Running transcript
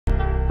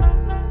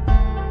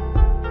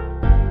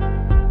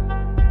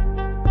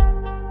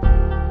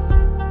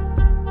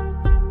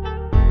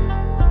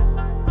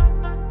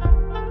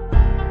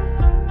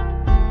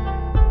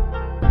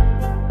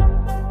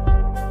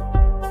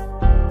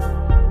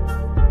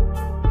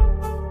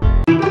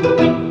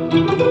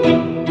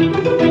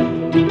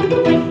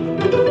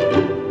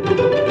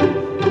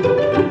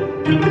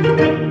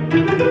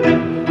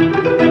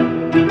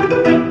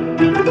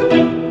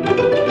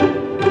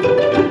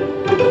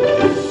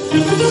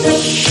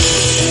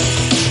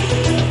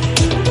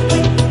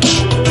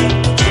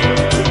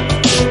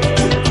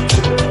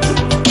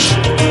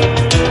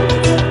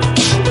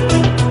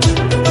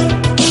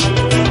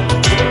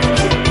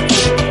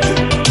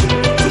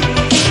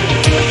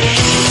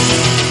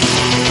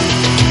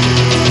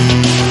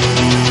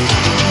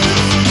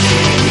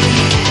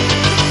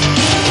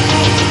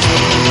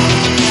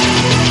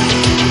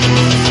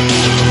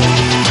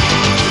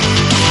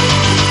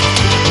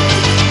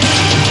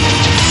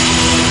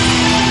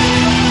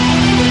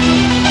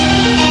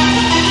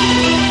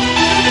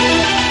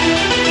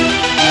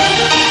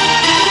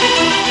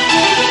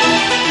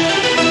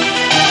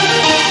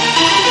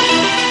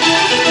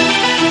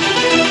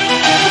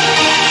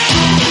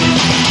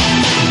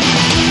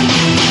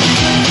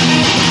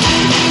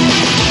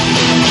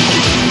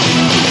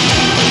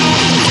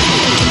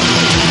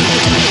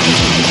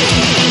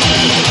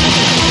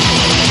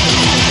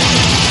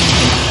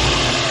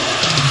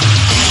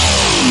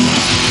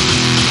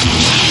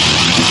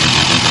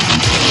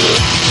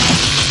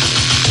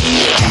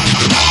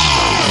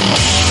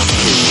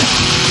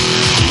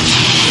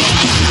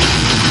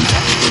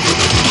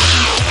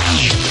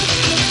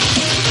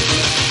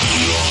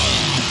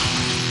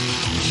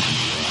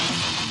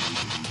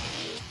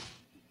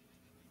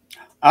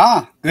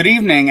Good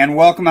evening and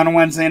welcome on a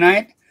Wednesday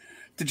night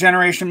to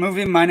Generation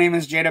Movie. My name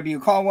is JW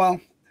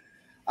Colwell.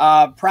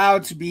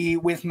 Proud to be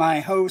with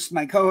my co-host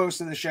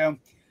of the show,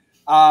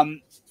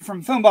 from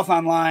FILMBUFF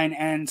Online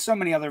and so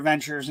many other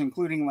ventures,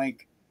 including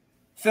like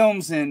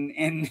films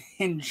in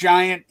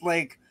giant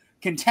like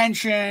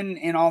contention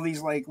in all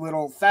these like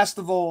little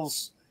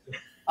festivals.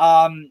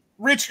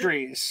 Rich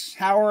Drees,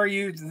 how are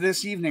you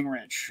this evening,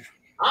 Rich?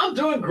 I'm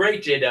doing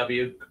great,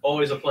 JW.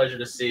 Always a pleasure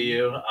to see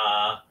you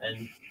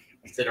and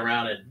sit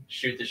around and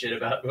shoot the shit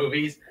about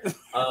movies.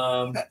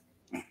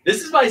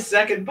 This is my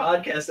second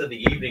podcast of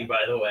the evening, by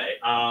the way.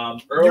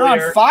 You're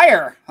on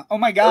fire! Oh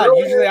my god!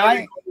 Usually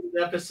I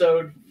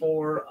episode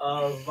 4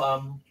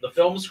 of the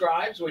Film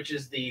Scribes, which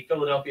is the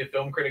Philadelphia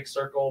Film Critics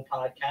Circle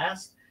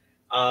podcast,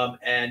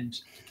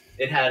 and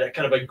it had a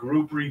kind of a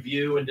group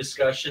review and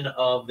discussion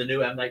of the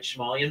new M. Night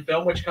Shyamalan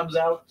film, which comes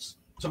out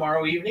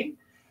tomorrow evening.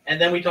 And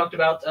then we talked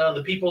about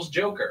The People's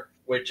Joker,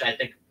 which I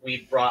think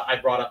I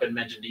brought up and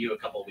mentioned to you a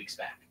couple of weeks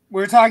back. We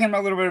were talking a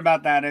little bit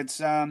about that. It's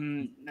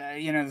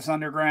this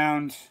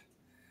underground,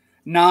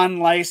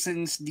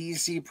 non-licensed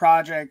DC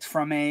project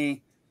from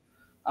an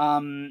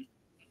aspiring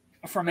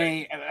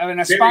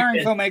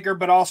filmmaker,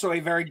 but also a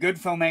very good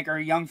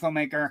filmmaker, a young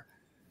filmmaker,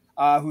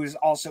 who is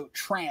also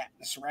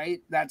trans.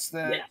 Right? That's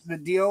the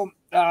deal.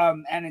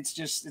 And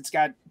it's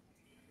got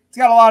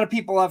a lot of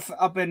people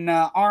up in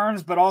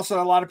arms, but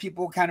also a lot of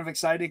people kind of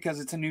excited because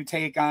it's a new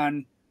take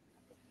on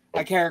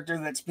a character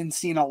that's been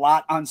seen a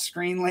lot on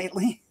screen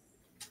lately.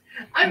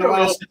 I don't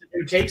know if it's a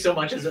new take so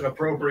much as an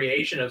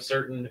appropriation of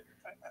certain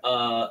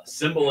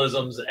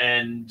symbolisms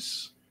and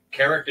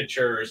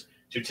caricatures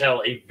to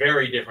tell a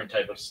very different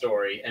type of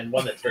story, and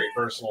one that's very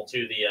personal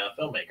to the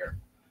filmmaker.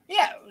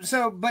 Yeah,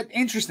 but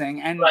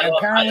interesting. And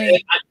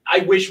apparently... I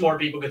wish more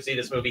people could see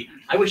this movie.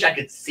 I wish I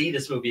could see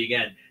this movie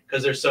again,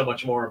 because there's so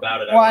much more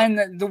about it. Well,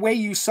 and the way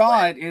you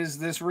saw it is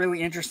this really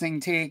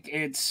interesting take.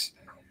 It's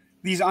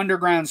these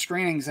underground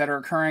screenings that are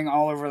occurring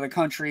all over the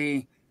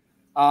country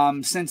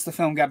since the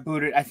film got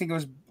booted. I think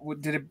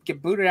did it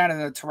get booted out of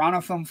the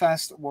Toronto Film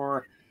Fest?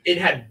 Or it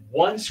had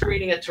one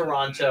screening at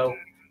Toronto.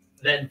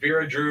 Then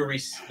Vera Drew,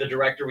 the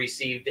director,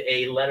 received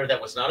a letter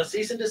that was not a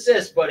cease and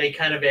desist, but a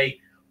kind of a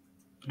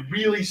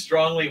really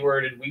strongly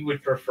worded, we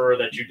would prefer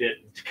that you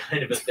didn't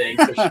kind of a thing.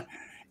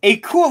 A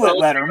cool it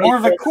letter. More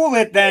of a cool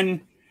it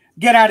than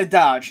get out of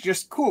Dodge.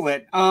 Just cool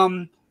it.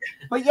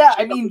 But yeah,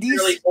 I mean, these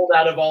really pulled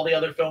out of all the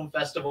other film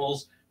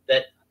festivals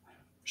that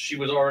she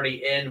was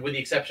already in, with the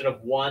exception of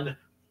one.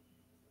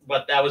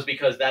 But that was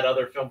because that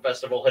other film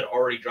festival had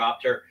already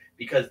dropped her,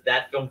 because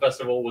that film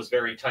festival was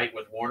very tight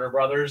with Warner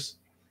Brothers.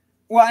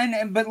 Well,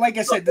 but like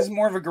I said, this is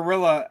more of a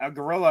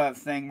guerrilla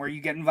thing where you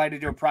get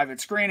invited to a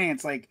private screening.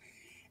 It's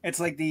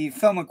like the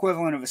film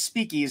equivalent of a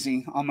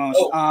speakeasy almost.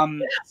 Oh,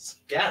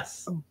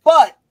 yes.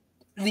 But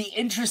the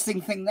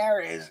interesting thing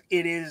there is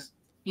it is,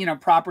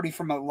 property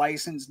from a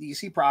licensed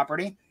DC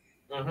property.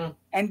 Mm-hmm.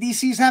 And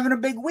DC's having a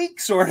big week,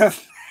 sort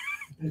of.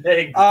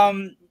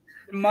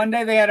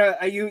 Monday they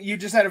had you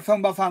just had a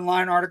FILMBUFF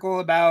Online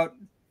article about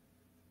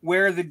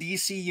where the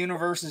DC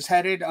universe is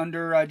headed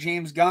under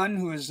James Gunn,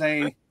 who is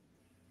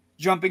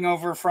jumping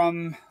over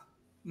from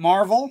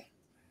Marvel,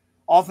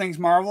 all things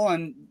Marvel,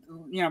 and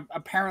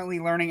apparently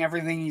learning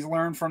everything he's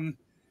learned from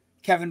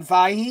Kevin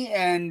Feige.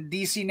 And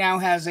DC now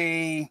has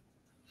a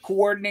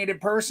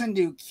coordinated person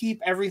to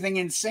keep everything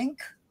in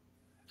sync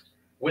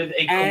with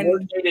a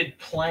coordinated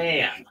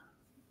plan.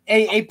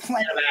 A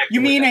plan.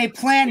 You mean a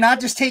plan, not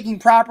just taking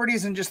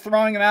properties and just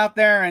throwing them out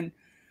there and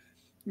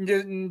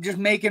just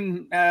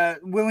making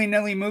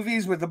willy-nilly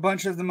movies with a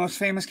bunch of the most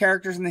famous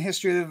characters in the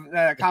history of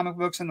comic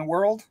books in the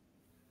world?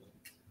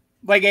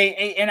 Like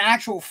an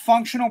actual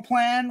functional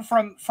plan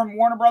from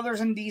Warner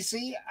Brothers and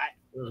DC?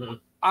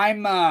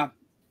 I'm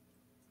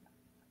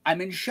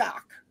in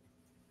shock.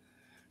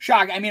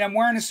 shock. I mean, I'm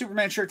wearing a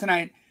Superman shirt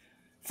tonight.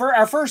 For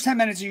our first 10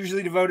 minutes are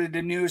usually devoted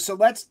to news, so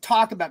let's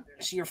talk about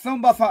this. Your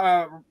Film Buff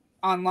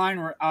online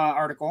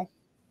article,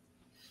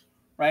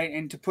 right?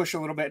 And to push a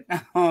little bit,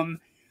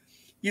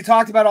 you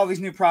talked about all these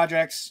new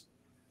projects.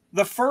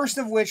 The first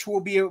of which will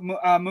be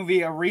a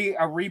movie, a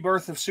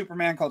rebirth of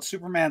Superman called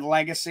Superman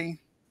Legacy.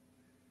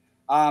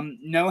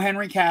 No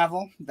Henry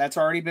Cavill. That's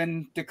already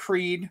been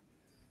decreed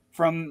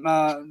from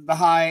the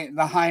high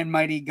and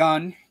mighty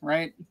Gunn,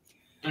 right?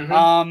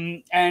 Mm-hmm.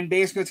 And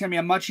basically, it's going to be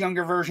a much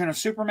younger version of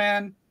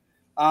Superman.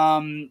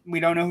 We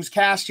don't know who's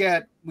cast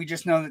yet. We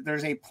just know that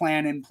there's a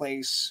plan in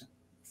place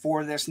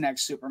for this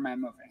next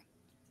Superman movie.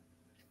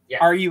 Yeah.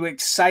 Are you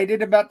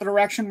excited about the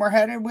direction we're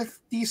headed with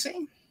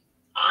DC?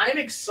 I'm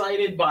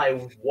excited by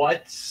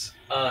what's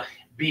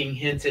being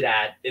hinted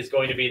at is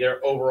going to be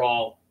their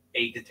overall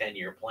 8 to 10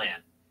 year plan.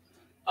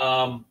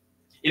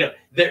 You know,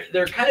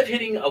 they're kind of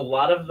hitting a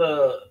lot of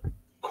the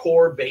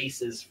core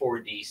bases for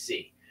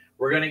DC.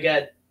 We're going to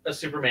get a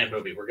Superman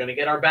movie. We're going to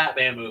get our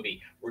Batman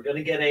movie. We're going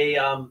to get a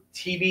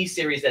TV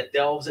series that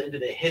delves into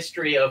the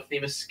history of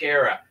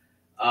Themyscira,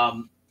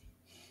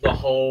 the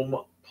home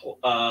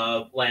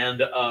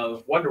land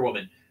of Wonder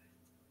Woman.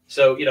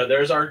 So, you know,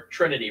 there's our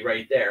Trinity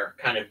right there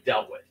kind of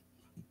dealt with.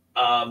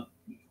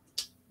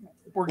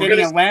 We're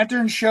getting a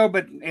Lantern show,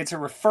 but it's a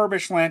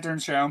refurbished Lantern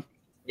show.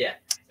 Yeah.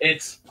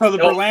 It's so the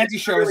Berlanti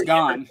show is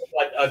gone.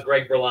 What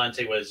Greg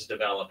Berlanti was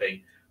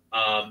developing.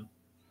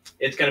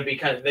 It's going to be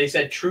kind of, they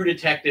said True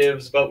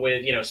Detectives, but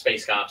with, you know,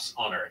 space cops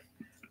on Earth.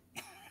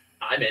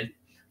 I'm in.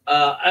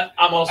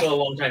 I'm also a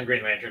longtime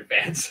Green Lantern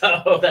fan,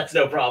 so that's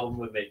no problem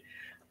with me.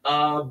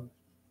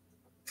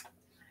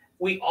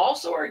 We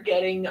also are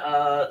getting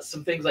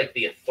some things like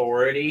The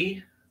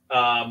Authority,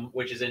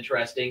 which is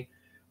interesting.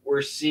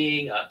 We're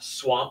seeing a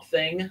Swamp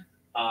Thing.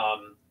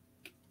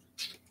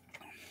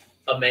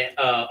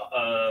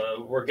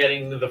 We're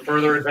getting the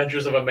further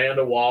adventures of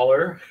Amanda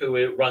Waller,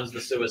 who runs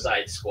the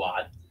Suicide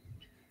Squad.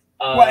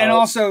 Well, and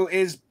also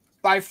is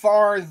by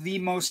far the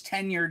most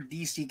tenured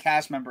DC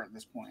cast member at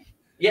this point.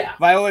 Yeah.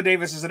 Viola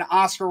Davis is an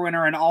Oscar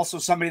winner and also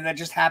somebody that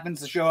just happens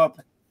to show up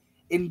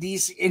in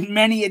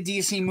many a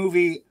DC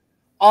movie,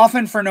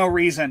 often for no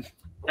reason.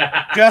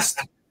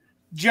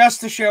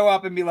 just to show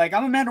up and be like,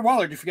 I'm Amanda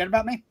Waller. Did you forget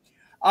about me?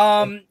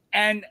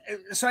 And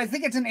so I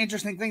think it's an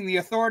interesting thing. The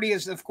Authority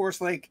is, of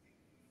course, like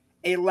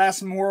a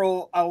less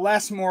moral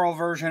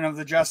version of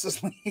the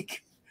Justice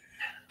League.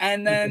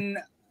 And then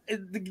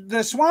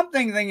the Swamp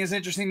thing is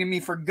interesting to me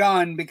for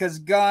Gunn, because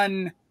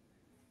Gunn,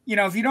 you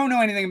know, if you don't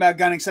know anything about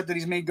Gunn except that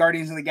he's made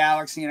Guardians of the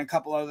Galaxy and a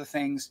couple other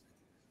things,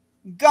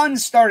 Gunn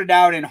started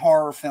out in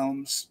horror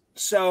films.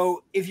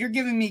 So if you're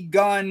giving me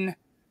Gunn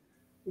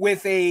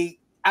with a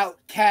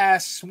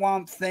outcast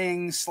Swamp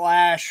Thing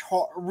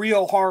 /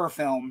 real horror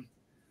film,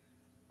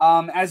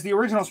 as the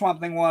original Swamp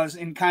Thing was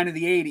in kind of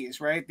the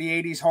 80s, right?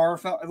 The 80s horror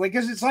film, like,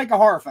 cause it's like a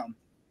horror film.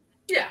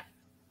 Yeah.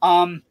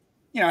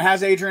 You know,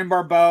 has Adrienne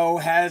Barbeau,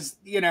 has,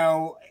 you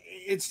know,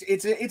 it's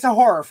a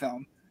horror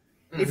film.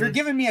 Mm-hmm. If you're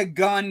giving me a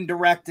Gunn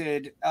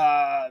directed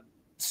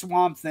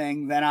Swamp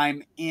Thing, then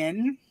I'm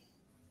in.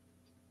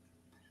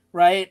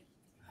 Right?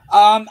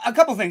 A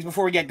couple things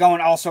before we get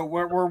going. Also,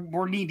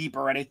 we're knee deep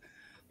already.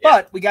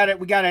 Yeah. But we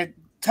gotta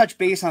touch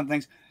base on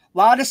things. A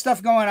lot of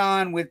stuff going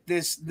on with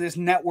this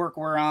network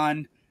we're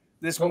on,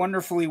 this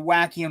wonderfully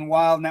wacky and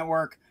wild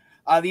network,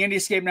 the Indie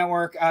Escape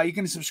Network. You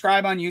can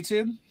subscribe on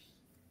YouTube.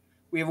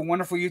 We have a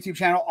wonderful YouTube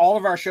channel. All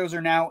of our shows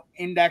are now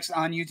indexed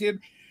on YouTube.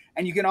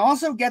 And you can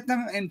also get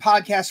them in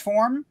podcast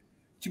form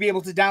to be able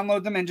to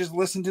download them and just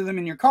listen to them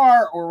in your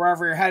car or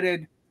wherever you're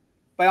headed.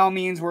 By all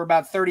means, we're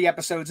about 30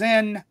 episodes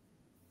in.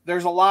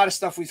 There's a lot of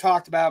stuff we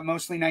talked about,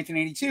 mostly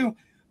 1982.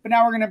 But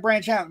now we're going to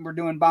branch out and we're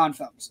doing Bond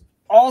films.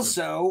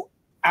 Also,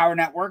 our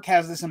network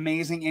has this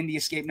amazing Indie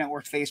Escape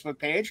Network Facebook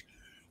page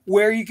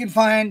where you can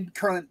find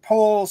current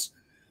polls,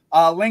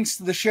 links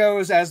to the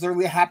shows as they're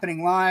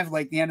happening live,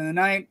 like the end of the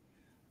night.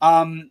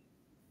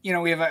 You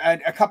know, we have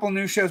a couple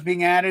new shows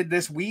being added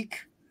this week.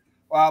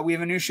 We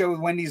have a new show with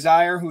Wendy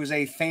Zire, who is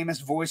a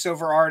famous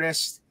voiceover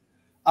artist.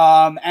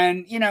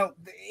 And, you know,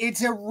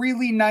 it's a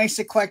really nice,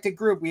 eclectic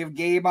group. We have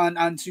Gabe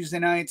on Tuesday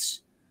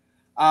nights.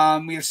 We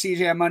have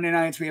CJ on Monday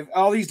nights. We have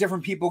all these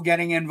different people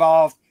getting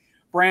involved.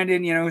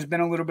 Brandon, you know, who's been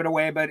a little bit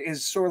away, but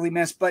is sorely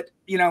missed, but,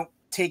 you know,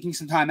 taking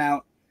some time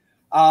out.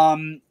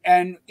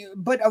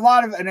 But a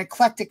lot of an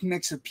eclectic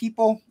mix of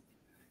people,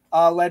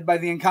 led by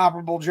the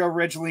incomparable Joe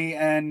Ridgely,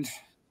 and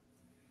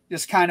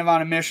just kind of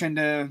on a mission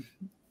to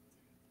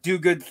do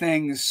good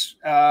things,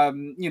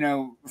 you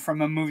know,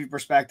 from a movie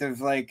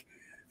perspective, like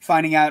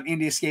finding out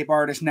Indie Escape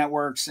Artist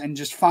networks and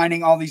just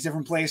finding all these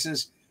different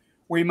places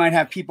where you might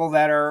have people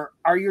that are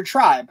your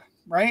tribe,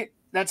 right?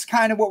 That's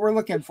kind of what we're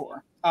looking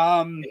for.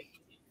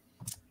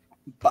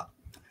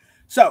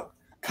 So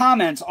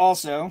comments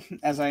also,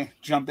 as I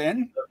jump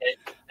in. Okay.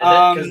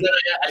 Because then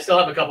I still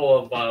have a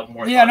couple of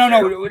more. Yeah,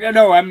 no,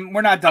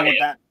 we're not done with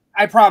that.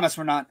 I promise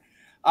we're not.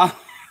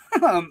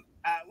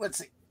 Let's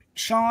see.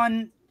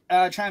 Sean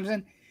chimes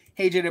in.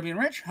 Hey, JW and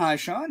Rich. Hi,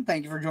 Sean.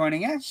 Thank you for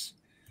joining us.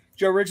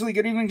 Joe Ridgely,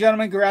 good evening,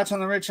 gentlemen. Congrats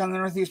on the Rich on the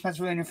Northeast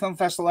Pennsylvania Film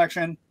Fest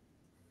election.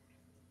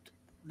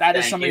 That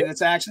is somebody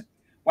that's actually,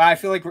 wow, I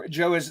feel like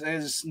Joe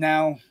is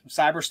now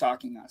cyber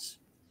stalking us.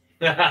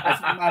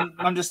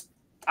 I'm just,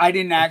 I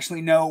didn't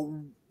actually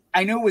know.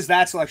 I knew it was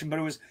that selection,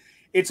 but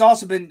it's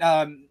also been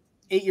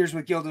 8 years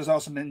with Guild has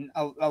also been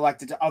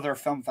elected to other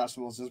film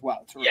festivals as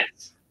well.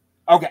 Yes.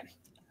 Okay.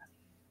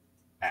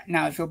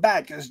 Now I feel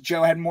bad because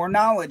Joe had more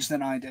knowledge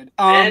than I did.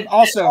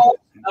 Also,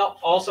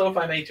 if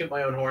I may toot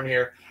my own horn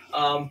here,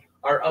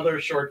 our other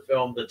short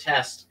film, The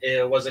Test,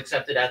 was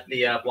accepted at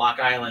the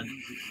Block Island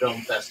Film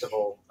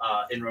Festival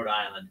in Rhode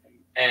Island.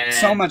 And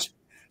so much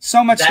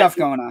stuff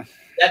going on.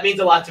 That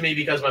means a lot to me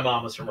because my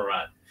mom was from Rhode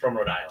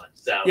Island.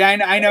 So yeah,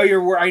 I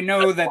know I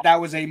know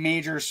that was a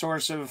major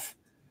source of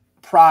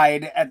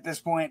pride at this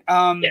point.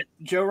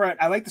 Joe wrote,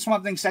 I like the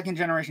Swamp Thing second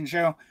generation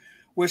show.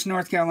 Wish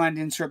North Carolina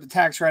didn't strip the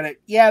tax credit.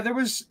 Yeah, there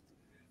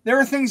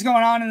were things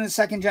going on in the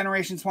second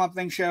generation Swamp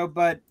Thing show,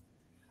 but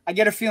I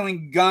get a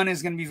feeling Gunn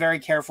is going to be very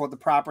careful with the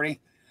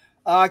property.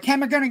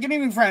 Ken McGurran, good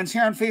evening, friends.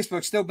 Here on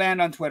Facebook, still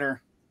banned on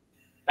Twitter.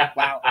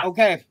 Wow.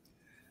 Okay.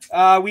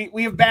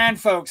 We have banned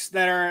folks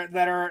that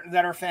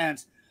are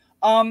fans.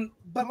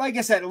 But like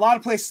I said, a lot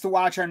of places to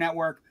watch our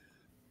network.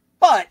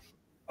 But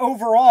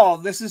overall,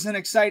 this is an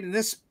exciting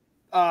this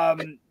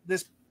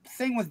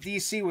thing with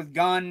DC with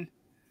Gunn.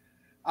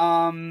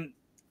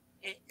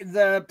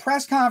 The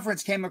press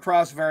conference came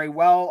across very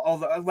well,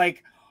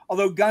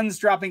 although Gunn's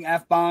dropping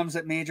F-bombs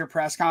at major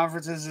press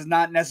conferences is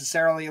not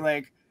necessarily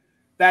like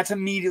that's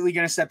immediately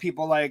going to set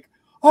people like,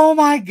 oh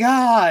my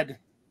God.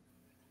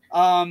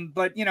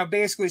 But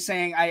basically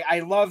saying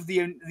I love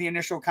the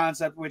initial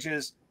concept, which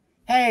is,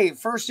 hey,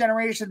 first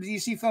generation of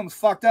DC films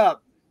fucked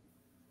up.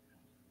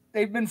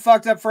 They've been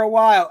fucked up for a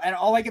while. And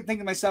all I can think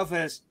to myself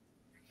is,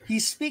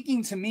 he's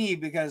speaking to me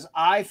because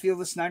I feel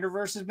the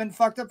Snyderverse has been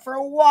fucked up for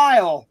a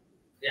while.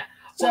 Yeah.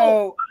 So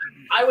well,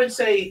 I would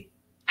say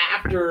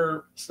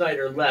after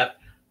Snyder left,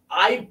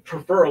 I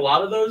prefer a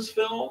lot of those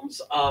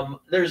films.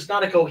 There's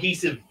not a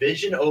cohesive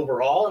vision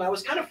overall, and I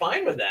was kind of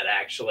fine with that,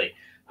 actually.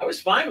 I was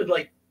fine with,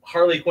 like,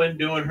 Harley Quinn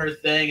doing her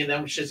thing, and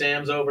then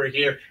Shazam's over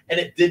here, and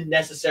it didn't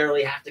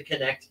necessarily have to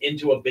connect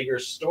into a bigger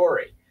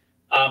story.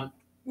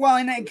 Well,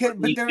 and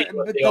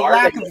the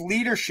lack of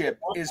leadership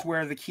is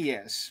where the key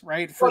is,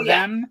 right? For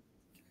them,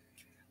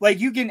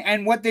 like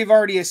and what they've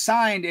already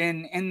assigned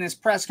in this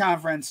press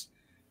conference,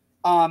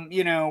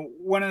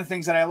 one of the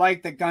things that I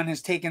like that Gunn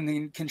has taken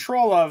the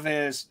control of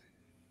is,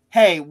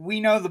 hey,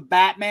 we know the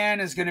Batman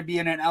is going to be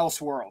in an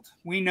Elseworld.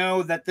 We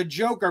know that the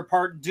Joker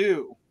Part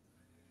 2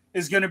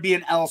 is going to be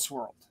an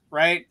Elseworld,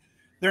 right?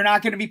 They're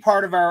not going to be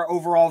part of our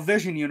overall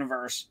Vision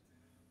universe,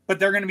 but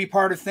they're going to be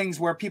part of things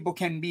where people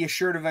can be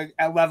assured of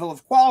a level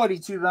of quality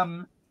to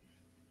them,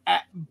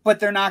 but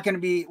they're not going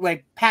to be,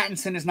 like,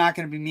 Pattinson is not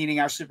going to be meeting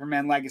our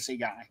Superman Legacy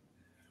guy,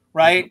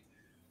 right? Mm-hmm.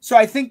 So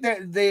I think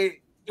that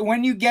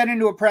when you get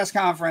into a press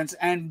conference,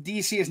 and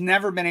DC has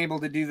never been able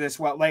to do this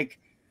well, like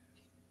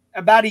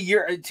about 2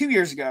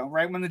 years ago,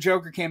 right, when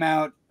Joker came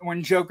out,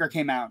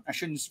 I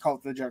shouldn't call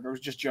it the Joker, it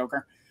was just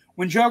Joker.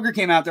 When Joker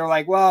came out, they're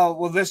like, well,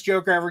 will this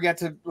Joker ever get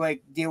to,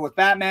 like, deal with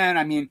Batman?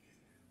 I mean,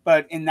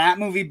 but in that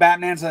movie,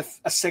 Batman's a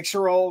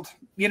 6-year-old.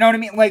 You know what I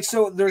mean? Like,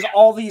 so there's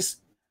all these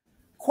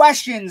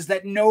questions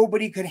that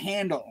nobody could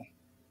handle.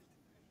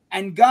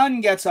 And Gunn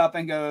gets up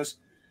and goes,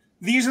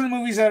 these are the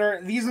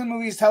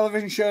movies,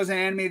 television shows, and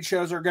animated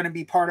shows are going to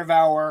be part of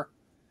our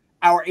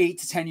 8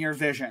 to 10 year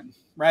vision,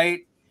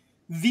 right?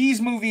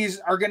 These movies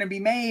are going to be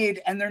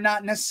made, and they're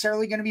not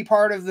necessarily going to be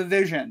part of the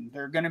vision.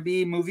 They're going to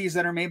be movies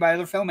that are made by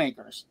other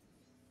filmmakers.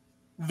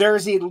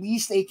 There's at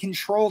least a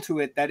control to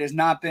it that has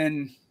not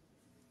been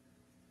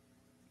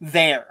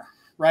there,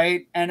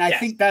 right? And I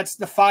think that's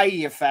the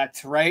Feige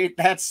effect, right?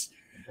 That's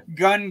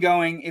Gunn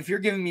going, if you're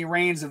giving me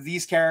reins of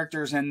these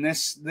characters and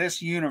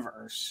this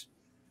universe,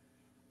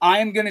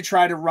 I'm going to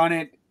try to run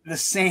it the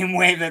same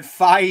way that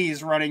Feige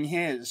is running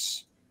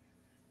his,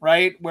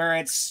 right? Where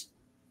it's,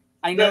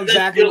 I know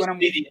exactly what I'm.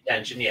 The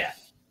attention, yeah.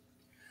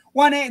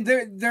 One, and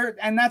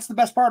that's the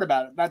best part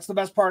about it. That's the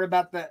best part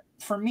about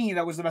for me,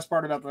 that was the best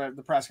part about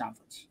the press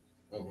conference.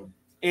 Mm-hmm.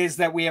 Is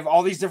that we have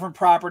all these different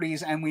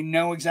properties, and we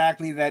know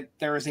exactly that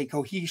there is a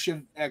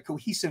cohesive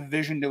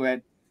vision to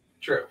it.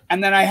 True.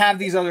 And then I have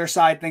these other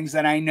side things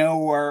that I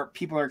know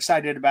people are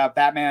excited about.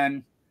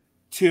 Batman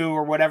 2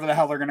 or whatever the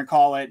hell they're going to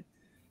call it.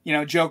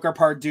 Joker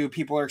Part 2,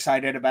 people are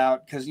excited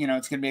about because,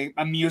 it's going to be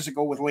a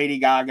musical with Lady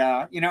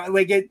Gaga.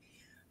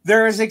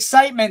 There is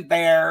excitement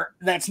there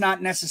that's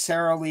not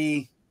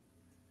necessarily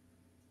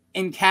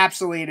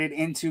encapsulated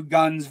into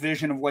Gunn's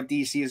vision of what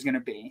DC is going to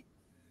be.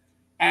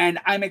 And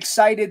I'm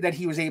excited that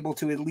he was able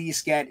to at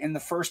least get in the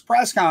first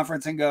press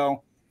conference and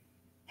go,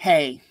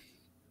 hey,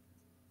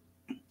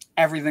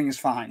 everything is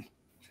fine.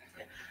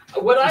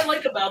 What I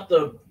like about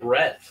the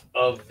breadth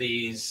of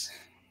these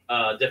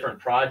different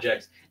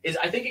projects is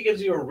I think it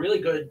gives you a really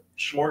good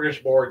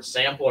smorgasbord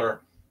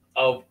sampler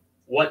of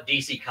what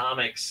DC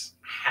Comics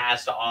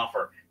has to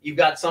offer. You've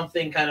got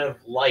something kind of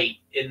light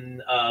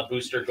in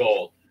Booster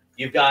Gold.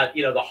 You've got,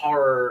 you know, the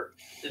horror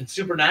and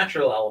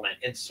supernatural element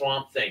in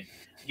Swamp Thing.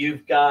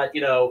 You've got,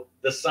 you know,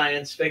 the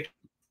science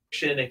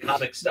fiction and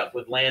comic stuff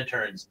with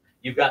lanterns.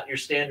 You've got your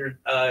standard,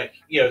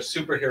 you know,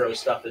 superhero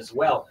stuff as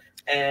well.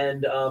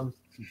 And,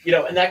 you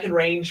know, and that can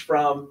range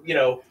from, you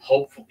know,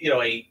 hopeful, you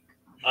know,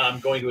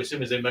 I'm going to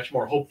assume is a much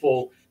more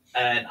hopeful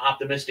and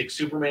optimistic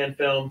Superman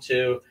film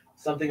to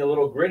something a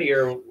little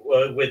grittier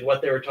with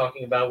what they were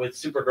talking about with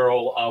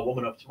Supergirl,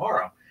 Woman of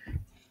Tomorrow.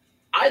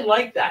 I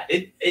like that.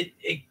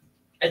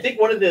 I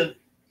think one of the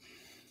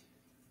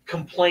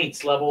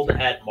complaints leveled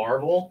at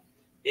Marvel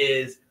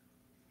is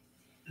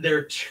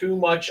they're too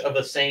much of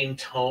the same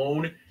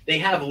tone. They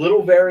have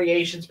little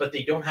variations, but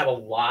they don't have a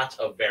lot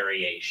of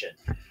variation.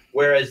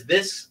 Whereas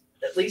this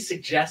at least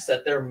suggests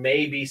that there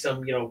may be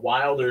some, you know,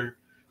 wilder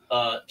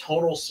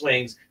tonal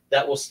swings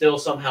that will still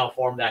somehow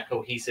form that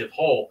cohesive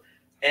whole.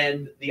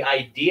 And the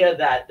idea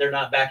that they're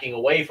not backing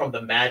away from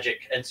the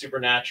magic and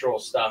supernatural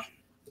stuff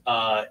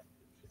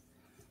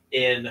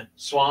in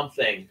Swamp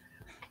Thing,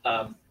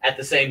 at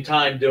the same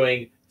time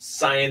doing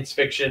science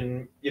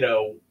fiction, you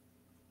know,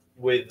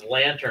 with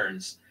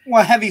lanterns.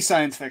 Well, heavy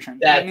science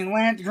fiction. I mean,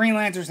 Green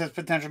Lanterns has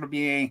potential to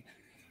be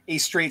a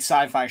straight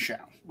sci-fi show,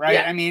 right?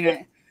 Yeah. I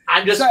mean,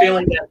 I'm just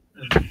feeling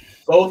that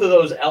both of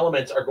those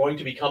elements are going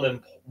to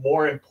become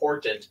more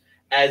important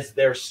as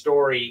their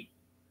story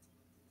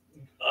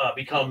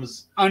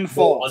becomes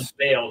unfolds,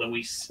 unveiled,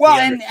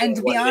 and and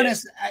to be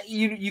honest,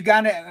 you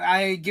gotta,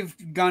 I give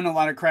Gunn a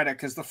lot of credit,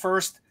 because the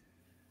first.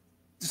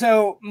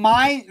 So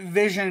my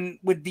vision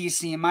with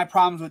DC and my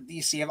problems with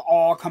DC have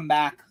all come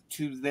back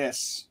to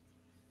this,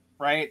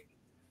 right?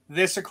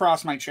 This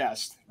across my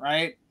chest,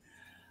 right?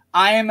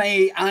 I am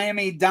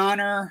a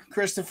Donner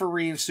Christopher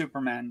Reeve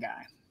Superman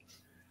guy.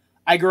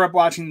 I grew up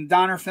watching the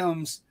Donner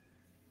films.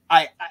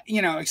 I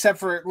you know, except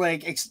for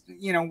like,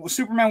 you know,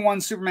 Superman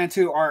 1, Superman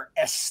 2 are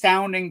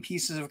astounding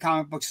pieces of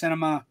comic book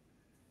cinema.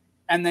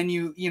 And then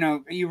you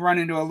know, you run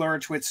into a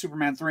lurch with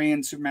Superman 3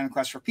 and Superman: The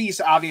Quest for Peace,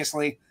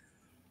 obviously.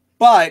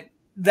 But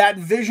that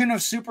vision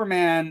of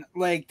Superman,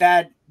 like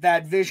that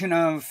vision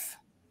of,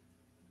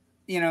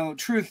 you know,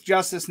 truth,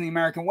 justice, and the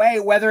American way,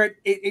 whether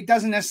it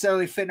doesn't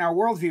necessarily fit in our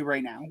worldview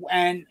right now,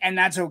 and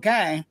that's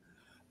okay.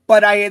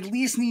 But I at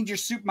least need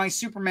my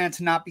Superman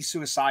to not be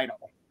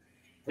suicidal,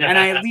 and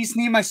I at least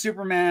need my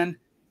Superman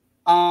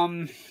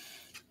to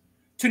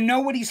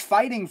know what he's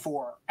fighting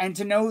for, and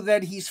to know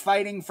that he's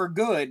fighting for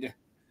good.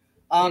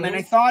 And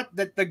I thought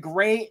that the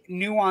great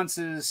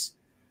nuances.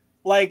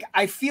 Like,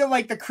 I feel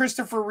like the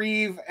Christopher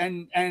Reeve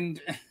and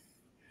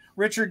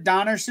Richard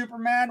Donner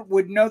Superman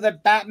would know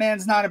that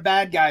Batman's not a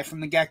bad guy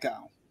from the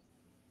get-go.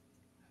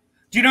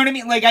 Do you know what I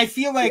mean? Like, I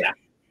feel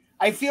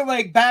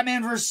like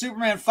Batman versus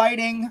Superman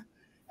fighting,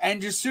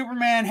 and just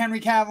Superman,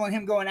 Henry Cavill, and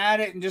him going at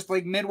it, and just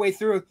like midway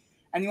through,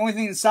 and the only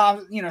thing that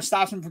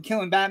stops him from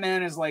killing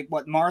Batman is like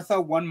one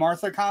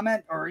Martha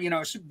comment, or, you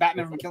know,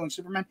 Batman from killing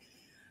Superman.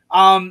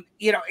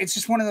 You know, it's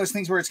just one of those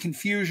things where it's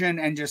confusion,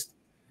 and just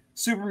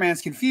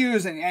Superman's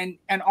confused,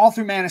 and all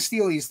through Man of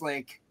Steel, he's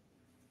like,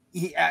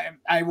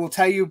 I will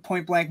tell you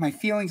point blank my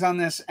feelings on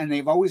this, and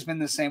they've always been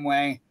the same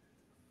way.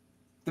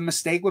 The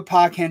mistake with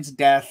Pa Kent's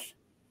death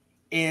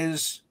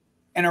is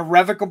an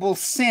irrevocable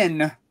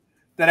sin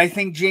that I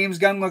think James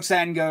Gunn looks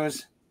at and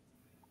goes,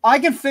 I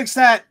can fix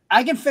that.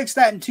 I can fix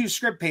that in 2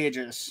 script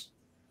pages.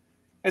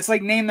 It's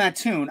like Name That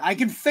Tune. I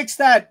can fix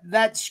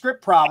that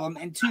script problem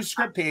in 2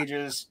 script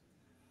pages.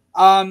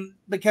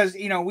 Because,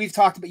 you know,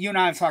 you and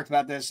I have talked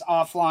about this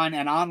offline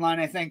and online,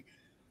 I think.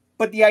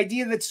 But the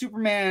idea that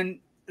Superman,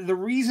 the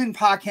reason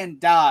Pa Kent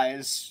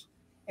dies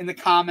in the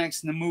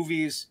comics and the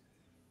movies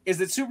is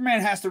that Superman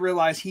has to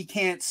realize he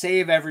can't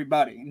save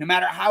everybody. No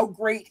matter how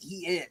great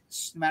he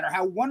is, no matter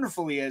how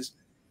wonderful he is,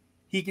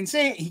 he can't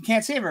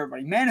save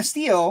everybody. Man of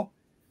Steel,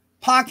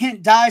 Pa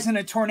Kent dies in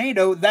a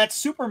tornado that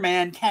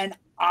Superman can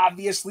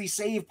obviously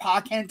save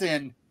Pa Kent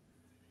in,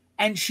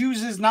 and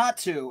chooses not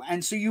to.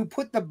 And so you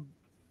put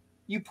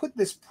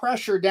this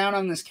pressure down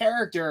on this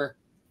character,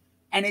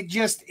 and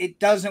it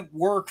doesn't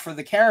work for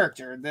the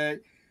character.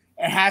 It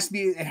has to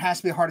be a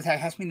heart attack.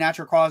 It has to be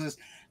natural causes. It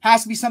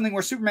has to be something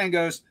where Superman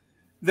goes,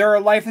 there are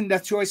life and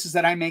death choices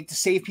that I make to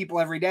save people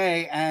every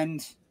day,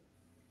 and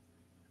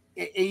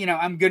you know,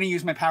 I'm going to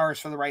use my powers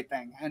for the right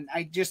thing. And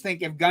I just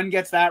think if Gunn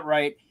gets that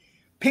right,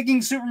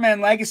 picking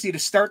Superman Legacy to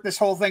start this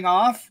whole thing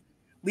off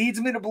leads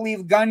me to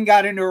believe Gunn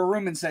got into a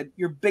room and said,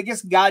 your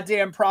biggest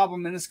goddamn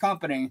problem in this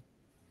company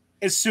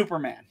is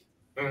Superman.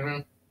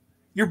 Mm-hmm.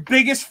 Your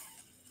biggest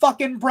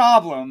fucking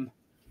problem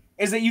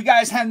is that you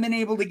guys haven't been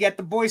able to get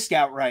the Boy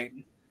Scout right.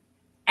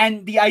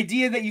 And the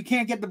idea that you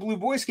can't get the Blue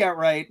Boy Scout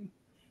right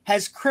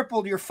has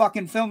crippled your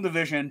fucking film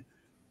division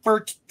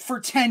for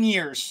 10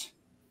 years.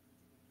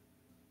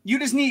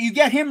 You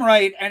get him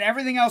right, and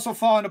everything else will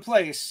fall into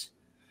place.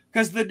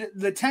 Because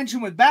the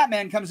tension with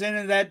Batman comes in,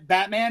 and that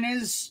Batman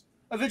is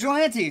a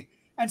vigilante,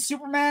 and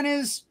Superman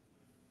is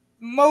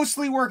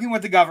mostly working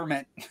with the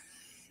government,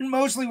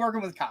 mostly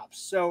working with cops.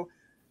 So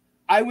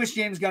I wish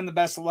James Gunn the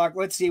best of luck.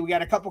 Let's see. We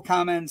got a couple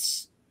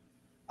comments.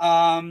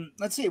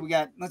 Let's see.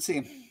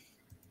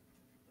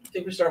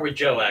 think we start with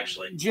Joe,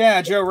 actually.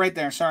 Yeah, Joe, right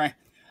there. Sorry.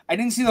 I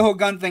didn't see the whole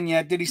gun thing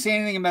yet. Did he say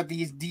anything about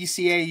these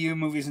DCAU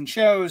movies and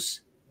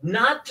shows?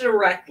 Not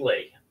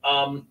directly.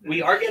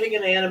 We are getting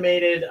an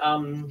animated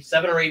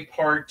 7 or 8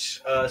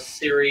 part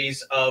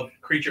series of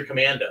Creature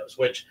Commandos,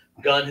 which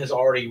Gunn has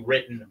already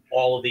written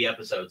all of the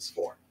episodes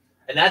for.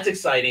 And that's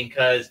exciting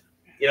because,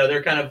 you know,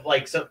 they're kind of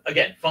like, some,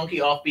 again, funky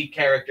offbeat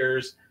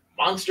characters,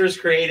 monsters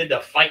created to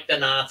fight the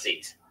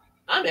Nazis.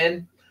 I'm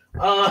in.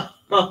 Well,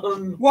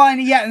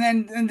 and yeah,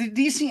 and then the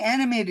DC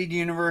animated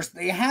universe,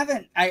 they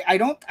haven't. I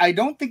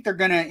don't think they're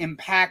going to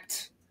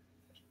impact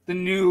the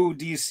new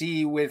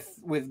DC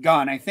with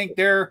Gunn. I think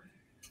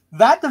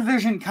that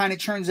division kind of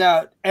turns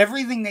out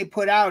everything they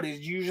put out is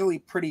usually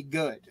pretty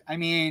good. I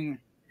mean,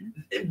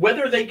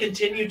 whether they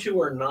continue to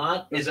or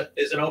not is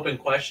an open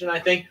question, I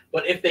think.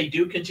 But if they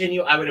do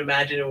continue, I would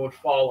imagine it would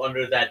fall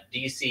under that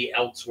DC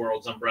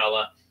Elseworlds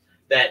umbrella.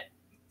 That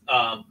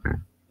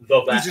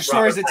these are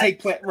stories that take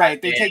place,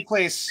 right? They take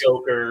place.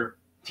 Joker,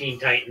 Teen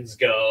Titans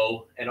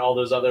Go, and all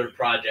those other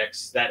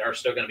projects that are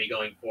still going to be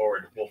going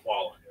forward will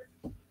fall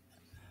under.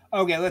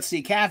 Okay, let's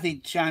see. Kathy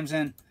chimes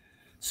in.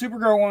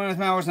 Supergirl Woman with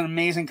Power is an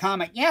amazing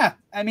comic. Yeah,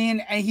 I mean,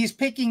 and he's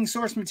picking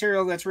source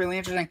material that's really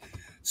interesting.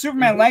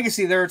 Superman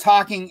Legacy, they were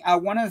talking,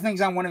 one of the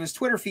things on one of his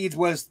Twitter feeds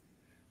was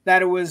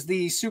that it was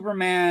the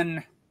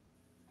Superman,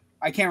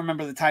 I can't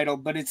remember the title,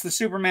 but it's the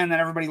Superman that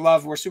everybody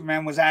loved, where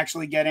Superman was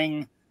actually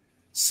getting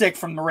sick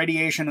from the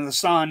radiation of the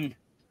sun.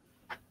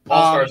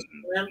 All-Star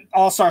Superman?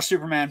 All-Star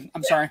Superman.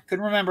 I'm sorry.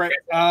 Couldn't remember it.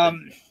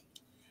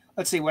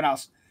 Let's see, what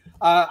else?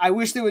 I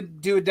wish they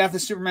would do a Death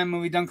of Superman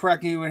movie done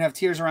correctly. You would have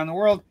tears around the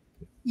world.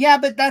 Yeah,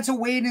 but that's a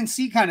wait and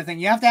see kind of thing.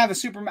 You have to have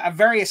a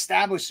very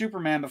established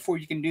Superman before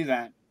you can do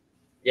that.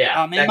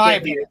 Yeah, in my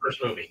opinion, your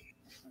first movie.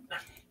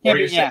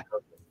 Yeah.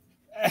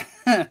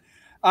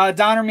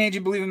 Donner made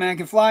you believe a man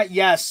can fly.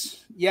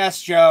 Yes,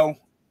 Joe.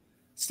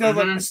 Still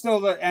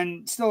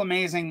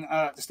amazing.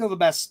 Still the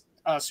best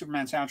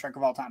Superman soundtrack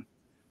of all time.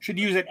 Should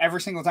use it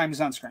every single time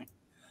he's on screen.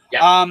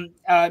 Yeah.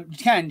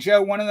 Ken,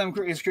 Joe, one of them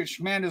is Creature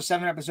Commandos,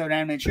 7-episode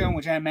animated show in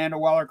which Amanda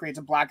Waller creates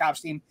a Black Ops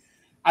team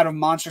out of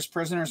monstrous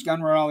prisoners.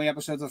 Gunn wrote all the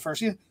episodes of the first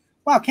season.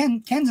 Wow,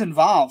 Ken's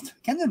involved.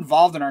 Ken's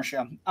involved in our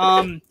show.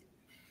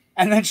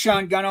 And then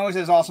Sean, Gunn always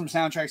has awesome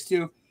soundtracks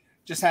too.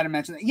 Just had to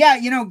mention that. Yeah,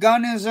 you know,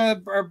 Gunn is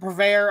a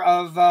purveyor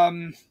of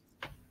Gunn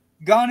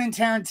and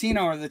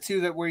Tarantino are the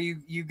two that where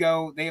you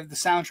go. They have the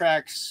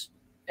soundtracks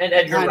and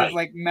Edgar kind Wright. of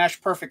like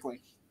mesh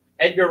perfectly.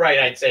 Edgar Wright,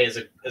 I'd say, is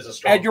a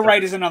strong. Edgar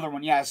Wright is another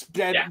one. Yes,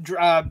 Baby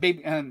Driver.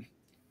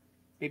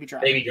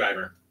 Baby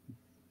Driver.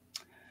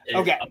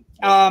 Okay.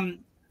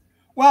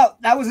 Well,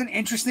 that was an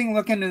interesting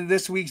look into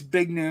this week's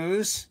big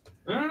news.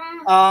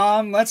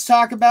 Let's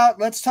talk about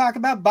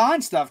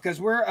Bond stuff, because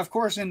we're of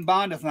course in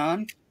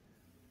Bond-A-THON.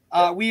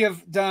 We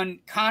have done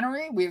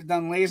Connery, we've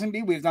done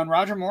Lazenby, we've done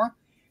Roger Moore.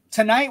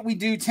 Tonight we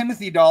do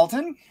Timothy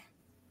Dalton.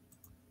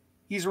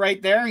 He's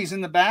right there. He's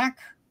in the back.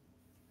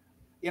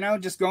 You know,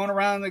 just going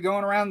around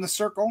the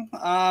circle.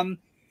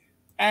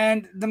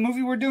 And the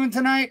movie we're doing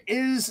tonight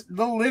is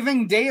The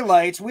Living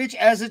Daylights, which,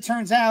 as it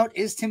turns out,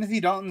 is Timothy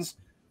Dalton's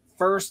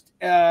first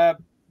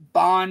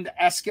Bond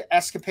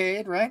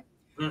escapade, right?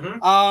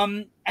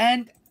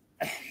 And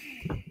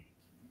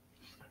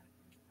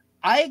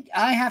I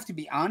have to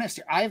be honest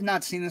here. I have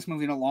not seen this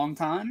movie in a long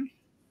time,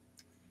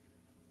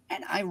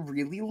 and I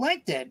really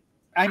liked it.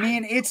 I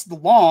mean, it's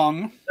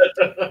long.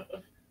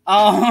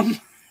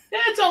 Yeah,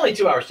 it's only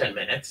 2 hours 10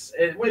 minutes,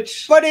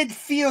 but it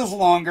feels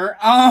longer.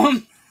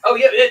 Oh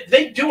yeah,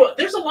 they do.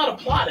 There's a lot of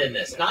plot in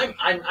this, and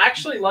I'm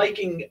actually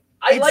liking.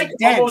 I like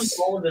almost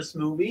all of this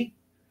movie.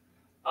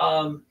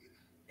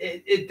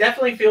 It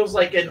definitely feels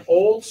like an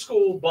old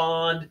school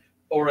Bond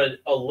or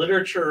a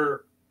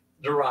literature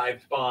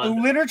derived Bond.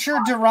 A literature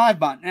derived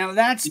Bond. Now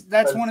that's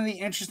one of the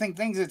interesting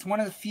things. It's one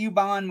of the few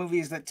Bond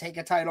movies that take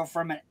a title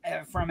from an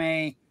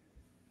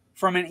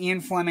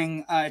Ian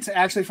Fleming. It's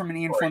actually from an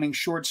Ian Fleming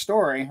short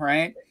story,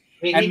 right?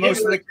 I mean, and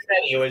most of it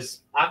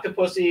was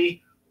Octopussy,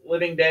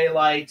 Living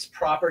Daylights,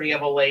 Property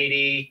of a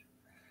Lady,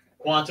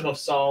 Quantum of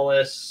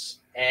Solace,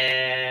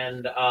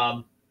 and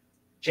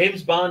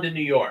James Bond in New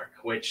York,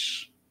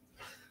 which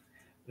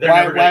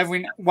why have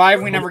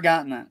we never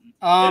gotten that?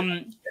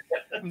 I'm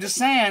just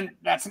saying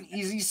that's an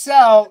easy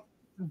sell.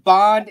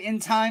 Bond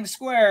in Times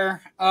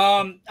Square.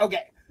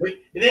 Okay.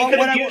 They could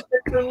have used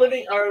it for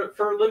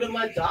Live and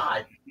Let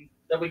Die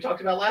that we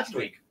talked about last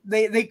week.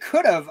 They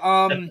could have.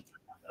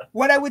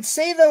 What I would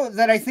say though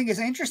that I think is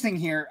interesting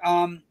here.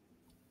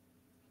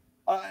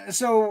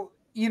 So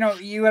you know,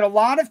 you had a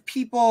lot of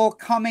people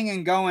coming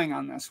and going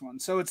on this one.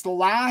 So it's the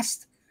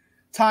last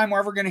time we're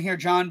ever going to hear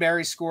John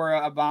Barry score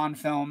a Bond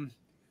film.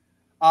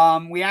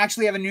 We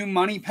actually have a new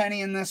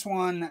Moneypenny in this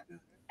one,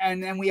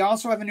 and then we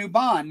also have a new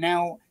Bond.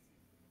 Now,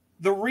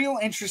 the real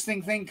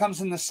interesting thing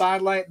comes in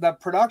the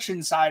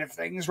production side of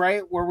things,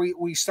 right? Where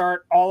we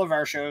start all of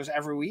our shows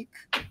every week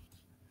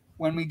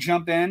when we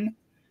jump in.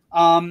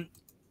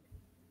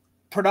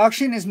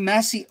 Production is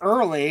messy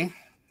early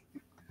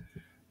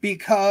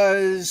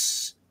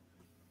because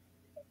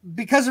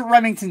of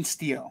Remington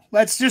Steele.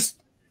 Let's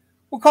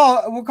we'll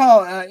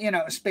call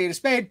a spade a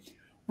spade.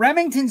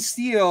 Remington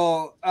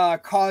Steele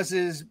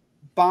causes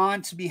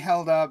Bond to be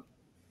held up.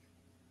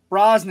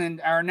 Brosnan,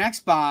 our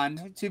next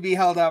Bond, to be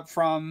held up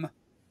from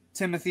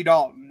Timothy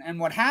Dalton. And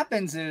what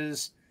happens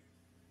is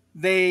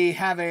they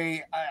have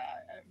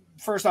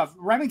first off,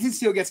 Remington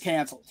Steele gets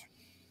canceled.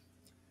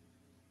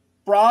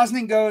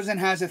 Brosnan goes and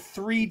has a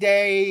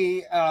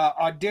 3-day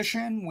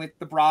audition with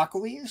the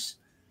Broccolis.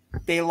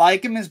 They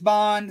like him as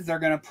Bond. They're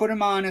going to put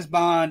him on as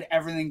Bond.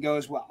 Everything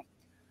goes well.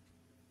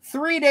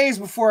 3 days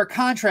before a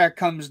contract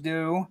comes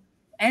due,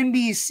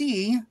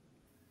 NBC,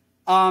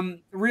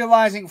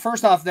 realizing,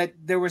 first off, that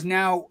there was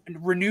now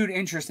renewed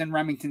interest in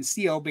Remington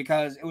Steele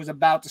because it was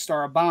about to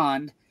star a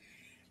Bond,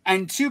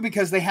 and two,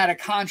 because they had a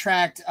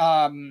contract,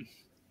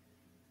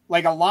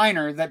 like a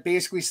liner that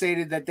basically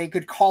stated that they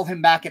could call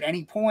him back at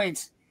any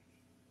point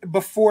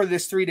before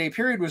this 3-day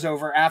period was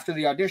over after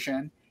the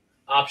audition.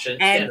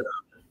 Standard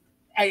option.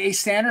 A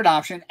standard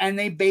option, and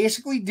they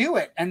basically do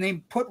it, and they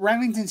put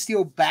Remington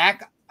Steele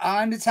back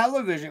onto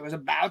television. It was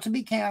about to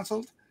be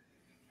canceled,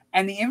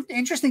 and the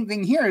interesting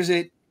thing here is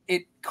it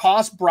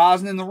cost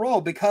Brosnan the role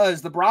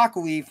because the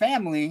Broccoli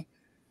family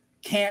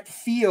can't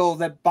feel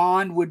that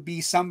Bond would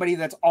be somebody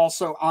that's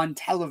also on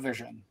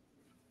television.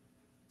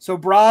 So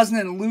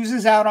Brosnan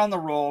loses out on the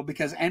role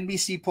because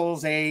NBC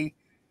pulls a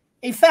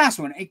fast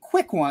one, a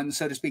quick one,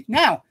 so to speak.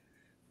 Now,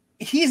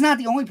 he's not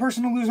the only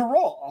person to lose a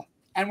role.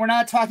 And we're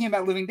not talking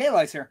about Living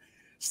Daylights here.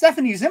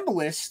 Stephanie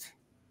Zimbalist,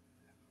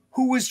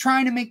 who was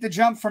trying to make the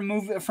jump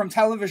from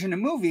television to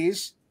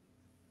movies,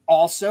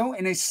 also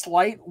in a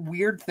slight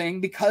weird thing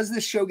because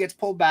this show gets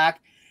pulled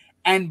back.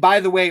 And by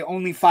the way,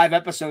 only 5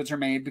 episodes are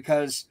made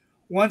because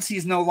once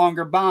he's no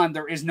longer Bond,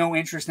 there is no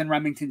interest in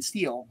Remington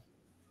Steele,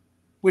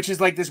 which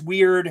is like this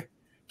weird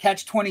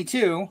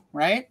catch-22,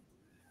 right?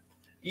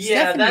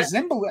 Yeah,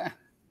 Zimbalist.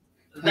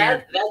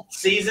 That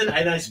season,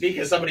 and I speak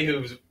as somebody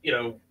who's,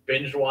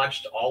 binge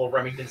watched all of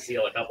Remington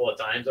Steele a couple of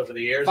times over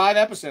the years. 5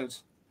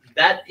 episodes.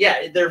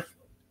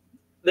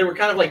 They were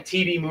kind of like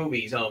TV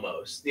movies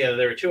almost. They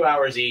were 2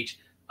 hours each.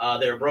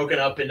 They were broken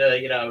up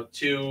into,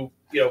 2,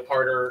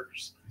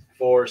 parters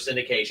for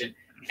syndication,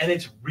 and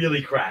it's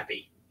really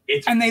crappy.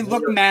 They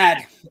look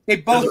mad. They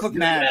both look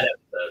mad.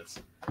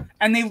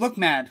 And they look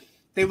mad.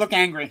 They look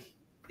angry.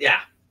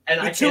 Yeah.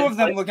 And the two of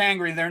them look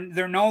angry.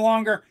 They're no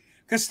longer,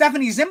 because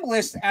Stephanie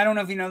Zimbalist, I don't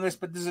know if you know this,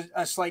 but this is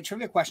a slight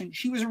trivia question.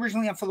 She was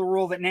originally up for the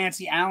role that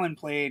Nancy Allen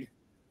played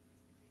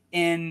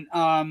in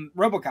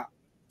RoboCop.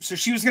 So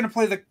she was going to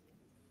play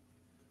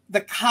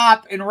the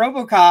cop in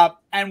RoboCop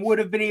and would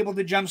have been able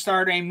to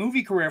jumpstart a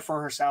movie career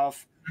for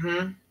herself.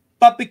 Mm-hmm.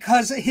 But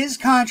because his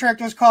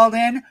contract was called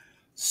in,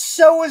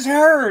 so was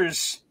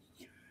hers.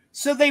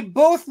 So they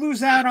both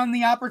lose out on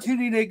the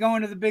opportunity to go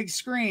into the big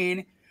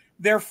screen.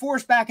 They're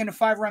forced back into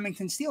 5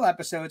 Remington Steele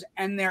episodes,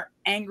 and they're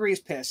angry as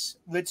piss.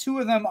 The two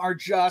of them are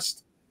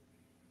just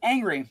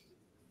angry.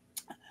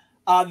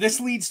 This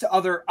leads to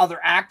other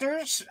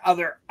actors,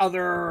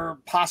 other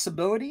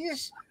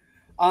possibilities,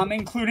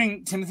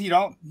 including Timothy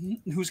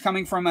Dalton, who's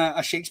coming from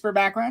a Shakespeare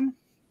background,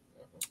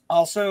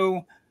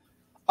 also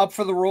up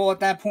for the role at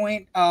that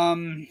point.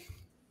 Fun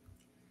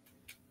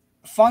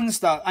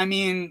stuff. I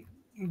mean,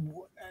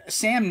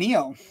 Sam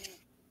Neill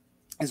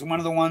is one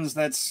of the ones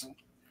that's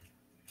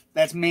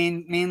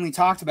mainly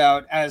talked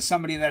about as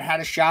somebody that had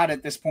a shot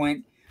at this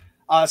point.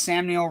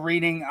 Sam Neill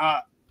reading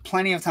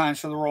plenty of times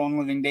for the role in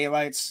Living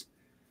Daylights.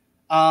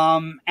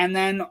 And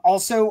then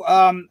also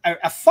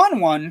a fun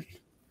one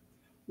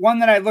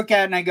that I look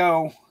at and I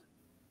go,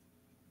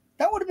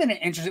 that would have been an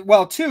interesting,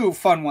 well, 2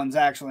 fun ones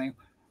actually.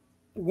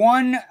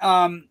 One,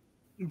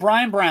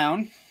 Brian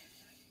Brown.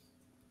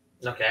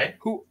 Okay.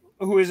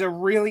 Who is a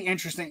really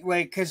interesting,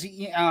 because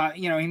he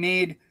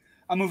made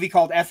a movie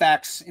called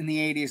FX in the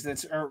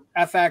 80s, or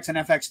FX and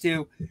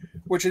FX2,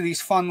 which are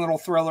these fun little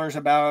thrillers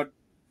about,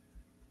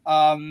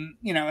 a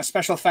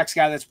special effects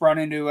guy that's brought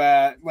into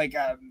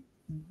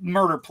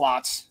murder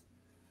plots.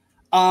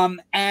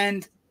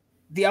 And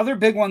the other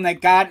big one that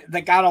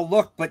got a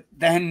look, but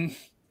then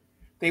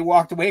they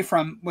walked away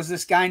from, was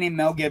this guy named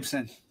Mel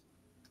Gibson.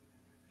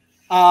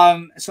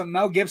 So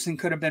Mel Gibson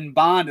could have been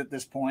Bond at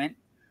this point,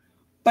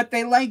 but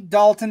they like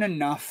Dalton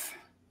enough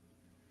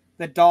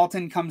that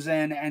Dalton comes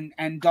in,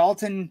 and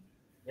Dalton,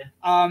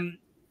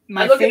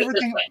 my favorite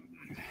thing.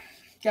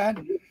 Go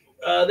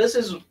ahead.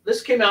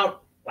 This came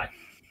out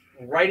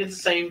right at the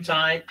same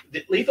time.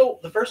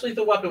 The first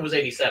Lethal Weapon was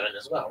 87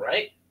 as well,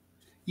 right?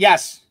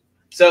 Yes.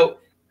 So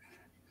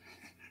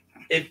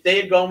if they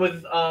had gone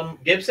with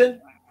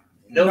Gibson,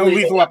 no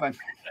Lethal Weapon.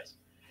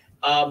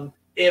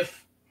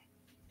 If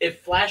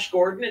Flash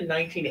Gordon in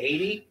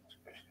 1980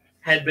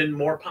 had been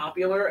more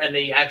popular and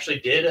they actually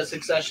did a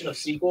succession of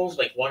sequels,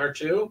 like 1 or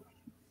 2,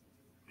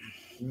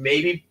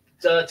 maybe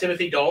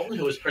Timothy Dalton,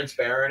 who was Prince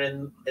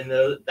Baron in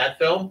that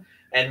film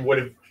and would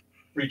have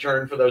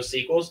returned for those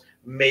sequels,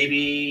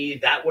 maybe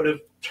that would have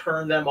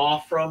turned them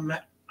off from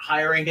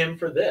hiring him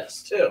for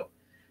this too.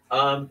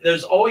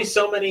 There's always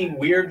so many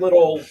weird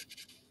little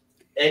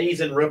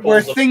eddies and ripples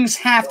where things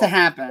have to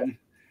happen.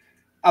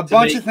 a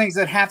bunch of things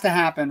that have to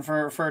happen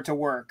for it to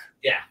work.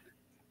 Yeah.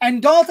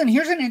 And Dalton,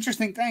 here's an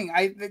interesting thing.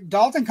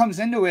 Dalton comes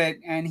into it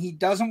and he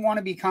doesn't want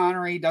to be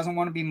Connery, doesn't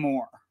want to be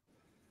Moore.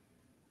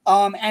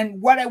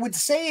 And what I would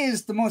say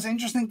is the most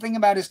interesting thing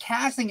about his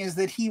casting is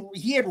that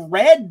he had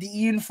read the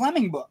Ian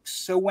Fleming books.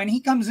 So when he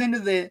comes into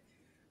the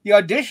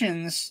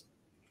auditions,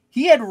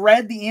 he had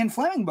read the Ian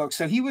Fleming books.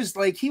 So he was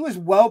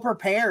well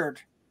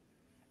prepared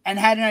and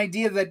had an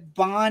idea that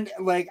Bond,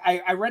 like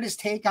I read his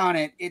take on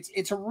it.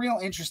 It's a real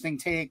interesting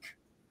take.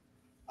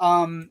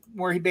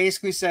 Where he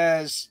basically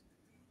says,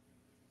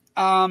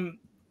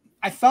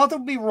 I felt it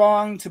would be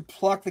wrong to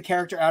pluck the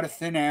character out of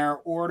thin air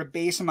or to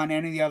base him on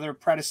any of the other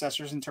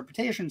predecessors'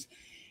 interpretations.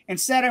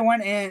 Instead,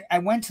 I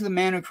went to the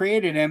man who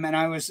created him, and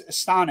I was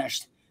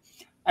astonished.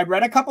 I'd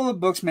read a couple of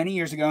books many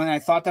years ago, and I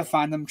thought to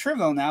find them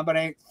trivial now, but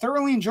I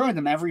thoroughly enjoyed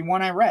them, every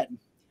one I read.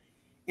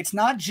 It's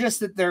not just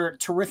that they're a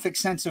terrific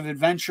sense of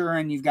adventure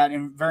and you've got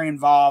very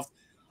involved.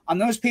 On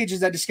those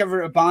pages, I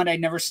discovered a Bond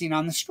I'd never seen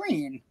on the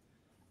screen.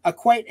 A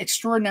quite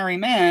extraordinary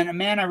man, a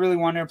man I really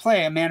wanted to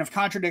play, a man of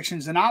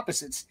contradictions and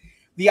opposites.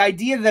 The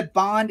idea that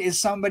Bond is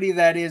somebody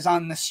that is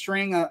on the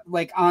string,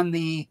 like on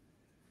the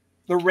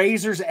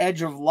razor's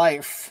edge of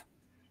life.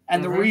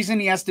 And the reason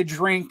he has to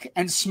drink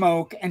and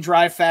smoke and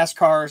drive fast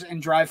cars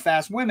and drive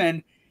fast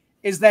women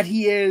is that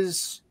he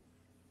is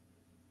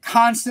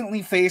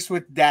constantly faced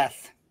with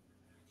death.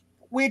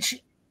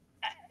 Which,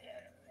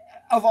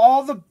 of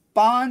all the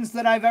Bonds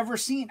that I've ever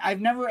seen,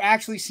 I've never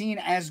actually seen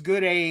as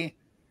good a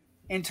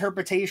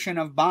interpretation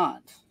of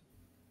Bond.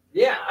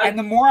 Yeah. And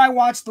the more I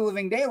watched The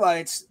Living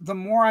Daylights, the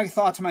more I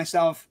thought to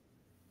myself,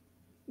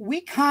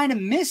 we kind of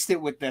missed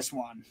it with this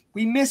one.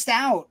 We missed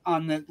out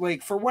on the,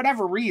 like, for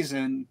whatever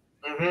reason,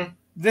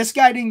 this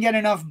guy didn't get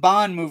enough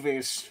Bond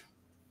movies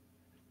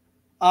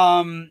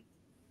to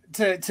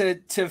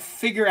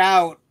figure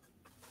out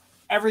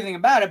everything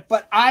about it.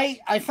 But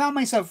I found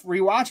myself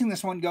rewatching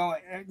this one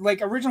going,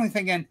 like, originally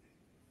thinking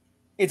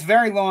it's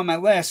very low on my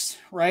list,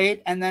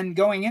 right? And then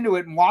going into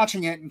it and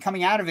watching it and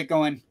coming out of it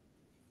going,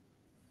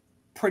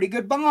 pretty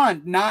good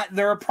Bond.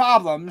 There are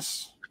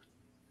problems,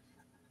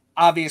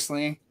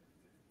 obviously.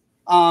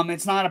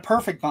 It's not a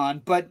perfect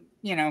Bond, but,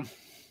 you know,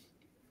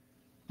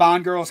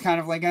 Bond girl's kind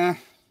of like,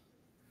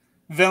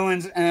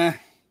 villains,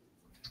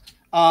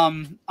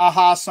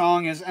 Aha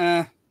song is,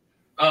 Oh,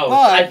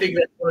 but I think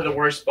that's one of the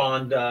worst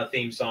Bond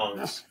theme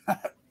songs. I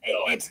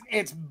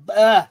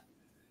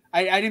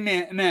didn't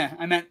mean meh.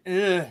 I meant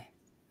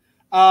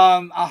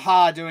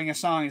Aha doing a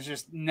song is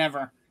just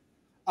never.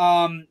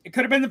 It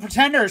could have been the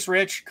Pretenders,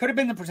 Rich. Could have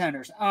been the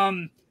Pretenders.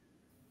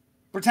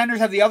 Pretenders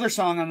have the other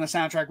song on the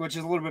soundtrack, which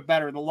is a little bit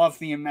better, the love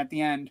theme at the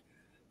end.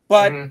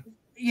 But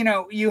you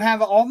know, you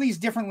have all these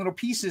different little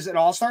pieces. It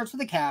all starts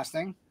with the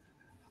casting.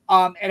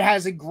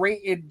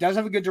 It does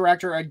have a good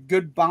director, a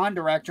good Bond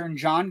director, in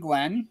John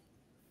Glenn.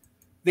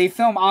 They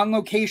film on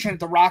location at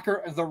the Rock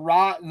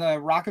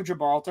of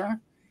Gibraltar.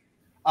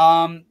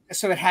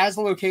 So it has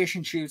the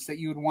location shoots that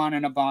you would want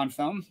in a Bond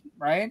film,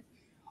 right?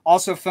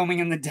 Also filming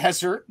in the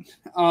desert.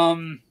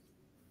 I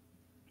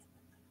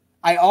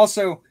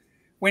also,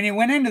 when you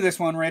went into this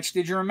one, Rich,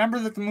 did you remember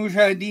that the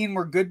Mujahideen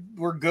were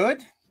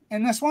good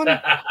in this one?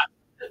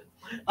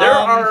 There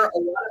are a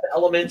lot of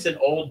elements in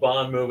old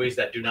Bond movies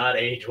that do not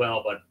age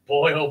well, but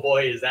boy, oh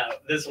boy, is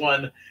this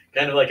one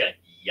kind of like a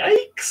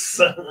yikes.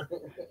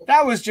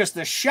 That was just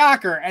a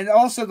shocker. And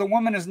also the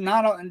woman doesn't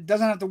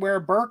have to wear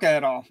a burqa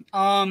at all.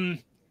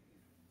 I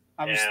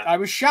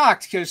was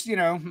shocked because, you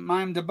know,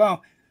 Mime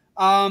DeBeau.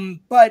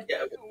 But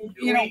yeah,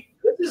 you know,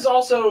 this is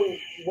also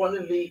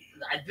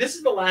this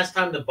is the last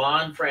time the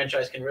Bond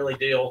franchise can really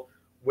deal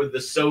with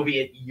the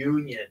Soviet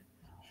Union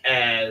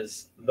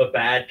as the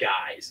bad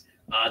guys.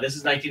 This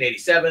is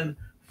 1987.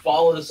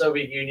 Fall of the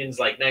Soviet Union's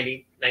like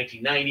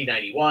 1990,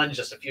 91,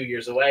 just a few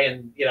years away.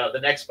 And, you know, the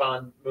next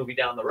Bond movie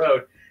down the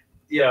road,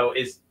 you know,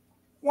 has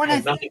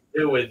nothing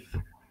to do with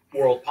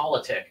world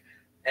politics.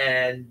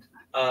 And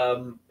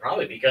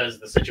probably because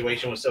the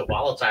situation was so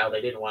volatile,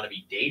 they didn't want to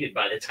be dated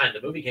by the time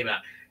the movie came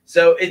out.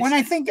 So it's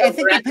I think they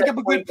pick up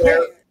a good play.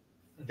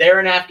 They're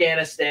in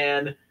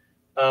Afghanistan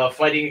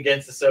fighting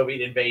against the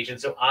Soviet invasion.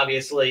 So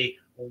obviously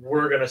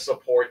we're going to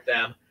support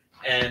them.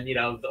 And, you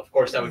know, of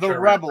course, that would the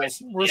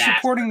rebels. We're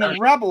supporting the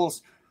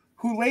rebels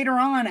who later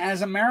on,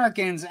 as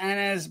Americans and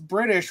as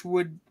British,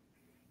 would,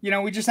 you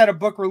know, we just had a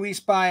book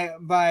released by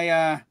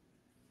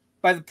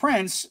the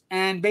Prince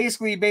and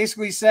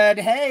basically said,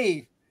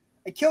 hey,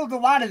 I killed a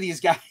lot of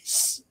these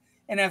guys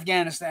in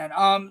Afghanistan.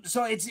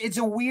 So it's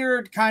a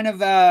weird kind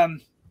of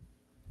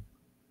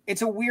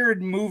it's a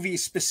weird movie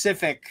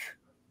specific,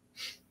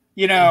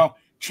 you know,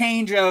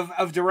 change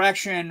of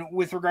direction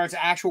with regards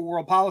to actual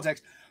world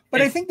politics.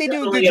 But I think they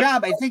do a good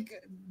job. I think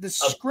the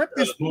script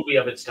is a movie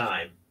of its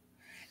time.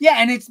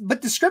 Yeah,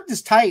 but the script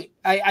is tight.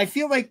 I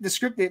feel like the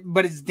script,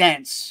 but it's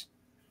dense,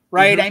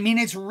 right? I mean,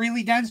 it's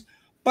really dense.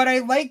 But I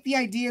like the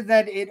idea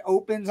that it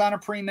opens on a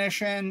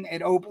pre-mission.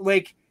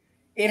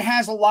 It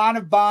has a lot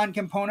of Bond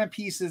component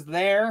pieces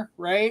there,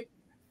 right?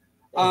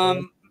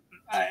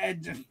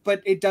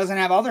 But it doesn't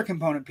have other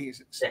component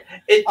pieces.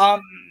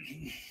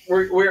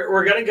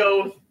 we're gonna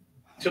go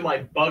to my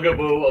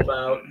bugaboo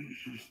about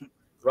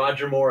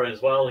Roger Moore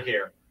as well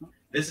here.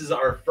 This is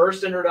our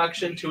first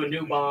introduction to a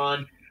new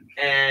Bond,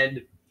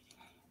 and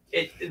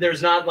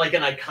there's not like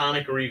an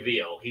iconic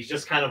reveal. He's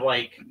just kind of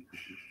like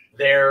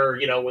there,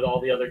 you know, with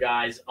all the other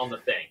guys on the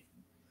thing.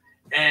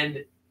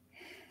 And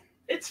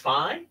it's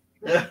fine.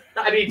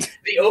 I mean,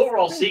 the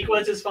overall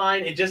sequence is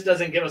fine. It just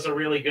doesn't give us a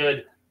really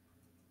good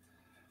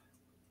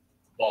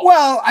ball.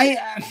 Well,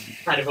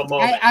 kind of a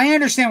moment. I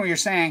understand what you're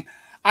saying.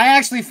 I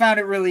actually found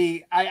it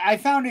really, I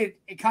found it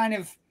kind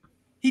of,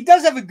 he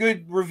does have a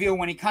good reveal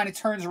when he kind of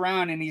turns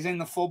around and he's in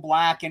the full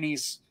black and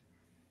he's,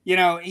 you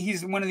know,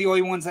 he's one of the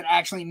only ones that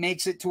actually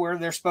makes it to where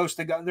they're supposed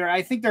to go.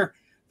 I think they're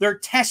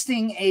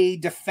testing a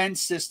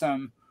defense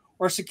system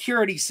or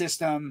security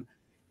system.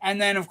 And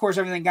then, of course,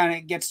 everything kind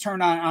of gets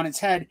turned on its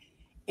head.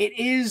 It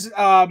is,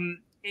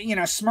 you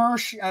know,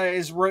 SMERSH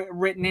is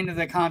written into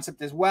the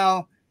concept as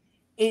well.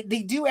 They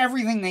do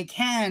everything they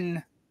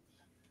can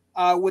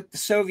with the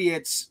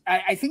Soviets.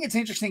 I think it's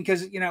interesting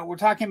because, you know, we're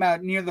talking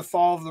about near the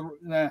fall of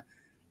the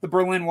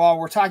Berlin Wall.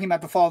 We're talking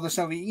about the fall of the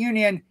Soviet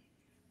Union.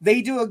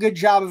 They do a good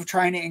job of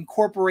trying to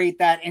incorporate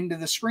that into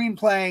the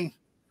screenplay.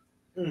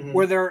 Mm-hmm.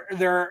 Where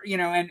they're you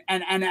know, and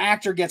an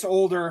actor gets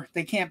older,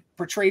 they can't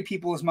portray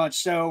people as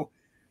much, so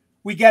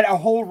we get a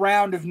whole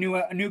round of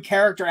new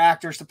character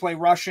actors to play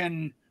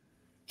Russian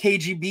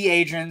KGB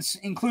agents,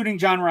 including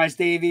John Rhys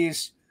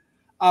Davies,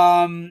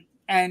 and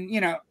you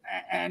know,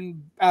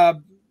 and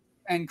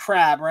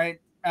Crab,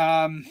 right?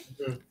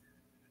 Mm-hmm.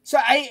 So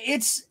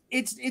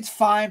it's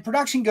fine.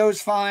 Production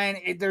goes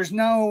fine. There's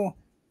no,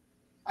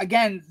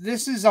 again,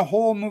 this is a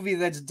whole movie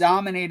that's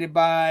dominated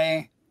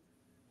by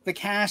the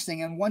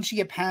casting, and once you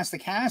get past the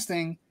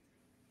casting,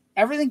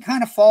 everything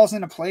kind of falls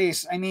into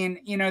place. I mean,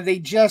 you know, they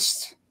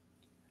cast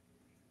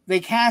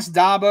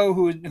Dabo,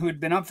 who had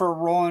been up for a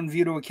role in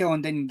View to a Kill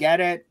and didn't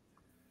get it.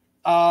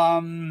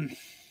 You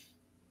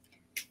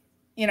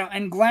know,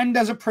 and Glenn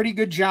does a pretty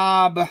good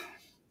job,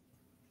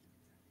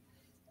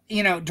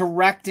 you know,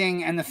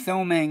 directing and the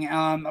filming.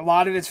 A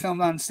lot of it's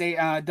filmed on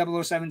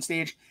 007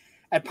 stage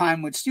at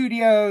Pinewood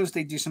Studios.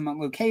 They do some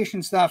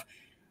location stuff.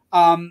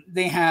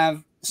 They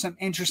have some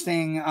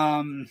interesting,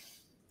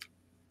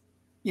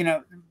 you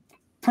know,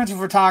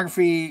 principal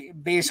photography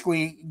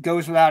basically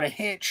goes without a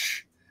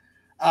hitch,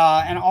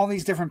 and all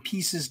these different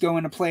pieces go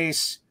into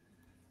place.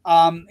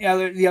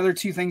 The other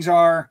two things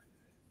are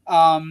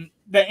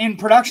that in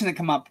production that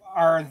come up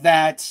are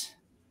that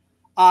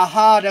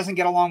Aha doesn't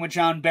get along with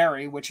John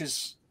Barry, which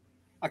is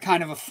a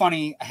kind of a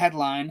funny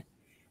headline.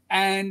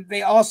 And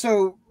they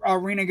also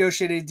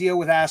renegotiated a deal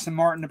with Aston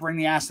Martin to bring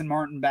the Aston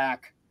Martin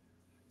back.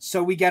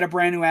 So we get a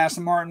brand new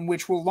Aston Martin,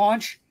 which will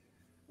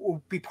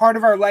be part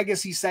of our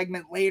legacy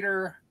segment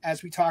later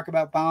as we talk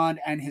about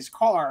Bond and his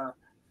car,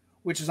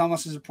 which is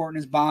almost as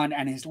important as Bond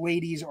and his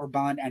ladies or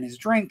Bond and his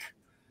drink.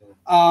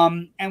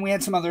 And we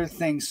had some other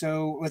things.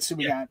 So let's see what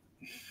we got.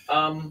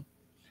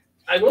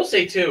 I will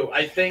say, too,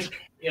 I think,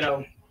 you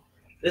know,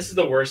 this is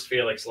the worst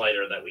Felix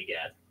Leiter that we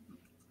get.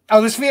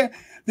 Oh,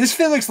 this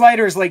Felix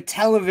Leiter is like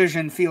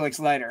television Felix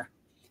Leiter.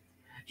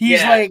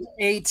 He's like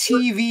a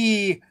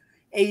TV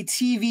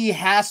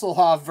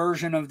Hasselhoff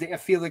version of the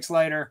Felix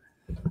Leiter.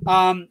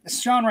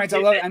 Sean writes,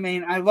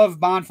 I love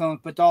Bond films,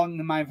 but Dalton,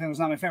 in my opinion, was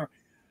not my favorite.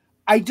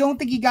 I don't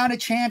think he got a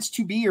chance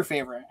to be your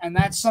favorite, and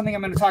that's something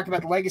I'm going to talk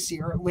about the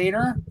legacy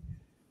later.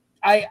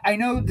 I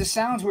know this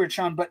sounds weird,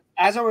 Sean, but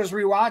as I was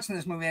rewatching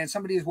this movie, and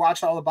somebody who's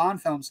watched all the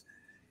Bond films,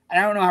 and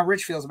I don't know how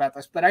Rich feels about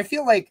this, but I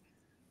feel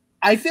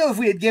if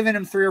we had given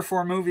him 3 or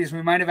 4 movies,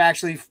 we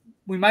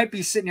might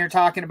be sitting here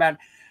talking about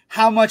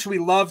how much we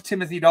love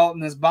Timothy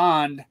Dalton as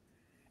Bond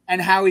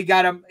and how he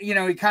got him, you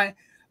know, he kind of,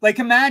 like,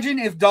 imagine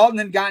if Dalton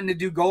had gotten to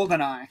do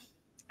GoldenEye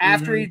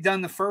after he'd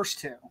done the first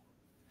 2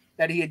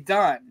 that he had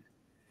done.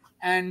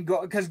 And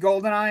because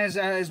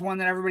GoldenEye is one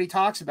that everybody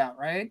talks about,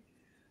 right?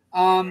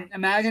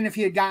 Imagine if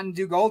he had gotten to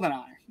do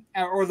GoldenEye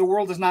or The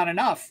World Is Not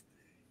Enough.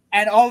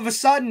 And all of a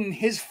sudden,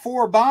 his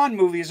 4 Bond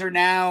movies are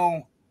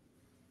now,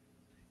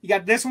 you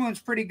got this one, that's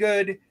pretty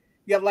good.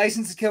 You got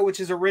License to Kill, which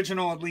is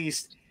original at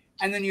least.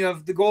 And then you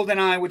have the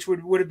GoldenEye, which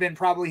would have been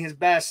probably his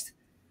best.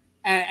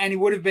 And he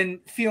would have been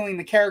feeling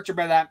the character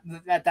by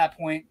at that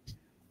point.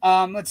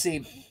 Let's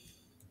see.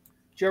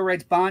 Joe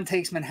writes, Bond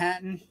takes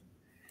Manhattan.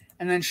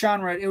 And then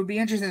Sean wrote, it would be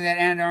interesting that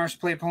Anna de Armas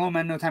played Paloma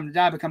in No Time to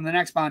Die, become the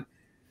next Bond.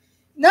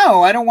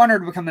 No, I don't want her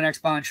to become the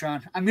next Bond,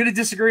 Sean. I'm going to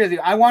disagree with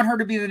you. I want her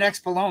to be the next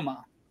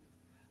Paloma.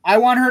 I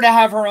want her to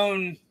have her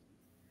own.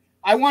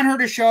 I want her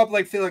to show up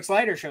like Felix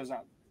Leiter shows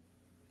up.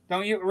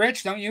 Don't you,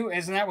 Rich? Don't you?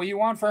 Isn't that what you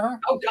want for her?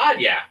 Oh God,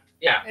 yeah,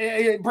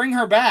 yeah. Bring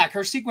her back.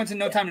 Her sequence in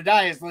No Time to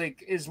Die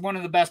is one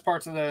of the best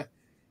parts of the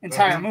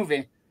entire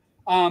movie.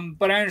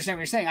 But I understand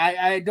what you're saying.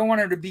 I don't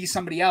want her to be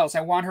somebody else.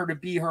 I want her to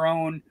be her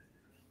own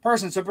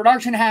person. So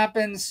production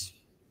happens.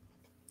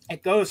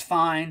 It goes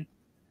fine.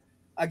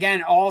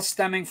 Again, all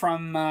stemming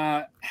from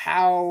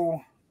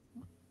how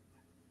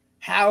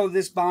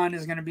this Bond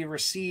is going to be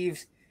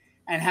received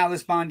and how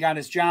this Bond got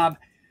his job.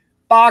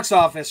 Box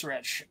office,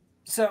 Rich.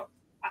 So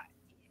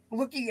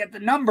looking at the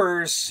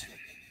numbers,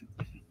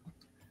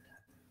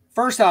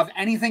 first off,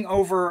 anything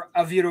over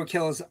A View to a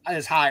Kill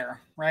is higher,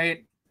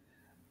 right?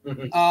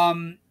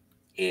 Mhm.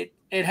 It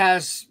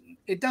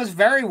does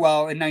very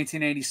well in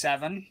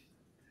 1987.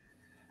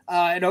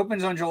 It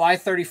opens on July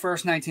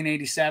 31st,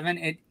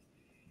 1987.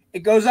 It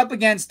goes up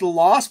against The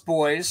Lost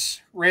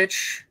Boys,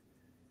 which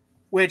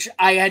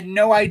I had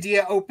no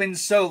idea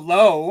opens so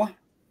low.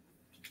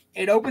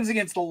 It opens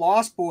against The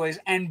Lost Boys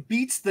and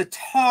beats the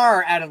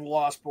tar out of The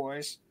Lost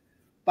Boys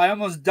by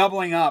almost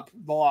doubling up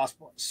The Lost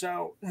Boys.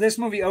 So this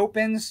movie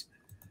opens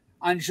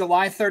on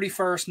July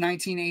 31st,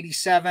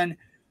 1987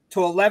 to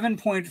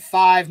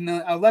 $11.05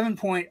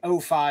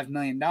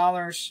 million,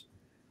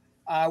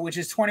 which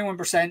is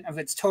 21% of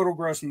its total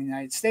gross in the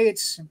United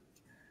States.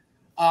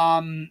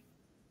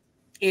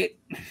 It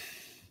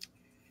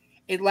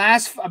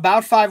lasts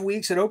about 5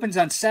 weeks. It opens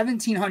on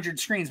 1,700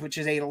 screens, which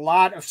is a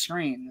lot of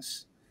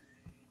screens.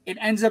 It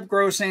ends up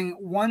grossing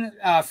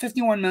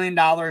 $51 million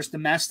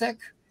domestic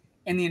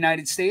in the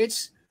United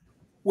States,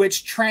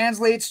 which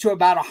translates to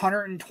about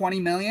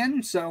 $120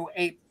 million. So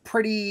a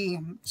pretty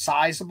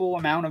sizable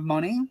amount of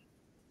money,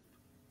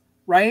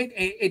 right?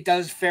 It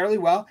does fairly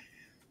well.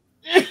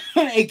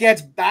 It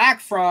gets back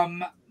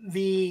from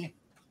the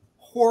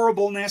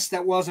horribleness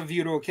that was A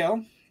View to a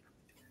Kill,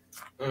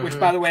 which,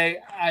 by the way,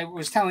 I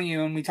was telling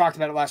you, and we talked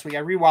about it last week.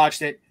 I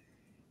rewatched it.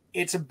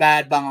 It's a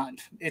bad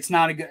Bond. It's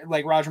not a good,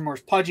 like Roger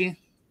Moore's pudgy.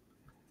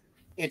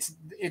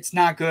 It's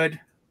not good.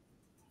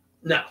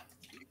 No.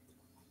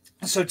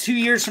 So 2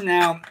 years from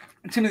now,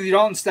 Timothy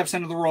Dalton steps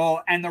into the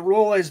role, and the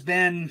role has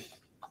been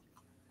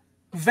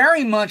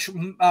very much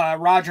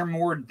Roger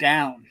Moore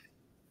down,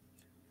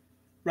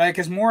 right?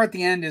 Because Moore at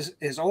the end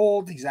is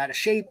old. He's out of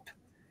shape.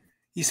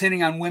 He's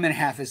hitting on women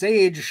half his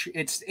age.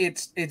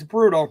 It's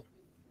brutal.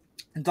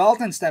 And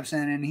Dalton steps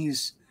in, and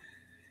he's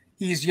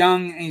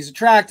young and he's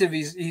attractive.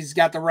 He's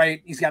got the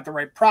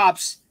right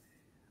props.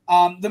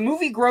 The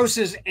movie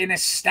grosses an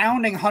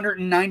astounding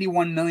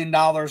 $191 million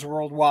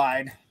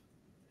worldwide,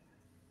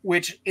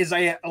 which is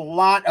a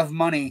lot of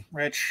money,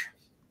 Rich,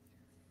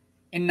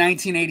 in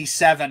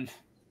 1987.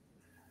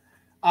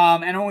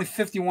 And only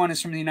 51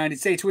 is from the United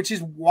States, which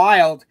is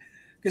wild,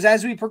 because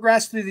as we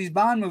progress through these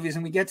Bond movies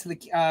and we get to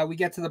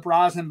the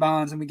Brosnan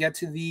Bonds and we get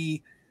to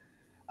the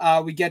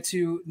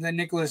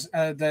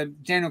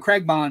Daniel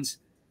Craig Bonds,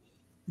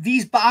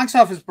 these box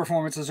office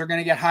performances are going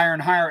to get higher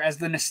and higher as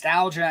the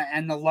nostalgia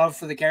and the love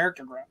for the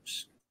character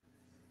grows.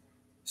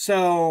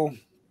 So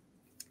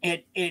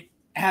it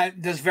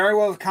does very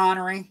well with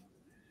Connery.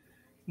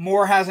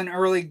 Moore has an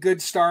early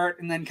good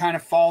start and then kind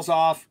of falls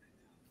off.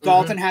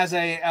 Dalton has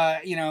a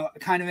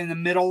kind of in the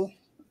middle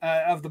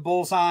of the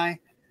bullseye.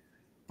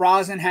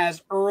 Brosnan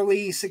has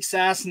early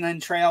success and then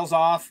trails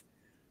off.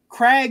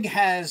 Craig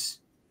has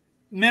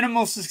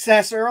minimal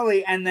success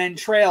early and then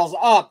trails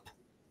up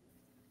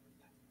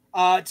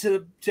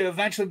to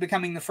eventually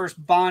becoming the first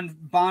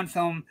Bond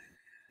film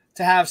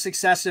to have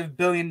successive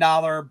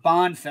billion-dollar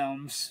Bond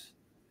films,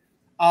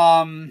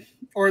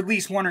 or at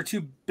least $1 or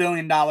 $2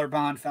 billion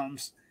Bond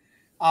films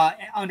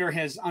under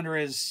his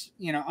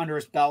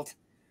belt.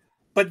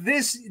 But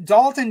this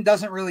Dalton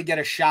doesn't really get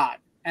a shot,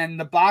 and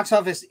the box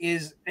office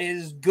is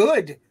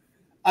good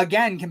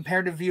again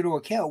compared to View to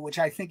a Kill, which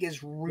I think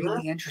is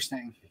really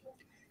interesting.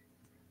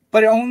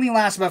 But it only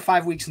lasts about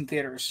 5 weeks in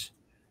theaters.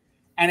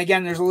 And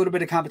again, there's a little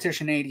bit of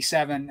competition in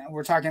 87.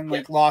 We're talking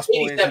like Lost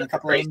Boys and a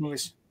couple other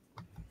movies.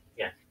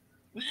 Yeah.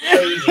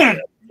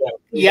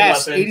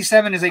 Yes,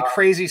 87 is a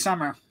crazy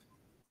summer.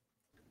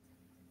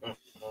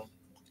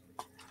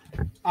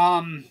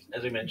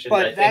 As we mentioned,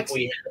 I think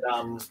we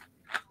had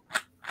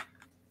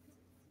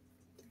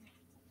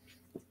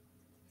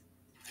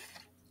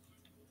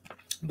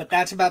but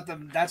that's about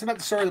the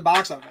story of the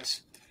box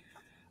office.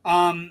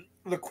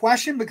 The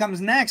question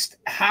becomes next: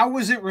 how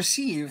was it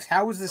received?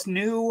 How was this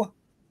new,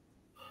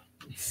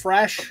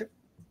 fresh,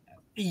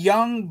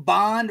 young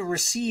Bond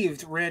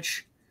received,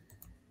 Rich?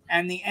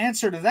 And the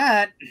answer to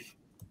that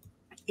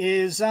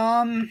is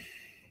meh.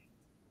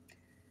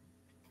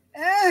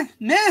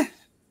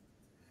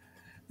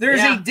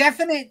 There's a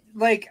definite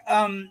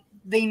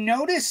they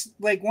notice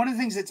one of the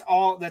things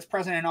that's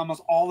present in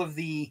almost all of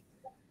the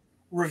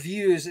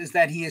reviews is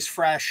that he is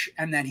fresh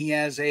and that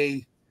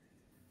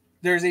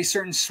there's a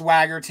certain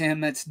swagger to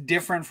him that's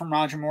different from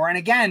Roger Moore. And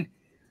again,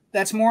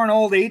 that's more an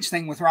old age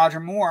thing with Roger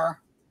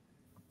Moore.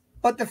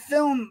 But the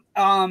film,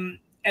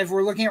 as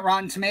we're looking at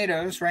Rotten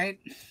Tomatoes, right?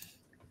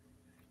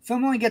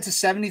 Film only gets a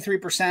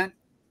 73%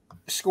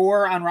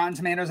 score on Rotten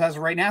Tomatoes as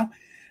of right now.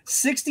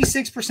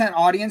 66%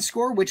 audience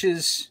score, which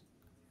is,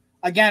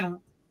 again,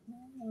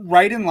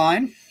 right in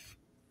line.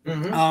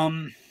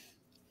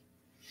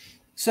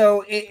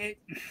 So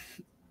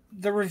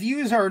the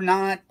reviews are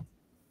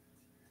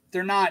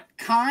they're not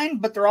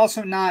kind, but they're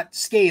also not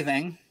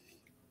scathing.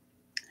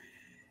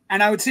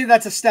 And I would say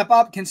that's a step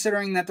up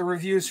considering that the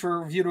reviews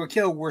for View to a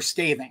Kill were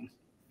scathing.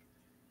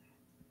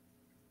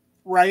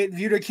 Right?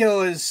 View to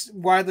Kill is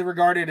widely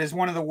regarded as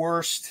one of the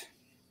worst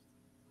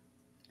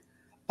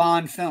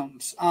Bond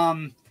films.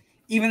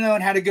 Even though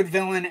it had a good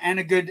villain and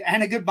a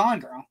good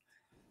Bond girl.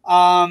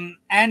 And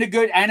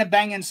a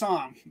banging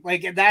song.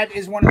 Like, that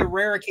is one of the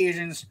rare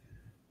occasions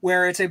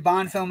where it's a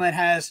Bond film that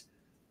has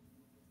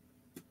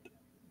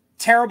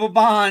terrible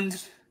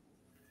Bond,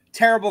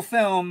 terrible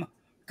film,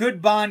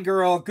 good Bond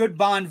girl, good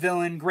Bond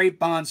villain, great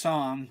Bond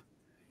song,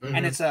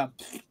 and it's a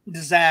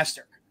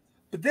disaster.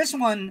 But this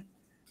one,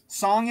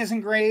 song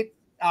isn't great.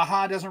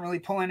 Aha doesn't really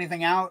pull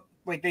anything out.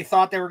 Like, they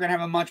thought they were going to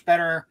have a much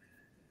better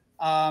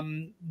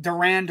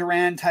Duran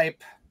Duran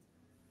type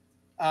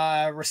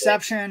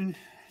reception,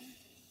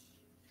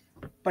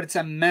 but it's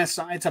a mess.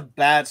 It's a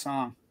bad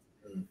song.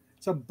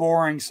 It's a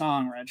boring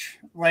song, Rich.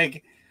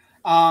 Like,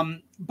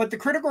 but the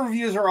critical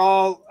reviews are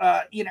all,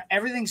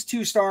 everything's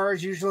 2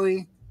 stars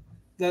usually.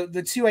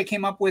 The 2 I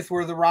came up with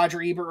were the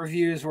Roger Ebert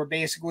reviews, where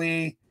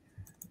basically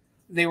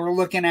they were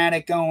looking at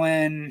it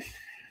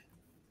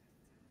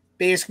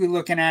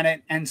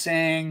and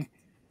saying,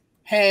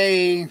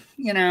 hey,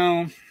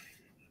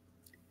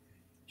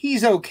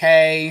 he's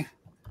okay.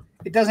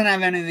 It doesn't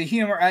have any of the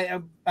humor.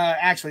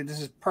 Actually, this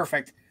is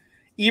perfect.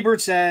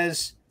 Ebert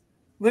says,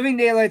 Living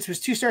Daylights was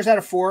 2 stars out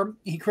of 4.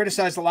 He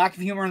criticized the lack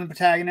of humor in the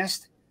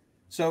protagonist.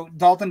 So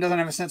Dalton doesn't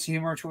have a sense of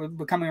humor, which was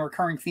becoming a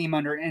recurring theme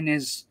in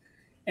his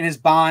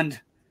Bond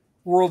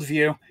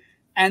worldview.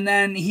 And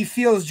then he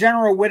feels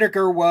General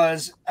Whitaker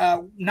was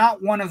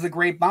not one of the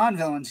great Bond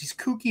villains. He's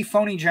kooky,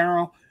 phony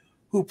general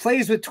who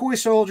plays with toy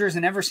soldiers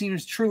and never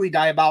seems truly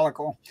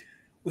diabolical.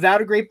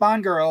 Without a great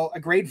Bond girl, a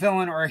great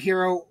villain, or a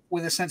hero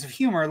with a sense of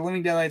humor, The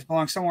Living Daylights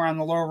belong somewhere on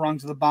the lower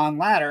rungs of the Bond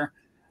ladder.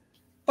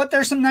 But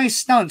there's some nice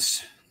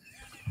stunts,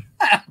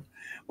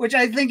 which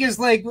I think is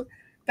like,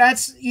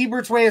 that's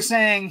Ebert's way of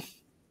saying,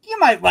 you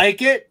might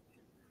like it.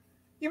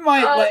 You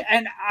might,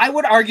 and I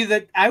would argue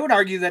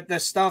that the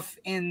stuff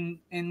in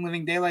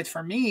Living Daylights,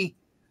 for me,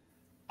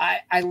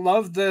 I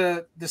love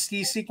the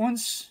ski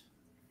sequence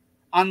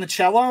on the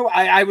cello.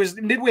 I was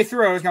midway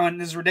through, I was going,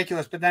 this is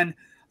ridiculous, but then I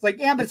was like,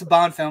 yeah, but it's a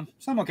Bond film,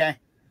 so I'm okay.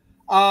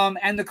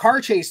 And the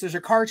car chase, there's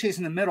a car chase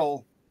in the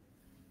middle,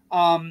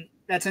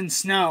 that's in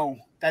snow.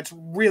 That's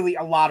really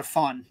a lot of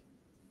fun,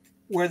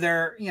 where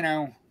they're,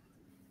 Now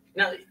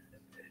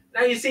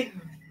you see,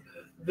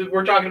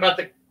 we're talking about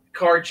the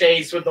car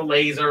chase with the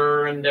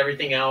laser and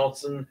everything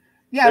else, and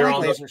yeah, I like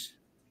lasers.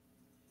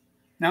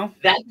 No,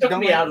 that took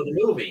me out of the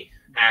movie.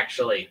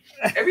 Actually,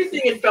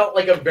 everything, it felt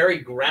like a very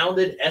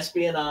grounded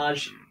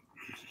espionage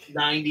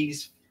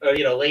 '90s,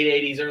 late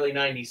 '80s, early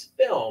 '90s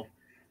film,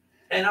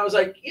 and I was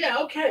like, yeah,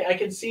 okay, I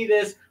can see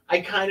this. I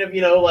kind of,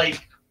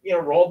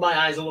 rolled my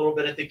eyes a little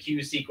bit at the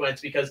Q sequence,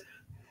 because,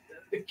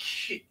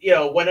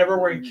 whenever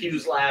we're in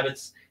Q's lab,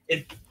 it's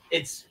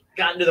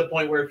gotten to the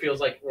point where it feels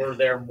like we're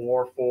there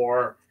more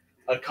for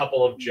a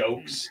couple of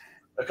jokes,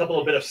 a couple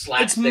of bit of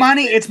slapstick.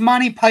 It's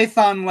Monty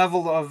Python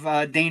level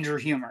of danger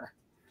humor.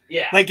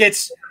 Yeah, like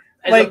it's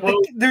like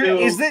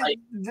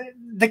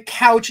the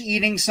couch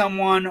eating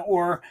someone,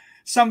 or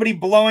somebody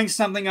blowing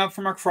something up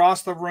from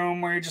across the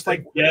room, where you're just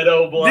like,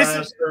 ghetto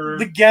blaster.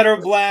 The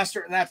ghetto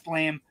blaster. That's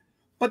lame.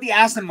 But the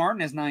Aston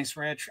Martin is nice,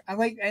 Rich. I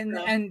like,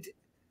 and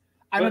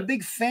I'm a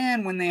big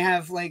fan when they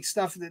have like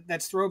stuff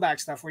that's throwback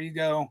stuff, where you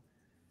go,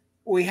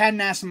 we had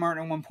an Aston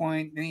Martin at one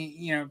point, and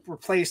he,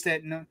 replaced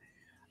it. And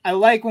I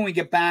like when we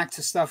get back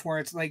to stuff where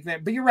it's like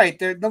that. But you're right,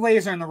 the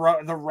laser and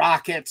the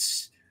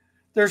rockets.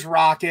 There's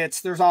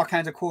rockets. There's all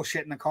kinds of cool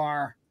shit in the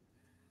car.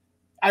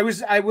 I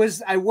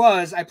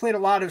played a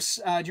lot of.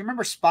 Do you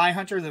remember Spy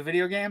Hunter, the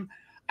video game?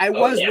 I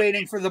was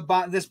waiting for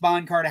this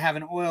Bond car to have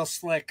an oil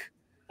slick,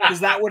 because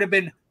that would have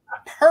been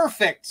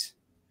perfect.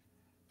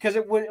 Because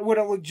it would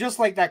have looked just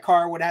like that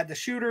car. It would have had the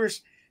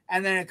shooters,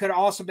 and then it could have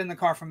also been the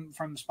car from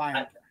Spy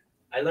Hunter.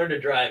 I learned to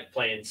drive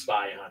playing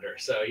Spy Hunter,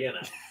 so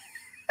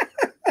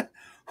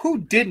Who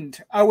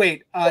didn't? Oh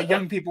wait,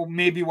 young people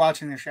may be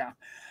watching the show.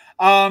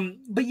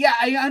 But yeah,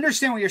 I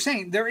understand what you're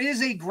saying. There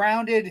is a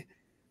grounded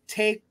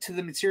take to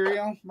the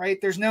material,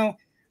 right? There's no,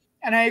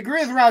 and I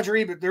agree with Roger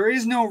Ebert, there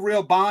is no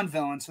real Bond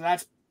villain, so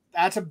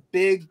that's a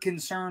big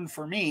concern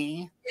for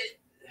me.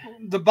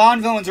 The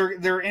Bond villains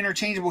they're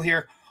interchangeable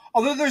here.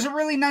 Although there's a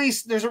really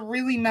nice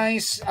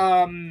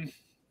I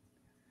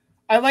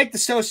like the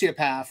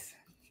sociopath.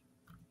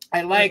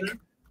 I like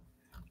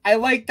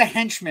the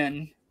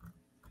henchman.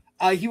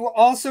 I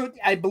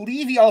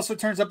believe he also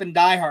turns up in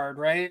Die Hard,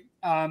 right?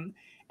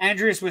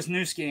 Andreas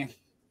Wisniewski.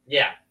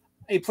 Yeah.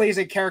 He plays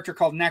a character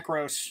called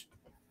Necros,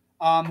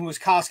 who is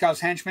Koskov's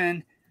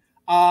henchman.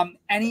 And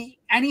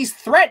he's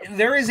threatened.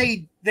 There is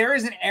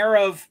an air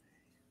of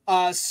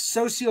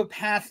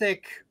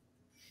sociopathic.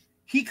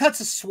 He cuts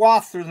a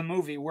swath through the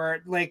movie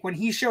where, like, when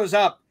he shows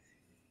up,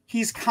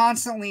 he's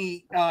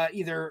constantly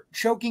either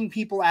choking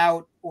people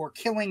out or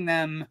killing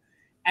them,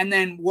 and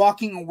then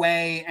walking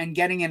away and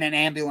getting in an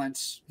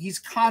ambulance. He's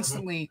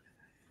constantly,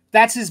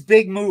 that's his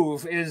big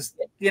move, is,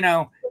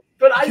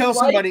 but kill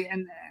somebody.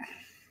 And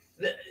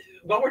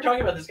while we're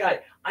talking about this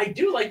guy, I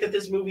do like that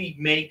this movie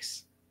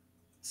makes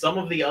some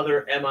of the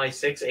other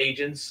MI6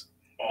 agents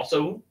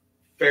also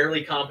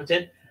fairly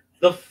competent.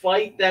 The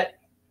fight that,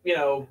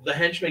 the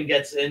henchman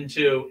gets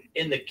into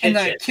in the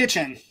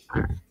kitchen.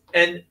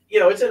 And,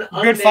 it's an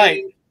good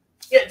fight.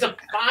 Yeah, it's a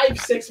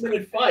 5-6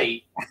 minute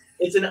fight.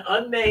 It's an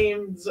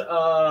unnamed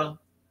a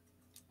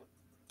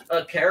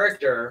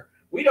character.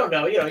 We don't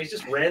know. He's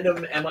just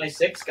random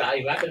MI6 guy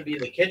who happened to be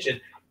in the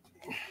kitchen.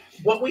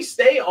 But we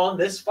stay on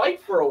this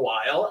fight for a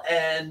while,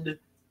 and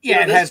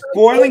it has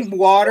boiling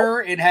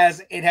water. It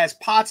has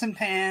pots and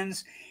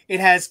pans. It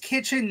has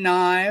kitchen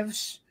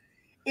knives.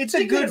 It's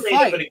a good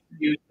fight. An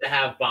excuse to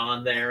have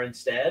Bond there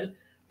instead,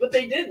 but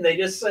they didn't. They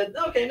just said,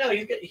 "Okay, no,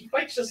 he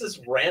fights just this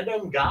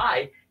random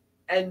guy,"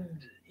 and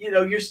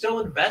you're still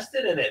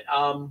invested in it.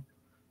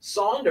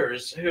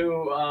 Saunders,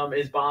 who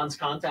is Bond's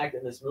contact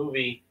in this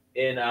movie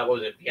in what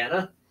was it,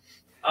 Vienna?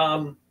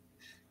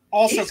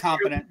 Also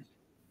competent.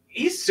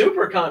 He's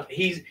super competent.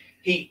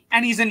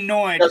 He's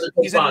annoyed.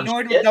 He's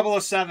annoyed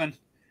with 007.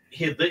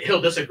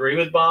 He'll disagree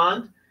with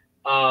Bond,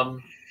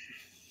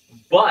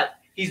 but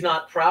he's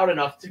not proud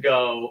enough to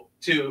go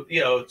to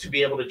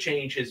be able to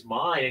change his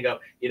mind and go,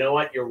 you know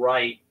what, you're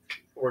right,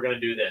 we're going to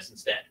do this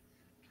instead.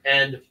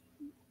 And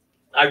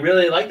I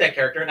really like that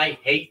character, and I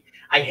hate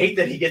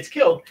that he gets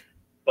killed.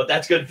 But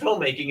that's good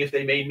filmmaking. If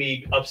they made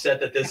me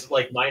upset that this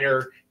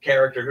minor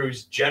character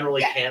who's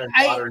generally canon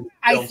fodder.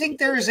 I think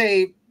there's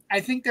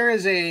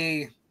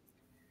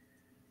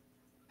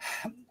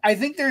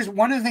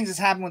one of the things that's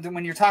happened with it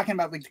when you're talking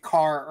about the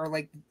car or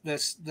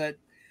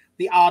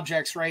the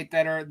objects, right,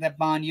 that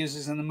Bond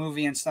uses in the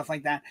movie and stuff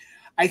like that.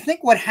 I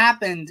think what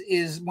happened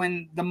is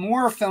when the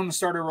more films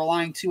started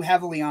relying too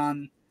heavily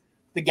on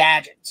the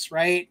gadgets,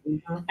 right?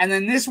 Mm-hmm. And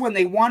then this one,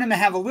 they want him to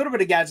have a little bit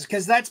of gadgets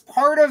because that's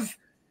part of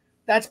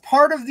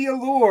the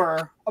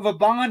allure of a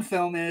Bond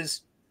film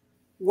is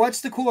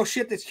what's the cool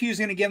shit that Q's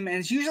going to give him. And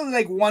it's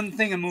usually one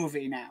thing a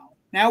movie now.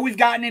 Now we've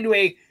gotten into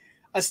a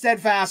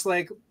steadfast,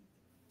 and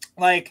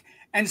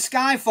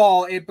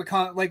Skyfall, it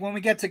becomes when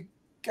we get to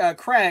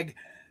Craig,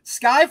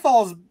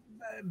 Skyfall's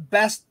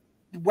best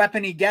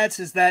weapon he gets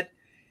is that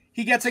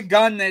he gets a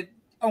gun that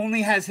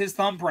only has his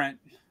thumbprint.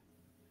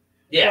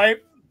 Yeah. Right?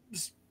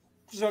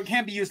 So it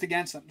can't be used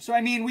against them. So,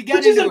 I mean, we get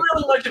Which isn't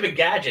really much of a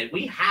gadget.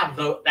 We have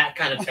that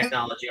kind of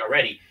technology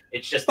already.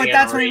 It's just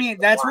that's what I mean.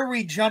 That's where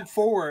we jump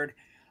forward.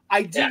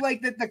 I do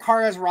like that the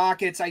car has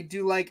rockets. I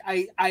do like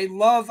I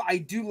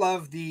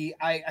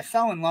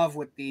fell in love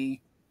with the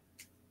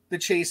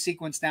chase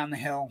sequence down the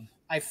hill.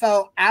 I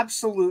felt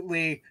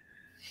absolutely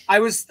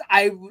I was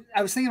thinking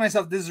to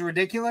myself, this is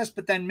ridiculous,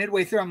 but then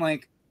midway through I'm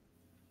like,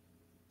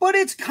 but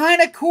it's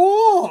kind of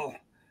cool.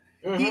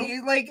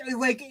 Mm-hmm.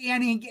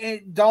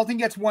 Dalton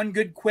gets one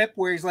good quip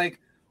where he's like,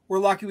 we're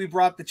lucky we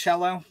brought the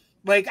cello.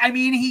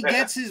 He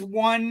gets his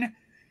one,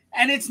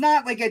 and it's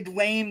not like a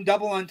lame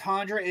double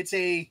entendre. It's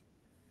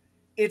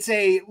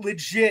a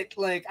legit,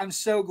 I'm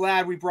so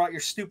glad we brought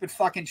your stupid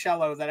fucking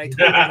cello that I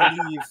told you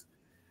to leave.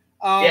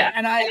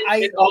 And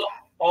I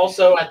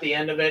also at the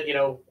end of it,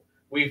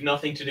 we've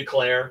nothing to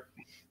declare.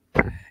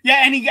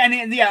 Yeah.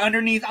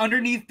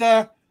 Underneath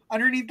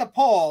the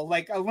pole,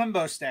 like a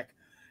limbo stick.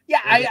 Yeah,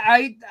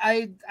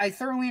 I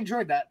thoroughly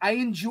enjoyed that. I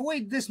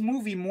enjoyed this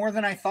movie more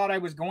than I thought I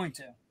was going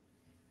to.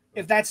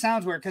 If that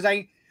sounds weird, because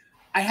I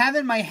have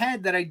in my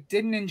head that I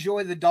didn't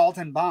enjoy the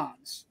Dalton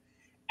Bonds.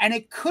 And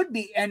it could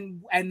be,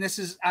 and this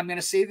is, I'm going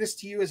to say this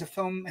to you as a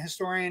film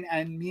historian,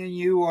 and me and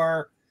you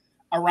are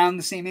around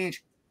the same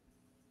age.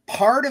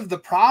 Part of the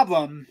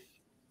problem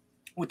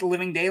with The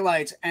Living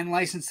Daylights and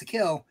License to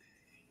Kill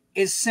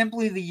is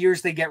simply the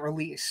years they get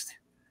released,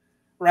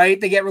 right?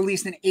 They get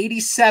released in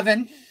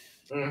 87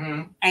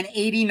 and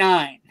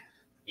 89.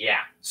 Yeah.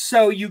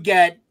 So you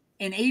get,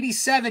 in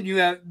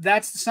 87,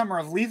 that's the summer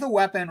of Lethal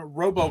Weapon,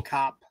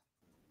 RoboCop,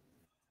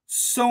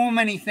 so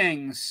many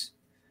things.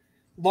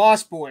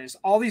 Lost Boys,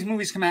 all these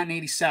movies come out in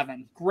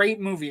 87. Great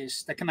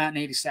movies that come out in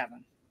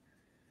 87.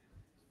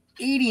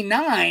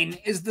 89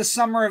 is the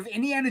summer of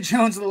Indiana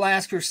Jones and the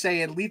Last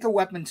Crusade, Lethal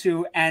Weapon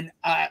 2, and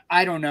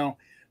I don't know,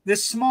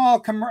 this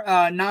small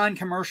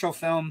non-commercial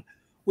film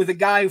with a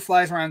guy who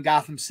flies around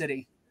Gotham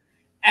City.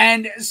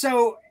 And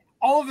so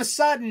all of a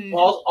sudden...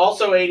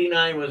 Also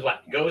 89 was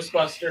what?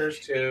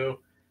 Ghostbusters 2,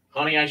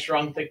 Honey, I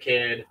Shrunk the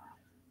Kid,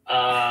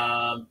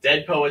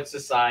 Dead Poets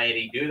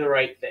Society, Do the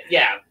Right Thing.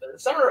 Yeah,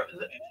 summer...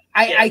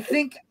 I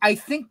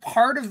think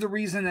part of the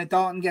reason that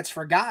Dalton gets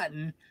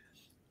forgotten,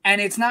 and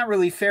it's not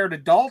really fair to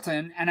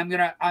Dalton, and I'm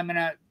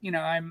gonna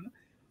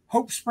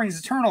hope springs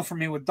eternal for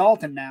me with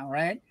Dalton now,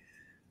 right?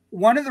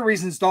 One of the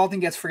reasons Dalton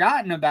gets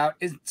forgotten about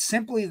is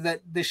simply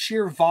that the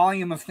sheer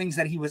volume of things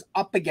that he was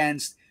up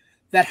against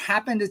that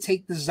happened to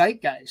take the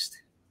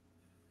zeitgeist,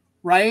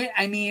 right?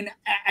 I mean,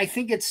 I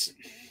think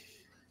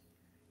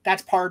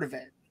that's part of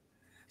it.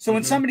 So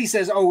when somebody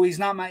says, "Oh, he's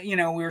not my," we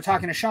were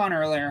talking to Sean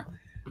earlier.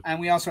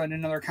 And we also had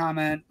another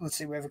comment. Let's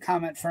see. We have a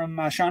comment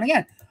from Sean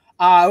again.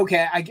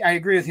 Okay. I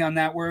agree with you on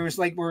that, where it was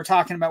like we were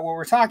talking about what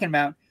we're talking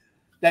about,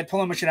 that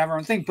Paloma should have her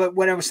own thing. But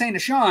what I was saying to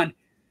Sean,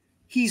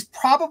 he's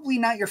probably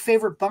not your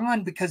favorite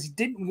Bond because he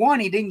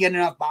didn't get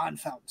enough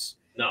Bond films.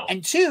 No.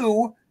 And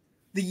two,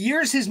 the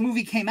years his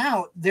movie came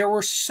out, there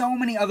were so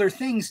many other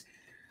things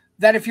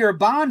that if you're a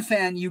Bond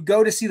fan, you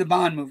go to see the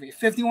Bond movie.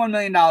 $51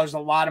 million is a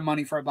lot of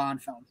money for a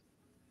Bond film.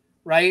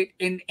 right?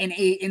 In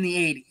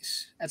the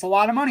 80s. That's a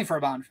lot of money for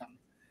a Bond film.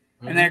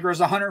 Mm-hmm. And then it grows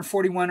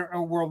 141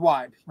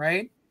 worldwide,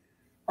 right?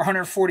 Or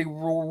 140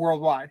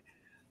 worldwide.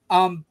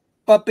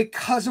 But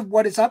because of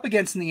what it's up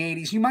against in the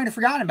 80s, you might have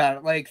forgotten about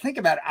it. Like, think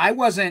about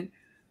it.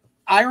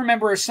 I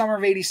remember a summer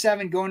of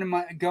 87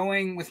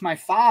 going with my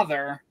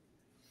father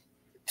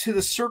to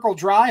the Circle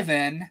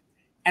Drive-In,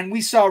 and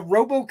we saw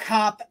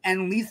RoboCop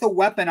and Lethal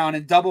Weapon on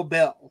a double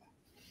bill.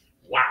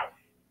 Wow.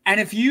 And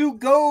if you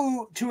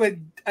go to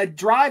a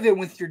drive-in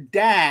with your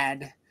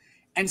dad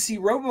and see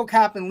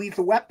RoboCop and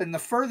Lethal Weapon, the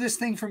furthest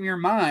thing from your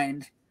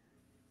mind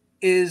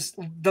is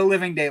The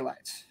Living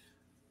Daylights.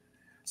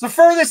 It's the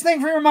furthest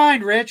thing from your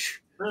mind,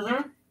 Rich.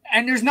 Mm-hmm.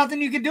 And there's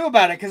nothing you can do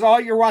about it because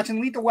all you're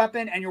watching Lethal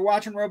Weapon and you're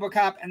watching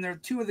RoboCop, and they're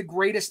two of the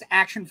greatest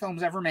action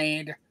films ever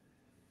made.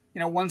 You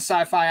know, one's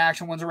sci-fi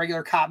action, one's a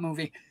regular cop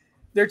movie.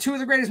 They're two of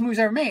the greatest movies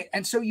ever made.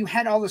 And so you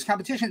had all this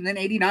competition. And then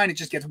 89, it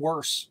just gets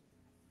worse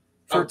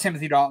for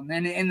Timothy Dalton.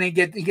 And he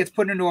gets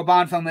put into a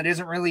Bond film that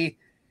isn't really,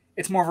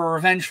 it's more of a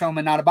revenge film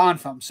and not a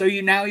Bond film. So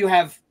you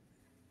have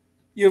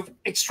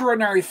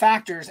extraordinary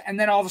factors. And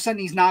then all of a sudden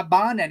he's not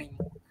Bond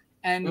anymore.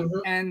 And, mm-hmm.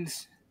 and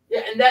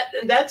yeah,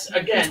 and that's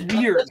again,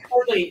 weird.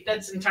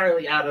 That's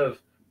entirely out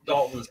of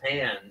Dalton's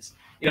hands.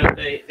 You know,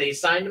 they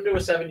signed him to a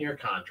 7-year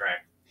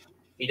contract.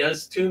 He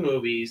does 2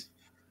 movies.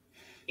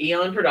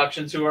 Eon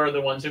Productions, who are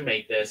the ones who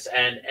make this,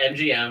 and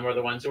MGM are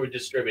the ones who are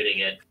distributing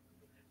it,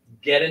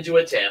 get into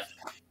a tiff.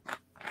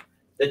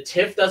 The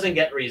tiff doesn't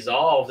get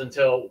resolved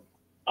until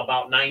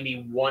about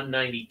 91,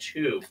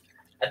 92.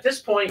 At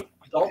this point,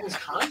 Dalton's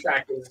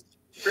contract is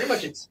pretty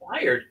much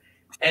expired.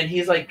 And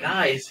he's like,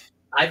 guys,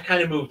 I've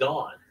kind of moved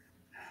on.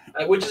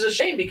 Which is a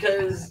shame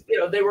because, you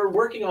know, they were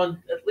working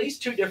on at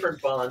least 2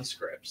 different Bond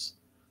scripts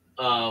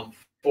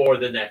for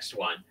the next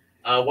one.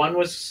 One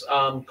was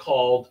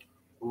called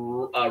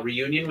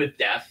Reunion with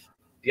Death.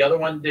 The other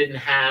one didn't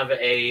have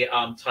a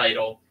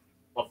title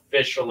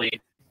officially,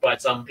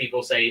 but some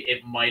people say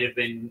it might have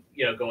been,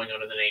 you know, going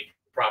under the name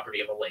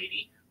Property of a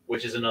Lady,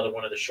 which is another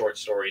one of the short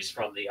stories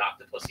from the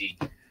Octopussy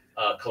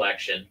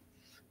collection.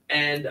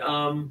 And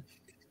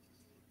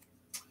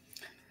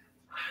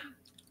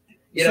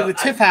you know, the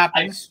tiff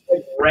happens.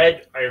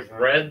 I've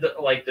read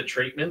like the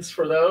treatments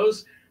for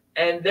those,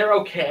 and they're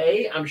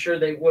okay. I'm sure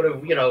they would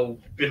have, you know,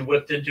 been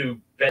whipped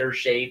into better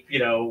shape, you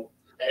know,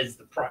 as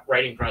the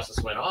writing process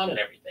went on and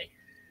everything.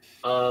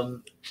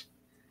 And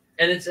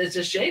it's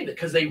a shame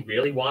because they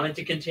really wanted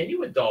to continue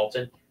with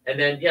Dalton, and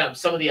then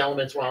some of the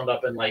elements wound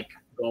up in like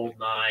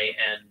Goldeneye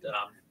and.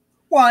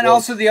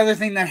 Also the other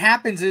thing that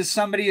happens is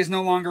somebody is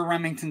no longer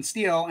Remington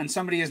Steele, and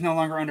somebody is no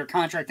longer under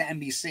contract to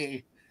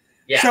NBC.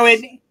 Yeah. So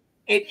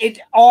it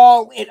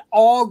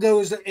all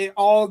goes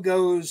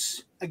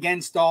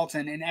against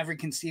Dalton in every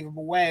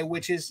conceivable way,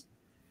 which is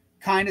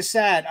kind of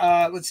sad.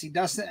 Let's see.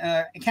 Dustin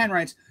Ken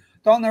writes,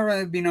 Dalton never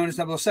really be known as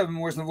 007,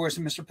 more the voice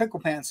of Mr. Pickle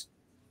Pants.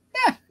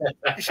 Yeah,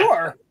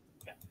 sure.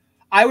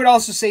 I would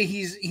also say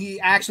he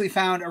actually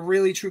found a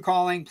really true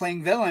calling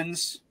playing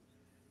villains,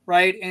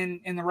 right? In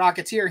The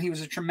Rocketeer, he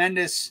was a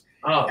tremendous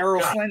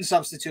Errol Flynn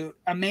substitute.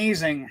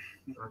 Amazing.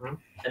 Mm-hmm.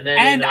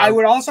 And I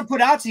would also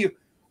put out to you,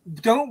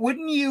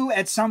 wouldn't you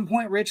at some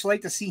point, Rich,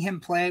 like to see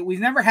him play? We've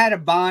never had a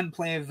Bond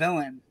play a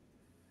villain.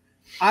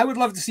 I would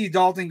love to see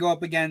Dalton go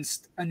up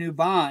against a new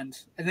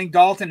Bond. I think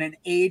an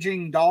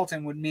aging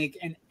Dalton would make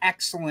an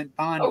excellent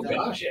Bond villain.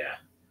 Oh gosh, yeah.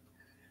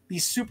 Be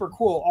super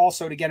cool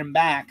also to get him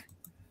back.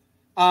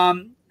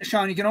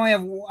 Sean, you can only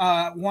have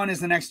one as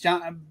the next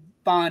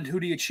Bond.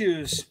 Who do you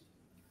choose?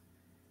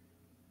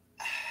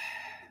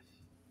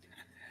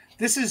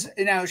 This is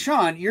now,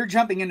 Sean, you're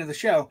jumping into the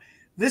show.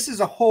 This is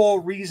a whole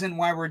reason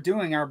why we're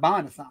doing our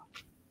Bond-A-thon,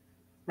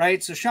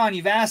 right? So, Sean,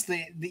 you've asked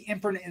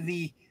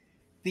the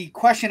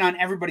question on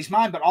everybody's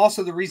mind, but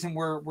also the reason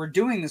we're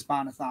doing this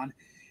Bond-A-thon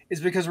is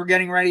because we're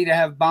getting ready to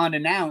have Bond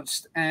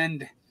announced.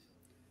 And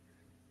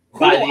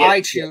who do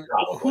I choose?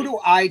 Who do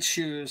I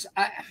choose?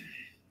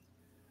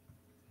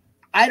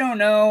 I don't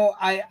know.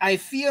 I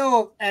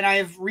feel, and I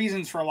have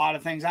reasons for a lot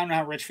of things. I don't know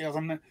how Rich feels.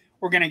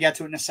 We're going to get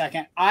to it in a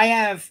second.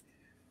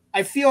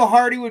 I feel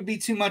Hardy would be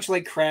too much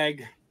like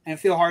Craig. And I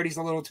feel Hardy's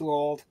a little too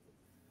old.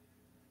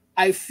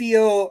 I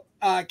feel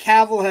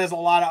Cavill has a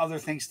lot of other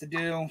things to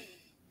do.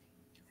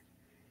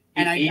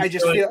 And I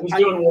just feel he's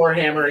doing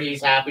Warhammer.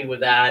 He's happy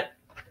with that.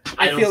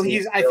 I feel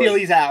he's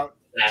out.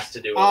 Has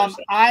to do with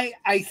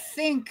I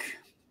think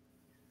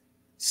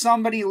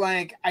somebody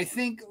like I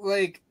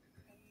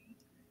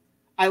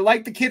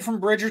like the kid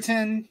from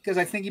Bridgerton because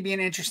I think he'd be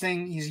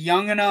he's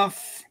young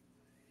enough.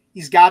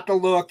 He's got the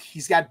look.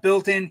 He's got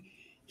built in.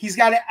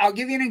 I'll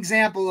give you an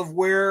example of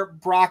where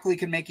broccoli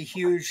can make a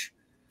huge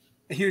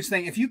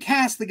thing. If you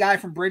cast the guy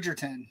from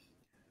Bridgerton,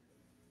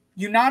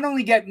 you not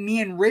only get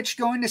me and Rich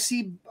going to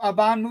see a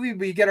Bond movie,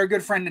 but you get our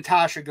good friend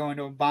Natasha going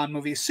to a Bond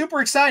movie.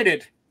 Super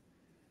excited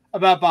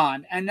about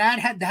Bond. And that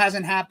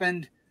hasn't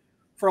happened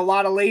for a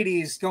lot of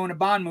ladies going to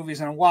Bond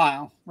movies in a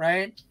while,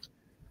 right?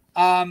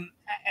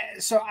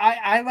 So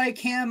I like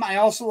him.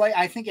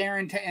 I think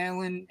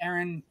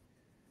Aaron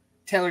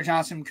Taylor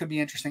Johnson could be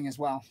interesting as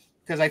well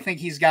because I think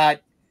he's got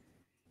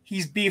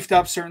he's beefed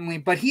up certainly,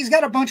 but he's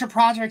got a bunch of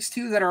projects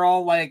too that are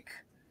all like,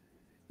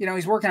 you know,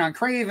 he's working on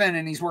Craven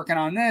and he's working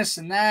on this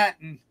and that.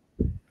 And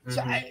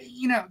so,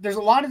 you know, there's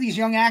a lot of these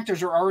young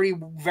actors are already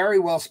very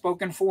well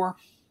spoken for.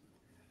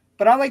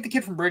 But I like the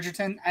kid from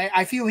Bridgerton.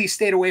 I feel he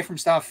stayed away from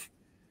stuff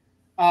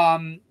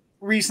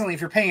recently. If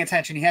you're paying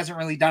attention, he hasn't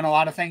really done a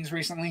lot of things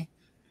recently.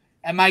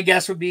 And my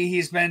guess would be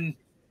he's been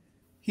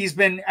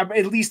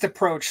at least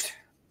approached.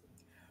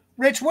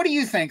 Rich, what do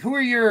you think? Who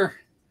are your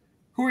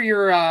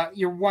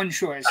one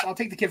choice? I'll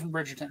take the kid from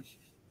Bridgerton.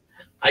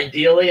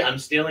 Ideally, I'm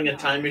stealing a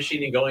time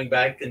machine and going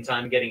back in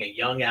time, getting a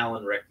young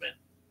Alan Rickman.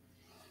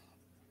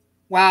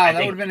 Wow, that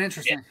would have been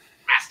interesting.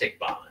 Fantastic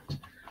Bond.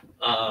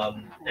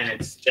 And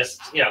it's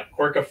just, you know,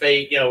 quirk of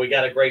fate. You know, we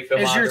got a great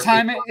film. Is your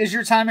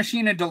time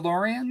machine a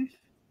DeLorean?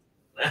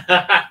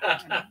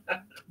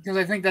 Because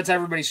I think that's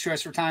everybody's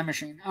choice for time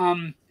machine.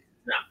 No.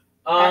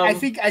 I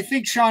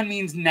think Sean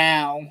means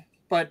now,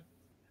 but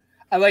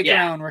I like your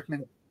Alan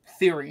Rickman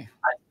theory.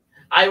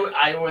 I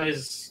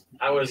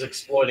was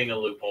exploiting a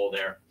loophole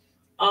there.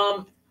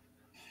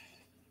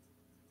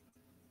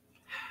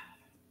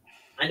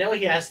 I know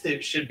he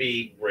should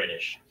be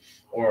British,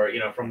 or, you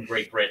know, from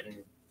Great Britain,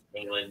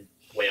 England,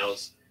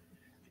 Wales,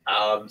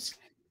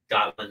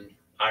 Scotland,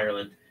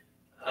 Ireland,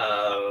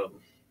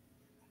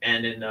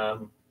 and in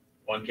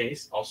one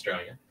case,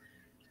 Australia.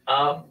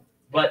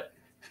 But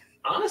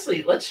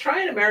honestly, let's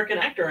try an American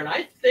actor, and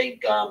I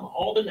think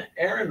Alden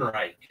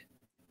Ehrenreich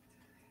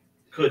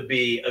could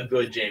be a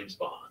good James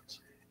Bond.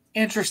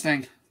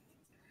 Interesting.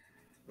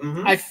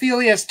 I feel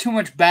he has too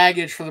much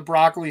baggage for the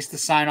Broccolis to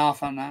sign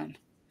off on that.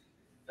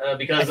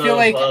 Because of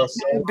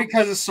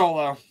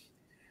Solo.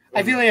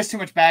 I feel he has too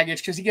much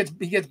baggage because he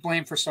gets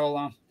blamed for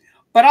Solo.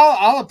 But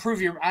I'll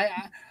approve your.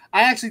 I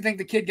actually think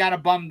the kid got a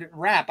bummed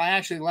rap. I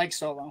actually like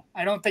Solo.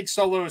 I don't think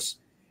Solo's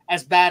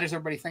as bad as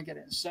everybody think it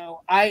is.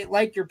 So I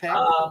like your pick.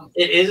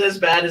 It is as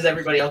bad as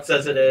everybody else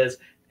says it is,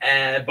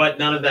 but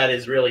none of that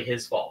is really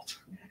his fault.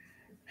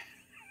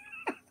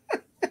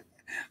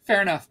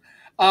 Fair enough.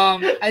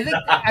 I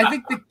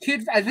think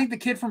the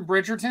kid from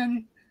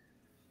Bridgerton.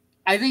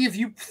 I think if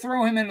you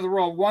throw him into the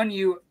role, one,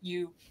 you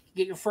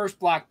get your first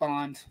Black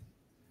Bond.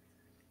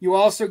 You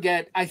also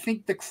get, I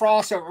think, the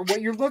crossover.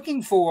 What you're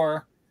looking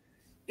for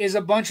is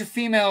a bunch of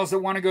females that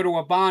want to go to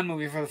a Bond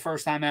movie for the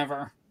first time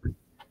ever,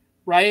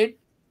 right?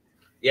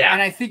 Yeah.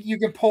 And I think you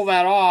can pull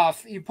that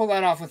off. You pull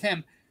that off with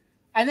him.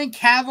 I think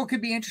Cavill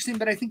could be interesting,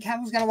 but I think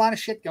Cavill's got a lot of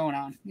shit going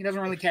on. He doesn't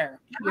really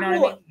care. You know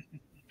what I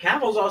mean?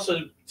 Cavill's also,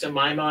 to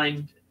my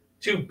mind,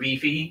 too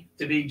beefy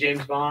to be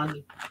James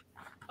Bond.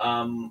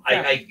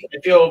 I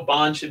feel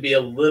Bond should be a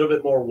little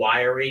bit more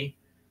wiry.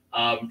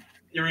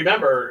 You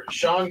remember,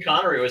 Sean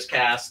Connery was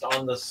cast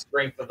on the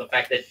strength of the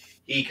fact that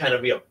he kind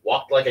of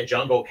walked like a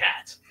jungle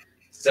cat.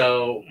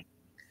 So,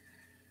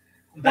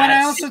 but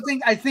I also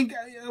think,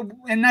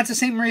 and that's the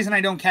same reason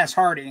I don't cast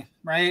Hardy,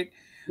 right?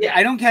 Yeah.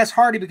 I don't cast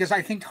Hardy because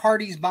I think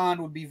Hardy's Bond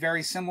would be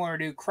very similar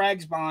to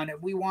Craig's Bond.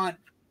 We want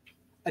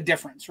a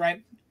difference,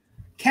 right?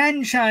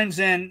 Ken chimes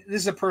in.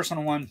 This is a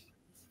personal one.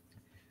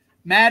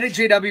 Mad at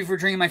JW for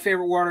drinking my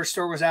favorite water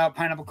store was out.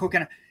 Pineapple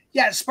coconut.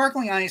 Yeah,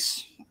 sparkling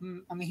ice.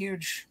 I'm a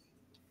huge.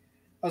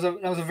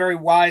 That was a very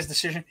wise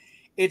decision.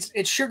 It's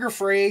sugar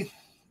free.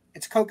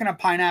 It's coconut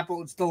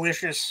pineapple. It's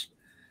delicious.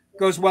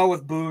 Goes well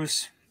with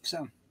booze.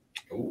 So,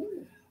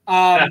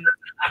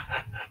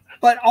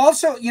 but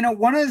also, you know,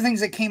 one of the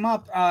things that came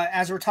up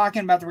as we're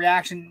talking about the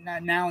reaction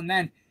now and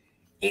then,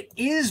 it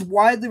is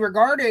widely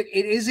regarded.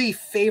 It is a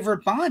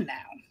favorite Bond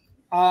now.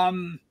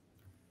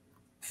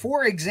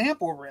 For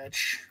example,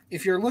 Rich,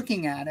 if you're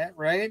looking at it,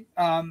 right?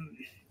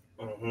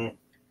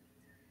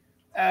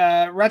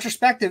 In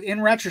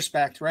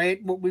retrospect,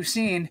 right? What we've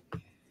seen,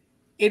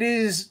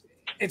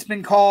 it's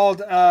been called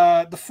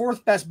the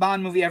fourth best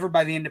Bond movie ever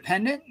by The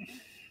Independent.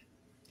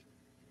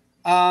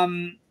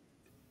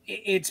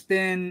 It's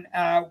been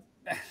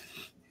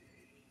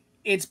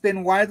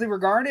widely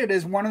regarded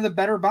as one of the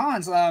better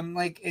Bonds.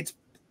 Like it's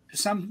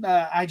some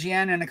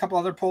IGN and a couple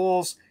other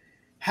polls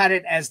had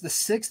it as the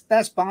sixth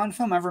best Bond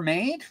film ever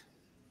made.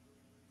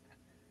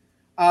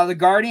 The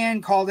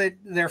Guardian called it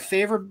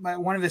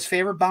one of his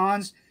favorite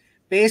Bonds,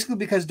 basically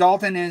because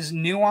Dalton is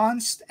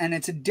nuanced and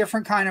it's a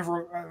different kind of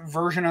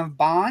version of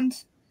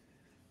Bond.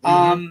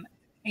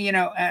 You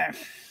know,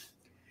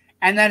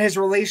 and that his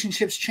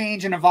relationships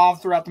change and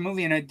evolve throughout the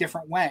movie in a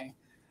different way.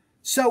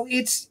 So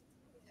it's,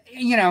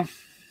 you know,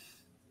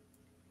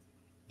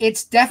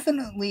 it's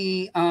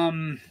definitely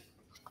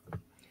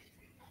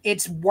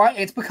it's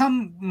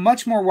become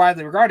much more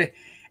widely regarded.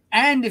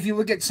 And if you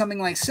look at something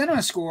like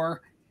CinemaScore,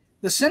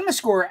 the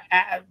CinemaScore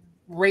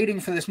rating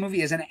for this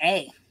movie is an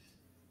A,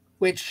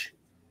 which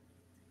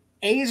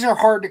A's are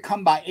hard to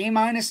come by. A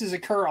minuses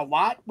occur a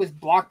lot with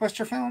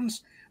blockbuster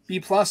films, B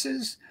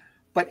pluses,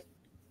 but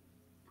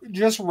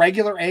just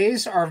regular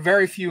A's are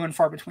very few and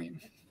far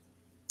between.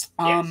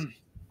 Yes.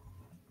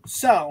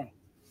 So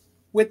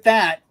with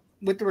that,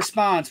 with the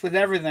response, with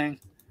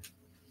everything,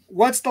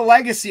 what's the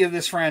legacy of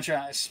this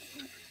franchise?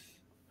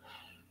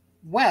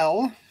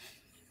 Well,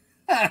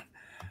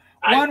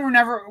 We're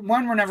never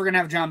gonna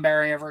have John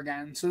Barry ever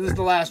again. So this is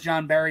the last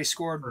John Barry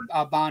scored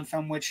Bond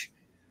film, which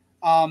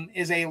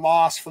is a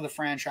loss for the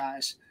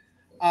franchise.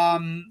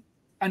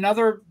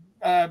 Another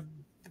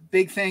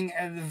big thing,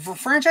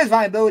 franchise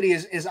viability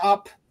is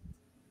up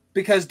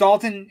because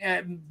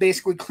Dalton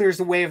basically clears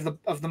the way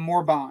of the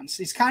more Bonds.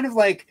 He's kind of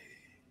like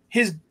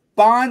his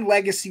Bond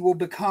legacy will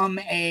become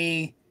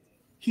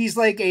he's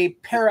like a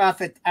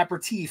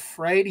aperitif,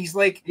 right? He's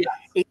like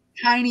a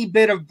tiny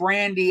bit of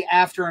brandy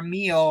after a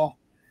meal.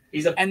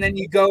 And then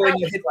you go and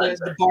you hit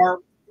the bar.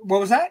 What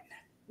was that?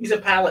 He's a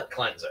palate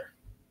cleanser.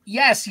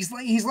 Yes, he's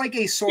like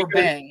a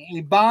sorbet,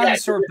 a Bond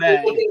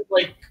sorbet.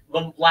 Like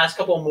the last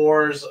couple of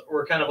Moors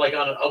were kind of like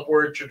on an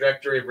upward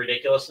trajectory of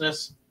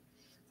ridiculousness,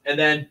 and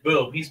then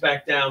boom, he's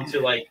back down to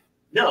like,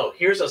 no,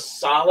 here's a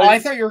solid. Oh, I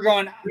thought you were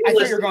going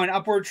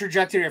upward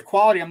trajectory of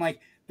quality. I'm like,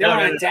 they're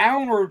on a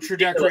downward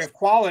trajectory of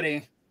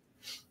quality.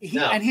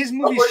 And his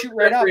movies shoot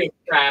right up.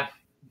 Crap.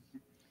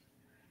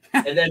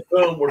 And then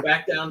boom, we're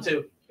back down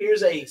to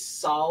here's a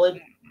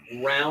solid,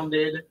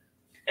 rounded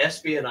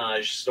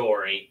espionage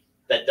story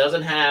that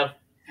doesn't have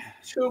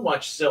too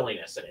much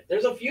silliness in it.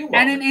 There's a few moments.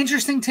 And an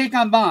interesting take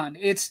on Bond.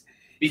 He's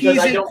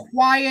a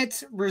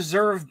quiet,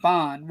 reserved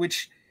Bond,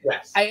 which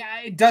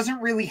it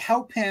doesn't really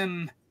help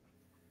him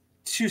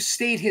to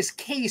state his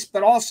case,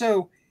 but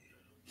also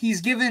he's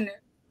given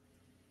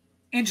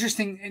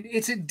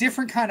it's a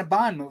different kind of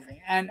Bond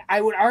movie. And I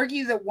would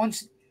argue that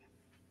once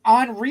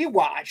on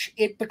rewatch,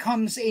 it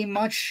becomes a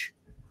much,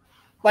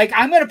 like,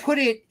 I'm going to put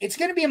it's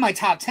going to be in my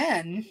top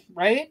 10,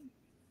 right?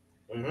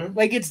 Mm-hmm.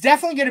 Like, it's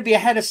definitely going to be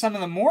ahead of some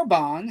of the more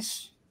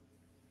Bonds.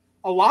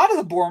 A lot of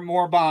the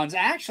more Bonds,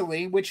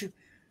 actually, which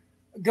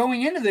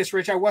going into this,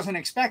 Rich, I wasn't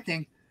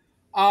expecting.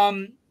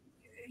 The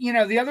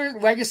other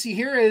legacy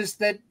here is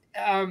that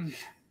the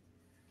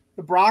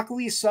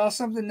Broccoli saw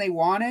something they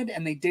wanted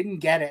and they didn't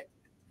get it.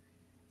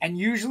 And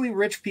usually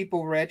rich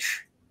people,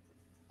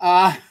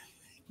 get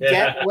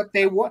what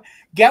they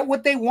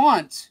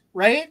want,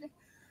 right?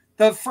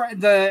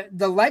 The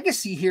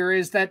legacy here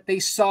is that they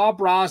saw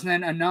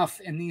Brosnan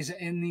enough in these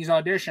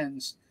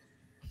auditions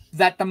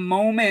that the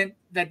moment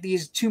that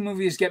these two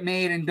movies get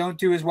made and don't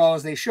do as well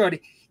as they should,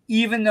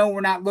 even though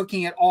we're not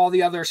looking at all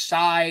the other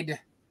side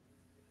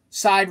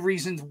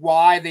reasons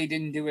why they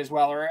didn't do as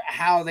well or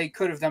how they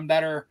could have done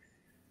better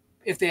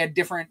if they had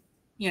different,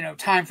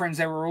 time frames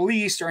that were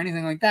released or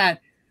anything like that,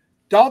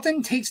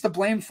 Dalton takes the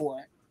blame for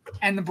it.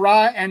 And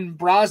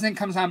Brosnan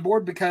comes on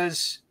board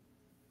because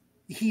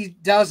he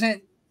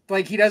doesn't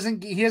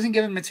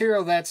give him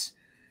material that's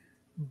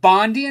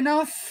Bondy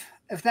enough,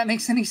 if that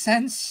makes any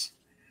sense.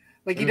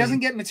 Like, he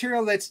doesn't get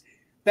material that's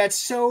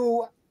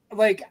so,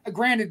 like,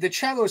 granted, the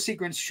cello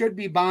sequence should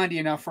be Bondy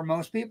enough for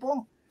most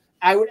people.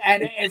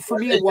 And for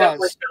me, it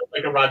was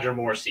like a Roger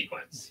Moore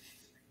sequence.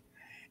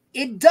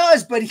 It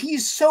does, but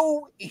he's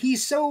so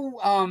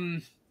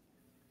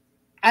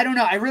I don't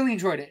know. I really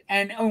enjoyed it.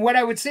 And what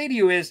I would say to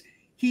you is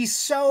he's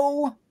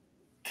so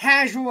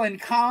casual and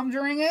calm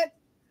during it.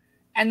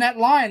 And that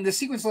line, the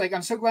sequence, like,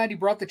 I'm so glad you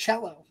brought the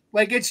cello.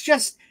 Like, it's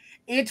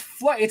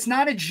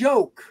not a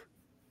joke.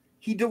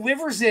 He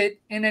delivers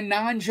it in a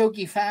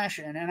non-jokey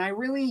fashion. And I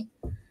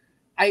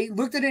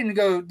looked at it and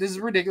go, this is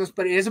ridiculous,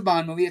 but it is a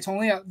Bond movie.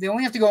 They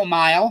only have to go a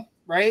mile,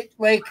 right?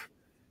 Like,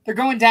 they're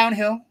going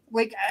downhill.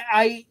 Like,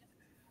 I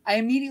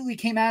immediately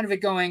came out of it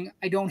going,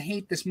 I don't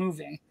hate this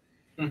movie.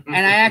 And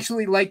I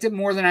actually liked it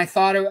more than I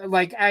thought.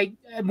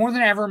 More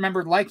than I ever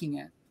remembered liking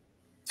it.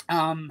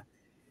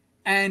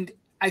 And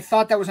I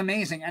thought that was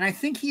amazing. And I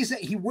think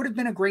he would have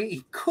been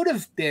he could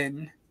have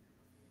been.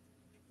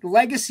 The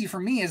legacy for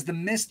me is the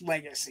missed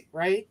legacy,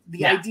 right?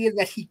 The idea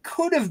that he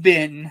could have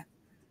been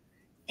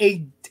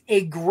a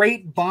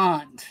great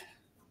Bond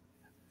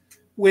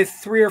with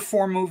 3 or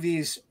 4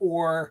 movies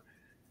or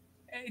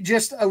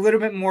just a little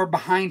bit more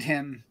behind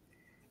him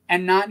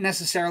and not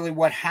necessarily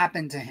what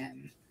happened to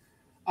him.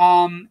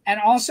 And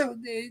also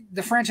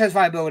the franchise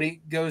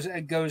viability goes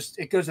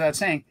without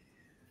saying.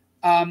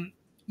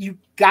 You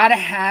got to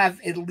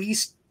have at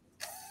least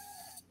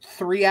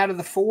 3 out of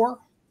the 4.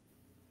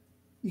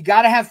 You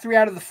got to have 3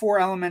 out of the 4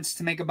 elements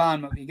to make a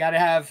Bond movie. You got to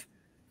have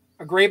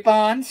a great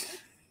Bond,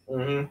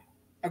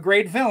 a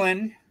great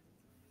villain,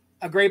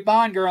 a great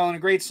Bond girl, and a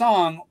great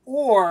song,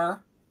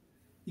 or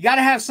you got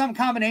to have some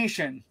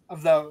combination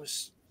of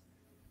those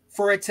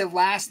for it to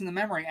last in the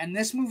memory. And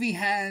this movie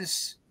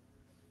has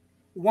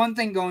one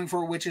thing going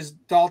for it, which is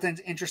Dalton's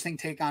interesting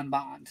take on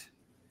Bond.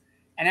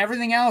 And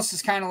everything else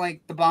is kind of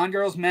like the Bond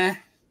girls, meh.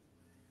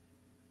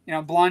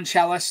 Blonde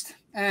cellist,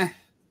 eh.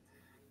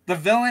 The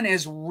villain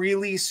is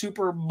really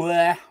super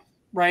bleh,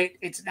 right?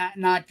 It's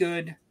not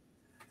good.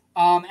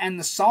 And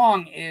the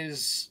song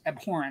is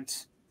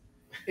abhorrent.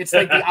 It's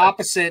like the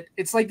opposite.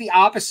 It's like the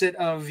opposite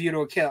of View to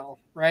a Kill,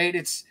 right?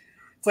 It's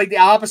like the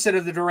opposite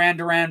of the Duran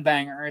Duran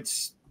banger.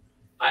 It's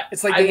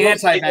like the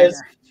anti-banger.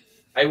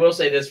 I will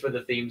say this for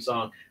the theme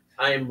song.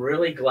 I am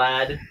really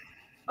glad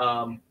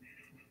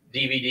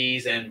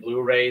DVDs and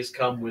Blu-rays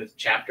come with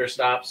chapter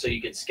stops so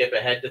you can skip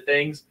ahead to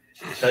things.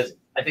 Because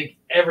I think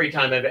every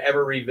time I've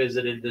ever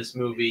revisited this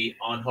movie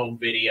on home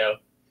video,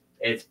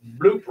 It's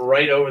bloop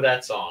right over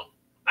that song.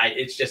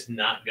 It's just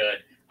not good.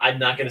 I'm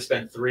not going to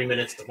spend 3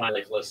 minutes of my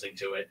life listening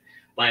to it.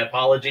 My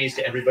apologies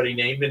to everybody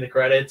named in the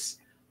credits.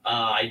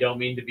 I don't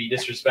mean to be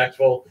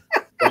disrespectful,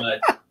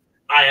 but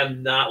I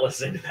am not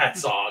listening to that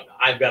song.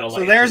 I've got a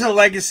So there's a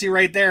legacy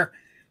right there,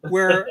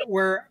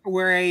 where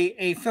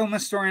a film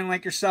historian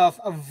like yourself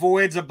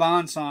avoids a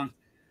Bond song.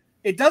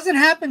 It doesn't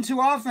happen too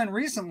often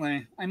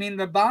recently. I mean,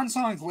 the Bond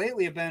songs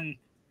lately have been,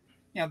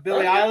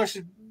 Billie Eilish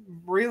is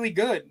really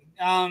good.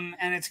 And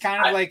it's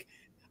kind of like,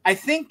 I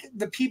think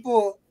the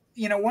people,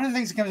 one of the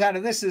things that comes out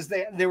of this is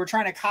they were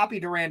trying to copy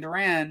Duran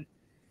Duran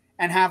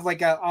and have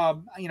like a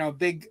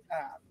big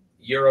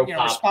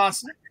Europop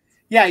response.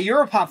 Yeah,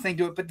 Europop thing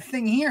to it. But the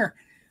thing here,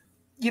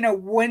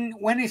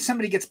 when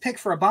somebody gets picked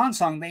for a Bond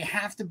song, they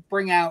have to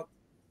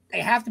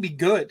be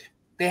good.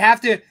 They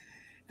have to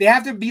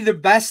be the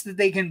best that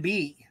they can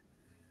be.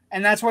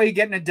 And that's why you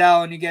get an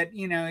Adele and you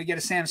get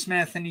a Sam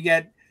Smith and you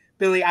get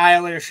Billie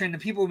Eilish, and the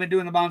people who've been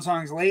doing the Bond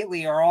songs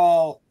lately are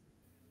all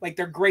like,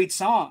 they're great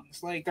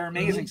songs. Like, they're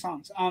amazing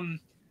songs.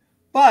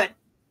 But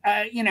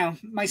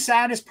my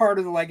saddest part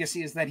of the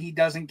legacy is that he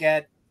doesn't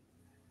get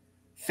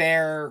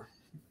fair.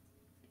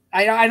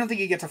 I don't think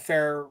he gets a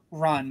fair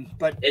run,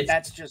 but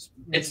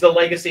it's the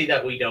legacy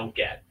that we don't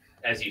get,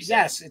 as you said.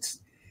 Yes,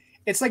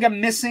 it's like a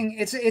missing.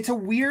 It's a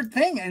weird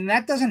thing, and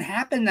that doesn't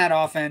happen that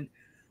often,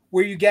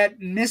 where you get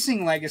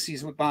missing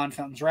legacies with Bond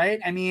films, right?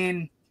 I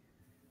mean,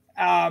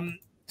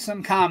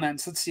 some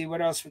comments. Let's see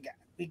what else we got.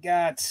 We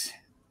got.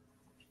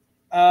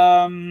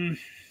 That's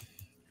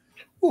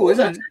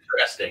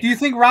interesting. Do you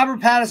think Robert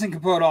Pattinson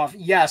could pull it off?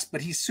 Yes,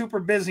 but he's super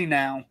busy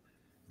now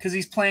because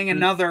he's playing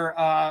another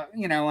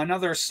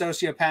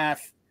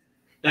sociopath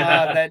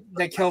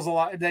that kills a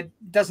lot. That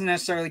doesn't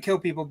necessarily kill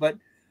people, but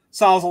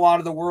solves a lot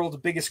of the world's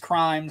biggest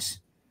crimes.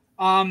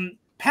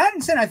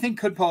 Pattinson, I think,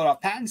 could pull it off.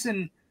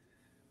 Pattinson.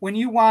 When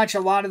you watch a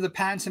lot of the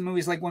Pattinson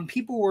movies, like when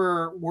people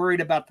were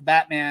worried about the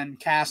Batman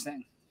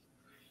casting,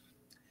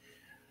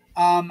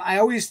 I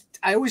always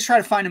try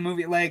to find a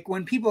movie. Like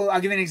when people, I'll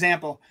give you an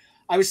example.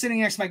 I was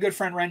sitting next to my good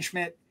friend Ren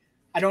Schmidt.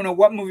 I don't know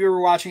what movie we were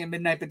watching at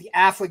midnight, but the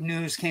Affleck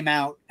news came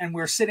out, and we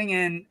were sitting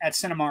at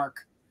Cinemark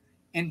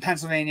in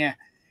Pennsylvania,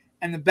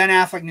 and the Ben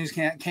Affleck news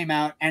came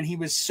out, and he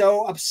was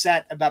so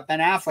upset about Ben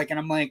Affleck, and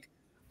I'm like,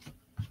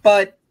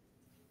 but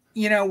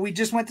we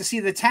just went to see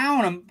The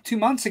Town 2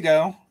 months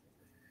ago.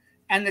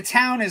 And The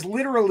Town is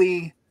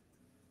literally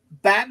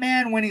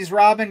Batman when he's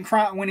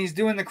when he's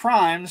doing the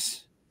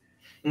crimes,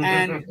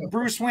 and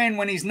Bruce Wayne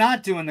when he's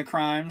not doing the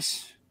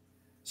crimes,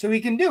 so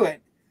he can do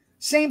it.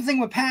 Same thing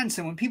with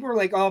Pattinson. When people are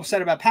like all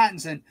upset about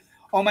Pattinson,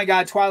 oh my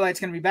God, Twilight's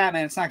going to be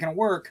Batman, it's not going to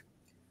work.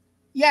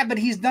 Yeah, but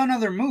he's done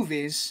other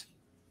movies,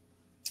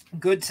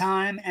 Good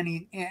Time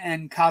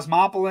and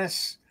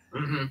Cosmopolis,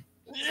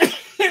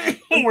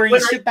 where you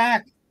sit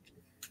back.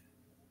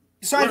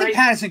 So I think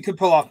Pattinson could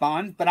pull off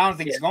Bond, but I don't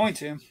think he's going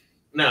to.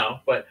 No,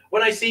 but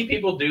when I see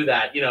people do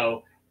that,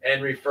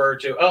 and refer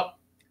to,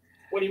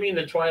 what do you mean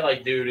the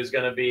Twilight dude is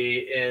going to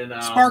be in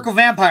Sparkle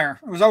Vampire?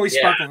 It was always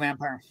Sparkle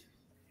Vampire.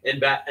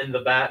 In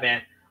the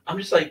Batman. I'm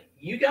just like,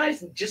 you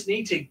guys just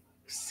need to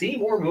see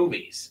more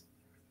movies.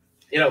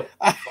 Look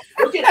at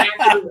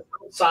actors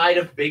outside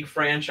of big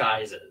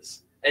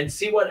franchises and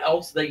see what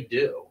else they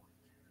do.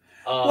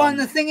 Well, and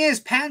the thing is,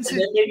 Pattinson,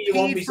 and then maybe you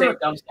won't be saying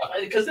dumb stuff,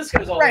 because this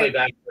goes all the way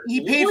back.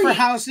 He paid for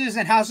houses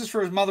and houses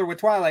for his mother with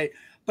Twilight.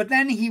 But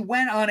then he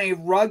went on a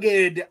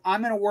rugged,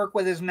 I'm going to work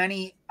with as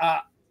many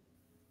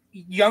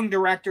young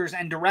directors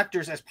and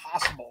directors as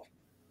possible.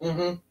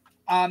 And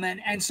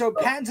so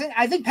Pattinson,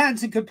 I think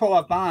Pattinson could pull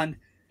off Bond.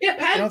 Yeah,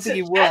 Pattinson, I don't think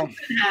he will.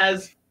 Pattinson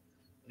has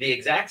the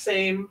exact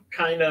same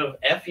kind of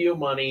FU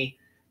money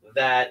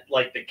that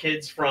like the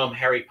kids from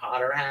Harry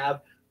Potter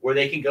have, where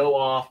they can go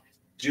off,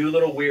 do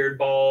little weird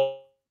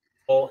ball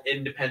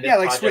independent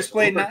like projects.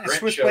 Switchblade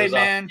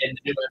Man.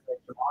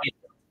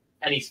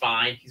 And he's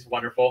fine. He's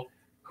wonderful.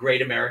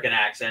 Great American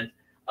accent.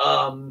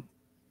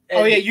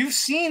 You've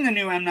seen the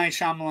new M. Night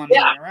Shyamalan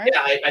movie, right?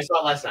 Yeah, I saw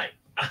it last night.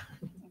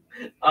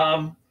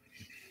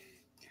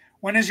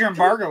 When is your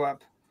embargo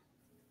up?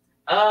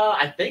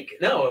 I think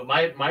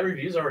my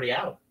review's already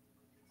out.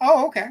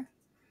 Oh, okay.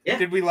 Yeah.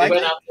 Did we like it?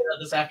 Went out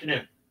this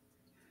afternoon.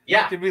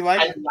 Yeah. Did we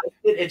like it? I liked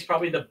it. It's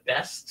probably the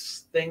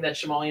best thing that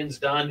Shyamalan's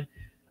done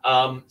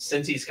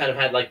since he's kind of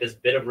had like this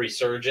bit of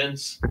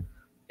resurgence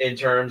in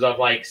terms of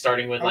like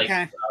starting with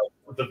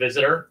The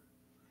Visitor.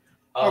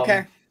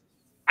 I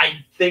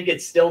think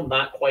it's still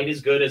not quite as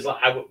good as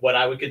what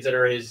I would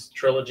consider his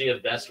trilogy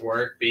of best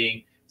work,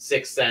 being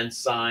Sixth Sense,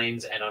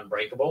 Signs, and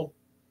Unbreakable.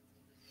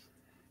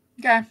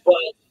 Okay, but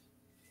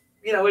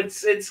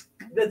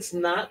it's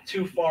not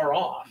too far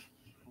off.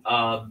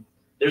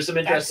 There's some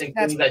interesting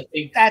things. I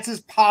think that's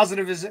as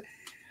positive as it.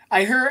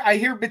 I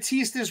hear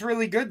Batista's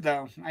really good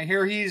though. I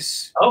hear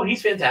he's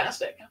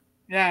fantastic.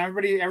 Yeah,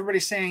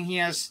 everybody's saying he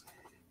has.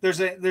 There's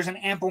an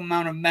ample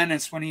amount of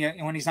menace when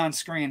he's on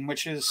screen,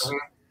 which is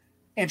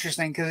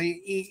interesting because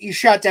he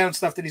shot down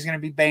stuff that he's going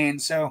to be Bane.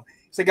 So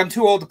it's like, I'm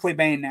too old to play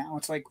Bane now.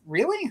 It's like,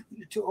 really?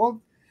 You're too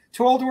old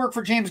to work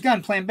for James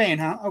Gunn playing Bane,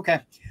 huh? Okay.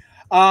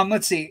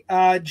 Let's see.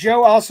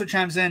 Joe also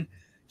chimes in.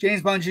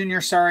 James Bond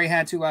Jr. Sorry,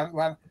 had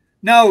to.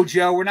 No,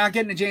 Joe, we're not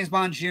getting to James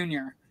Bond Jr.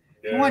 No.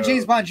 If you want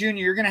James Bond Jr.,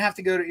 you're gonna have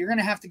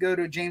to go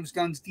to James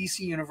Gunn's DC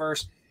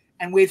universe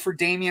and wait for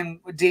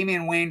Damian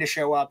Wayne to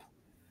show up.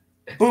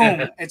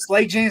 Boom! It's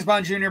like James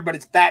Bond Jr., but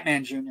it's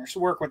Batman Jr. So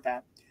work with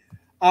that.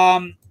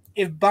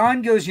 If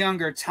Bond goes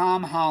younger,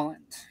 Tom Holland.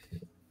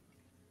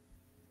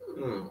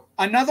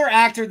 Another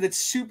actor that's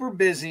super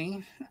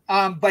busy,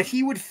 but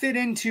he would fit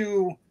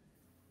into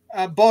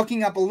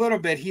bulking up a little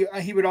bit.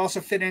 He would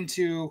also fit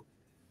into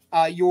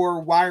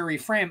your wiry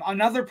frame.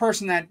 Another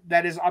person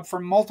that is up for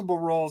multiple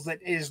roles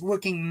that is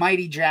looking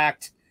mighty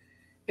jacked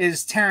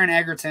is Taron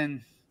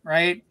Egerton,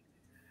 right?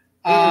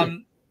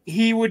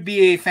 He would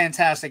be a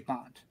fantastic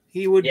Bond.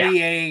 He would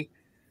be a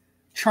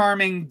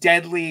charming,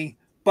 deadly,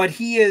 but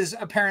he is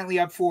apparently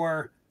up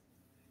for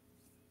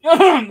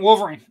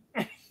Wolverine.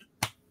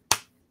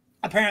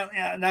 Apparently,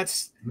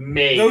 that's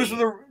maybe those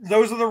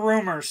are the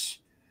rumors.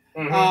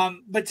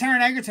 But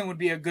Taron Egerton would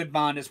be a good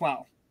Bond as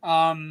well.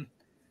 I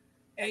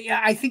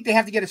think they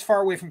have to get as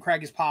far away from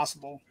Craig as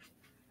possible,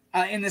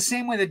 in the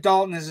same way that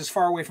Dalton is as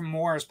far away from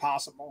Moore as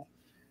possible.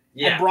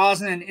 And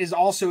Brosnan is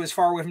also as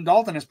far away from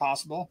Dalton as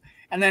possible,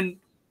 and then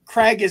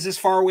Craig is as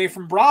far away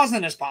from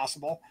Brosnan as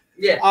possible.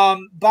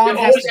 Bond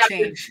has to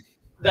change.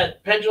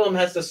 That pendulum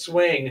has to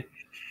swing,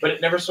 but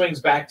it never swings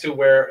back to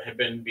where it had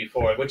been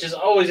before, which is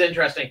always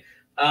interesting.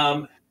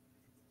 How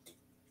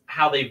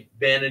they've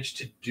managed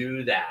to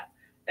do that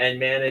and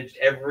managed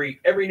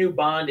every new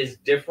Bond is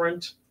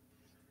different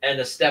and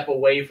a step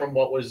away from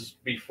what was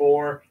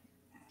before,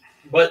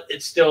 but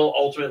it still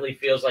ultimately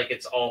feels like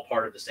it's all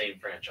part of the same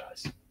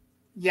franchise.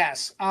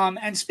 Yes.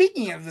 And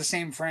speaking of the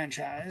same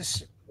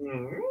franchise,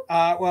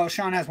 well,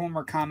 Sean has one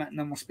more comment and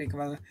then we'll speak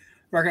about it.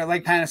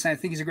 Like Patterson, I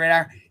think he's a great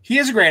actor. He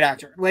is a great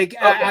actor. Like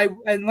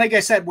like I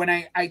said, when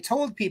I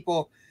told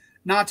people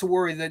not to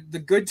worry, that the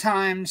Good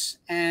Times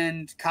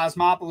and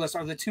Cosmopolis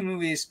are the two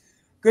movies.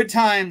 Good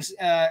Times,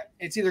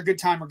 it's either Good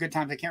Time or Good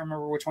Times. I can't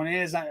remember which one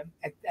it is.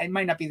 It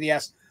might not be the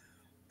S,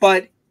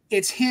 but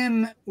it's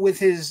him with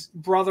his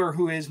brother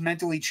who is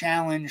mentally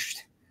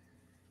challenged,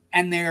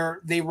 and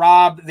they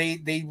rob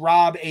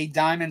a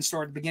diamond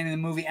store at the beginning of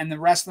the movie, and the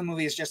rest of the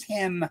movie is just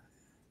him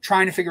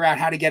trying to figure out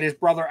how to get his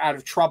brother out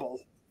of trouble.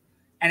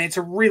 And it's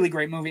a really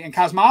great movie. And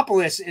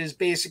Cosmopolis is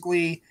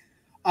basically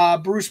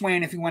Bruce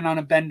Wayne if he went on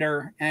a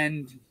bender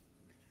and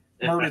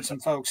murdered some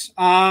folks,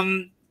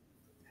 and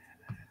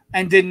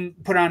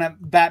didn't put on a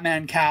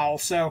Batman cowl.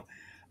 So,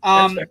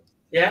 and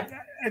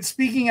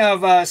speaking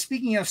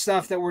of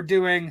stuff that we're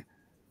doing,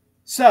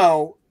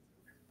 so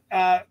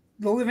the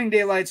Living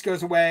Daylights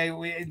goes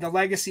away. The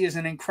legacy is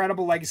an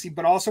incredible legacy,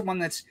 but also one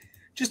that's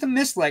just a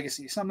missed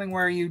legacy. Something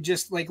where you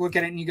just like look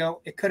at it and you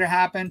go, it could have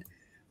happened,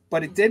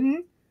 but it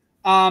didn't.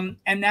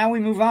 And now we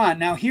move on.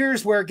 Now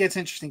here's where it gets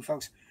interesting,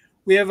 folks.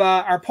 We have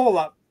our poll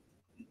up.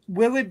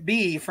 Will it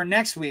be for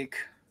next week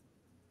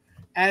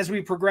as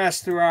we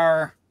progress through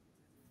our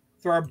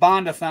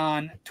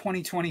BOND-A-THON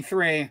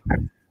 2023?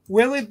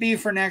 Will it be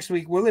for next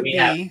week? Will it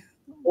be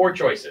 4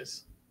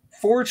 choices?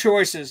 4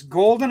 choices.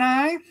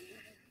 GoldenEye.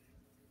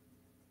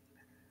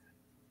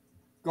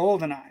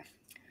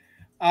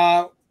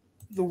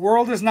 The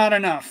World Is Not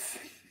Enough.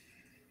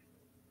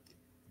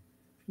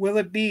 Will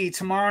it be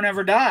Tomorrow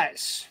Never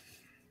Dies?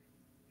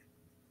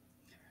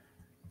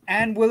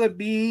 And will it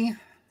be...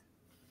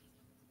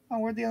 Oh,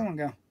 where'd the other one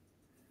go?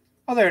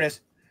 Oh, there it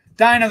is.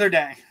 Die Another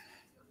Day.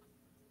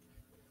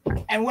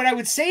 And what I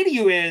would say to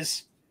you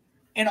is,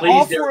 in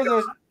all 4 of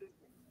those...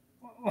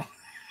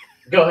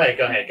 Go ahead.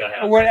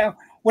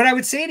 What I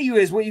would say to you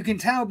is, what you can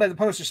tell by the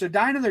poster. So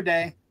Die Another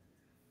Day,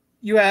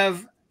 you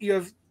have...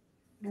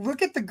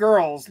 Look at the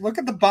girls. Look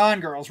at the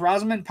Bond girls.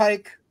 Rosamund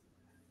Pike,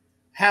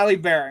 Halle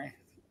Berry.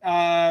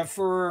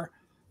 For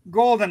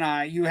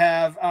GoldenEye, you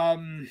have...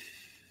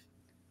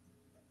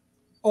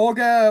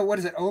 Olga, what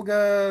is it?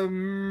 Olga,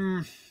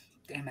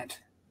 damn it.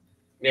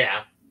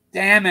 Yeah.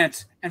 Damn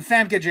it. And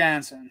Famke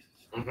Janssen.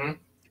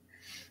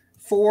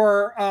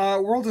 For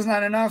World Is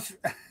Not Enough,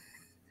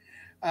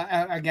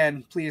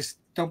 again, please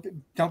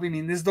don't be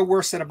mean. This is the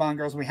worst set of Bond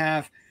girls we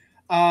have.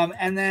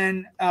 And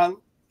then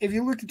if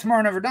you look at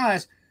Tomorrow Never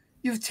Dies,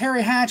 you have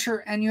Terry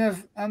Hatcher and you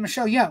have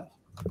Michelle Yeoh.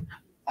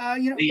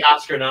 The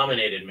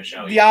Oscar-nominated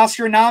Michelle Yeoh. The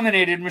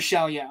Oscar-nominated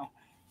Michelle Yeoh,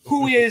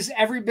 who is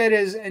every bit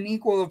as an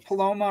equal of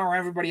Paloma or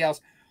everybody else.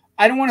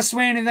 I don't want to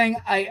sway anything.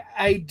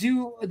 I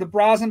do. The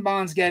Brosnan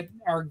Bonds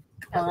are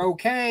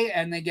okay,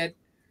 and they get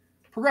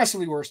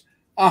progressively worse.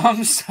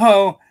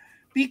 So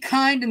be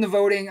kind in the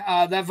voting.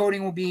 That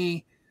voting will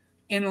be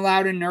in the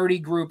Loud and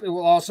Nerdy group. It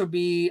will also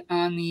be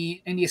on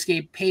the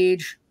IndieScape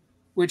page,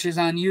 which is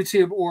on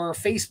YouTube or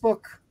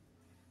Facebook.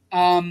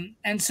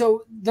 And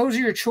so those are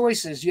your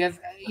choices. You have,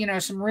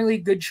 some really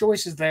good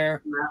choices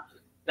there.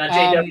 Now,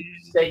 JW,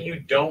 you say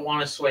you don't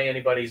want to sway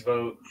anybody's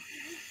vote.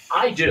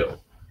 I do.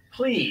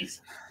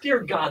 Please,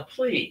 dear God,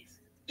 please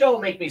don't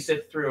make me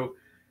sit through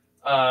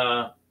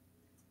Diana,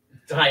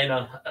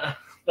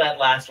 that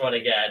last one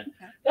again.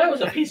 That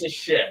was a piece of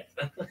shit.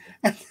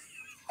 I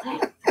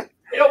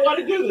don't want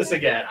to do do this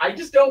again. I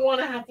just don't want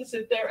to have to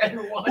sit there and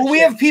watch. Well, we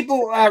have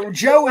people.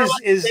 Joe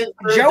is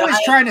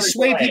trying to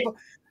sway people.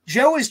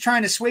 Joe is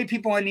trying to sway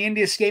people on the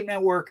Indie Escape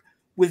Network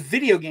with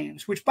video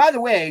games. Which, by the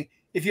way,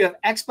 if you have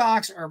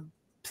Xbox or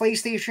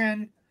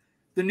PlayStation,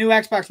 the new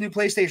Xbox, new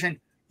PlayStation,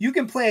 you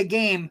can play a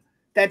game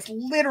that's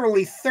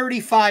literally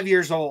 35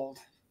 years old.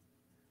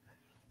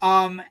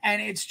 And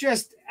it's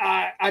just,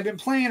 I've been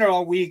playing it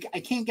all week. I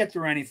can't get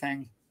through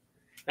anything.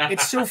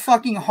 It's so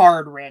fucking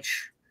hard,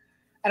 Rich.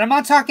 And I'm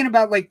not talking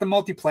about like the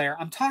multiplayer.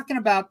 I'm talking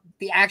about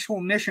the actual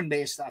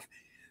mission-based stuff.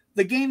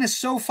 The game is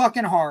so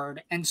fucking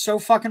hard and so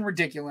fucking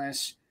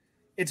ridiculous.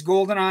 It's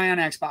GoldenEye on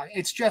Xbox.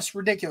 It's just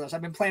ridiculous.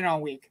 I've been playing it all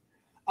week.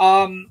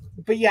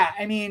 But yeah,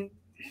 I mean,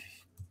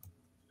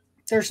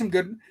 there's some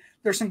good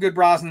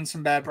Brosnan and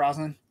some bad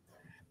Brosnan.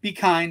 Be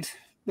kind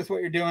with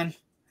what you're doing.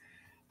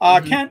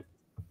 Ken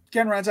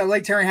Reds, I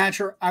like Terry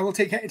Hatcher. I will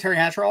take Terry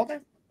Hatcher all day.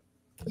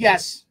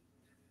 Yes.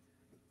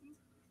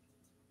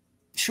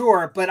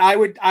 Sure, but I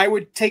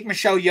would take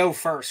Michelle Yeoh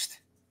first.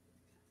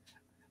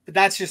 But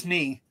that's just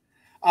me.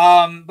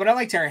 But I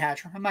like Terry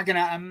Hatcher. I'm not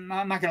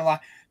gonna lie.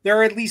 There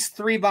are at least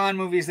 3 Bond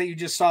movies that you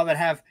just saw that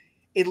have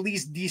at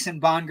least decent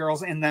Bond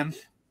girls in them.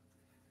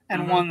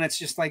 And one that's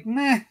just like,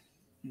 meh.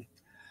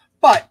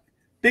 But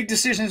big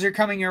decisions are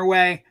coming your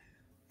way.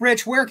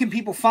 Rich, where can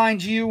people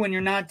find you when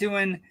you're not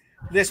doing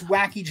this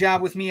wacky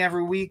job with me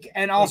every week?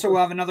 And also we'll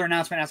have another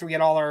announcement after we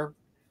get all our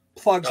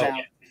plugs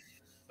out.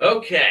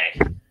 Okay.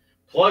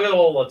 Plug it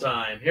all the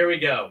time. Here we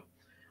go.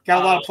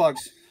 Got a lot of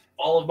plugs.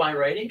 All of my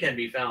writing can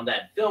be found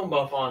at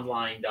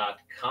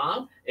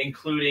FILMBUFFonline.com,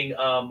 including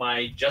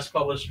my just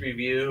published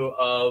review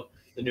of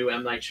the new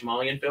M. Night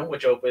Shyamalan film,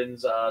 which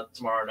opens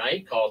tomorrow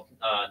night, called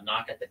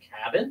Knock at the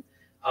Cabin.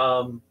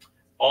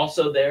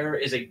 Also, there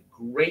is a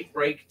great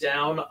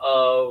breakdown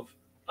of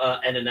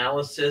an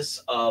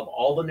analysis of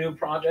all the new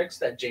projects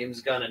that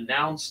James Gunn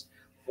announced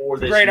for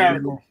this great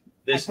article.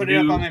 This I put it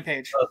up on my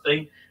page.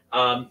 Thing.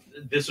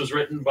 This was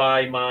written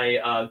by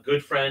my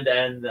good friend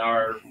and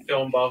our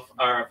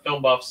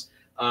FilmBuff's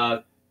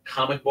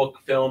comic book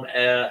film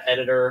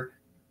editor,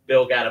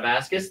 Bill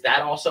Gadavaskis.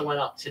 That also went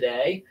up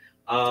today.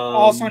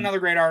 Also another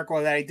great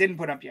article that I didn't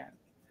put up yet.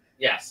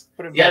 Yes.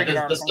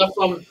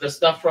 The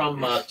stuff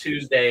from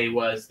Tuesday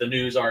was the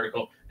news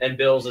article, and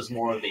Bill's is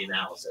more of the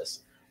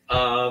analysis.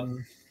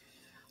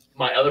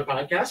 My other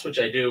podcast, which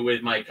I do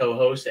with my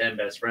co-host and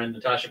best friend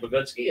Natasha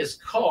Bogutsky, is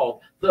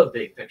called The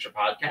Big Picture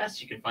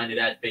Podcast. You can find it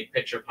at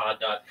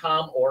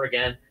bigpicturepod.com, or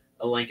again,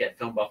 a link at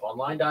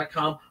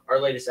filmbuffonline.com. Our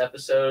latest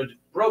episode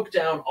broke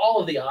down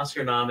all of the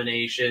Oscar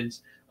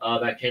nominations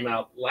that came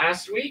out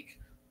last week.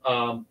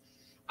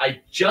 I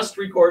just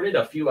recorded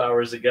a few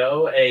hours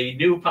ago a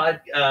new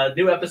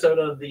episode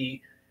of the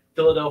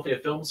Philadelphia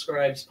Film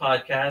Scribes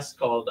podcast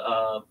called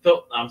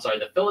the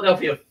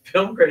Philadelphia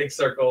Film Critics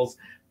Circle's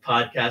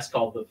podcast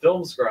called The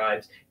Film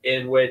Scribes,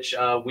 in which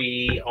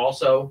we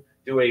also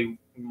do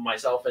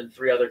myself and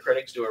 3 other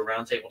critics do a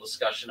roundtable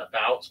discussion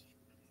about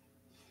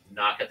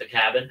Knock at the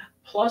Cabin.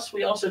 Plus,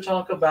 we also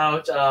talk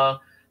about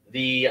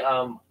the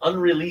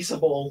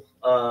unreleasable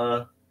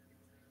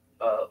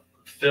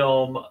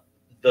film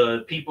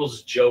The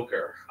People's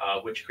Joker,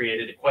 which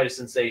created quite a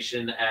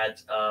sensation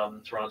at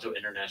Toronto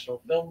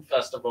International Film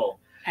Festival.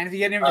 And if you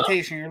get an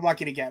invitation, you're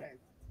lucky to get it.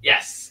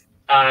 Yes.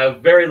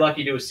 Very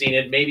lucky to have seen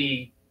it.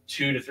 Maybe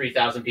 2,000 to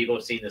 3,000 people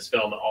have seen this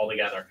film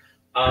altogether.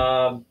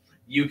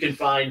 You can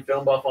find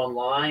Film Buff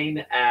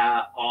Online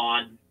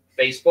on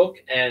Facebook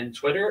and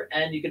Twitter,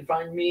 and you can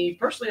find me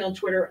personally on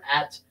Twitter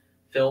at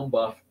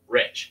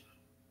FilmBuffRich.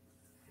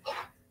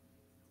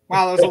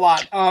 Wow, that was a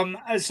lot.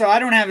 So I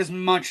don't have as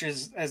much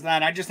as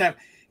that. I just have,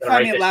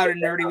 find me at Loud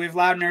and Nerdy. We have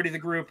Loud and Nerdy, the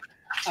group.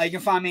 You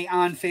can find me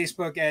on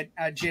Facebook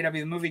at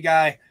JW the Movie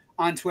Guy,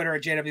 on Twitter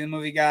at JW the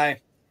Movie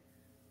Guy.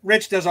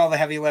 Rich does all the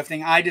heavy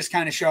lifting. I just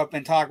kind of show up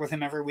and talk with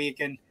him every week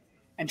and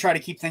try to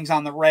keep things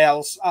on the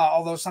rails,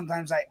 although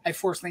sometimes I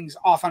force things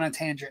off on a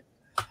tangent.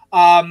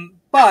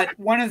 But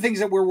one of the things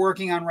that we're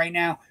working on right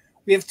now,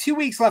 we have 2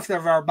 weeks left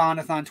of our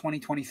BOND-A-THON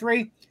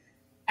 2023.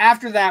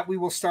 After that, we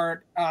will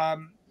start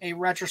a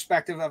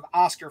retrospective of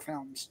Oscar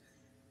films.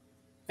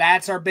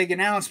 That's our big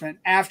announcement.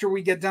 After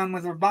we get done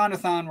with our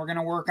BOND-A-THON, we're going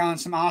to work on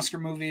some Oscar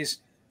movies.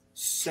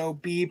 So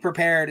be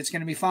prepared. It's going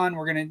to be fun.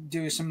 We're going to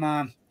do some,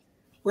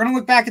 we're going to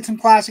look back at some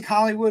classic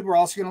Hollywood. We're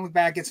also going to look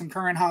back at some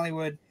current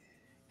Hollywood.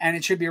 And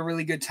it should be a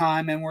really good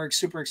time. And we're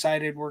super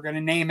excited. We're going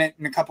to name it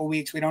in a couple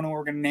weeks. We don't know what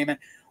we're going to name it.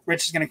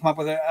 Rich is going to come up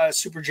with a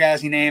super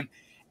jazzy name.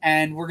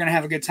 And we're going to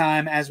have a good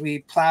time as we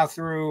plow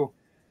through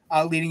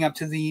leading up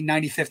to the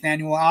 95th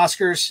annual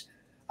Oscars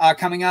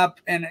coming up.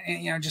 And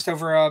just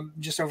over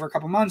a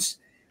couple months.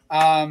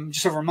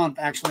 Just over a month,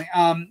 actually.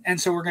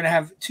 And so we're going to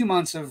have 2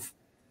 months of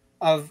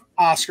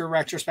Oscar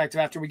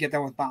retrospective after we get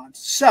done with Bond.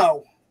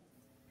 So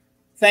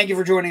thank you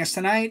for joining us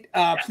tonight.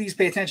 Please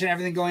pay attention to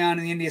everything going on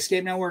in the Indie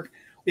Escape Network.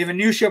 We have a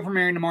new show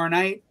premiering tomorrow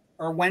night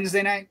or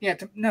Wednesday night.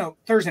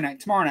 Thursday night,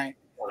 tomorrow night.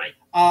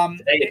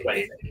 Today is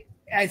Wednesday.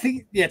 I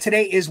think,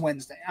 today is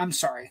Wednesday. I'm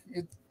sorry.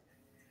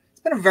 It's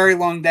been a very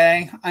long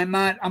day.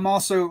 I'm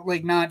also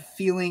not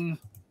feeling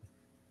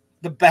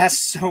the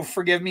best, so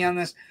forgive me on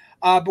this.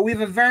 But we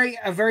have a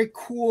very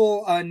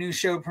cool new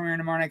show premiering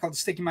tomorrow night called The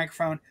Sticky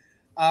Microphone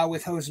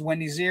with host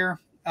Wendy Zier.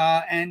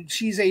 And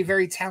she's a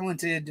very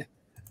talented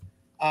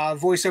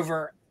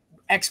voiceover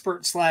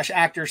expert /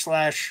 actor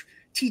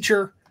 /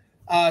 teacher.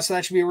 So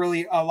that should be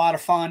really a lot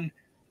of fun.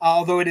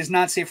 Although it is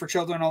not safe for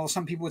children, although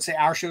some people would say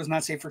our show is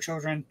not safe for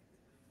children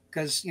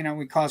because, you know,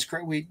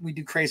 we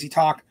do crazy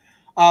talk.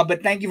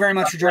 But thank you very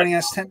much for joining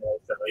us.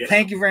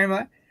 Thank you very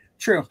much.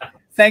 True.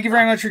 Thank you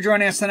very much for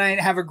joining us tonight.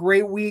 Have a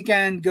great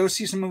weekend. Go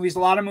see some movies. A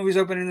lot of movies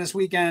opening this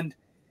weekend.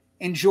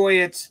 Enjoy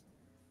it.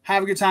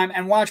 Have a good time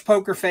and watch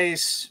Poker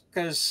Face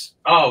because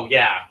oh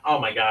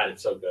my God,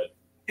 it's so good.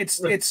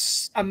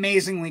 It's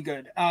amazingly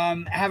good.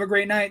 Have a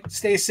great night.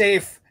 Stay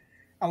safe.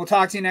 I will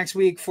talk to you next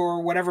week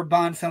for whatever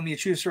Bond film you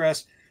choose for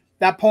us.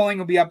 That polling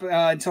will be up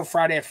until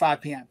Friday at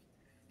 5 p.m.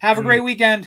 Have a great weekend.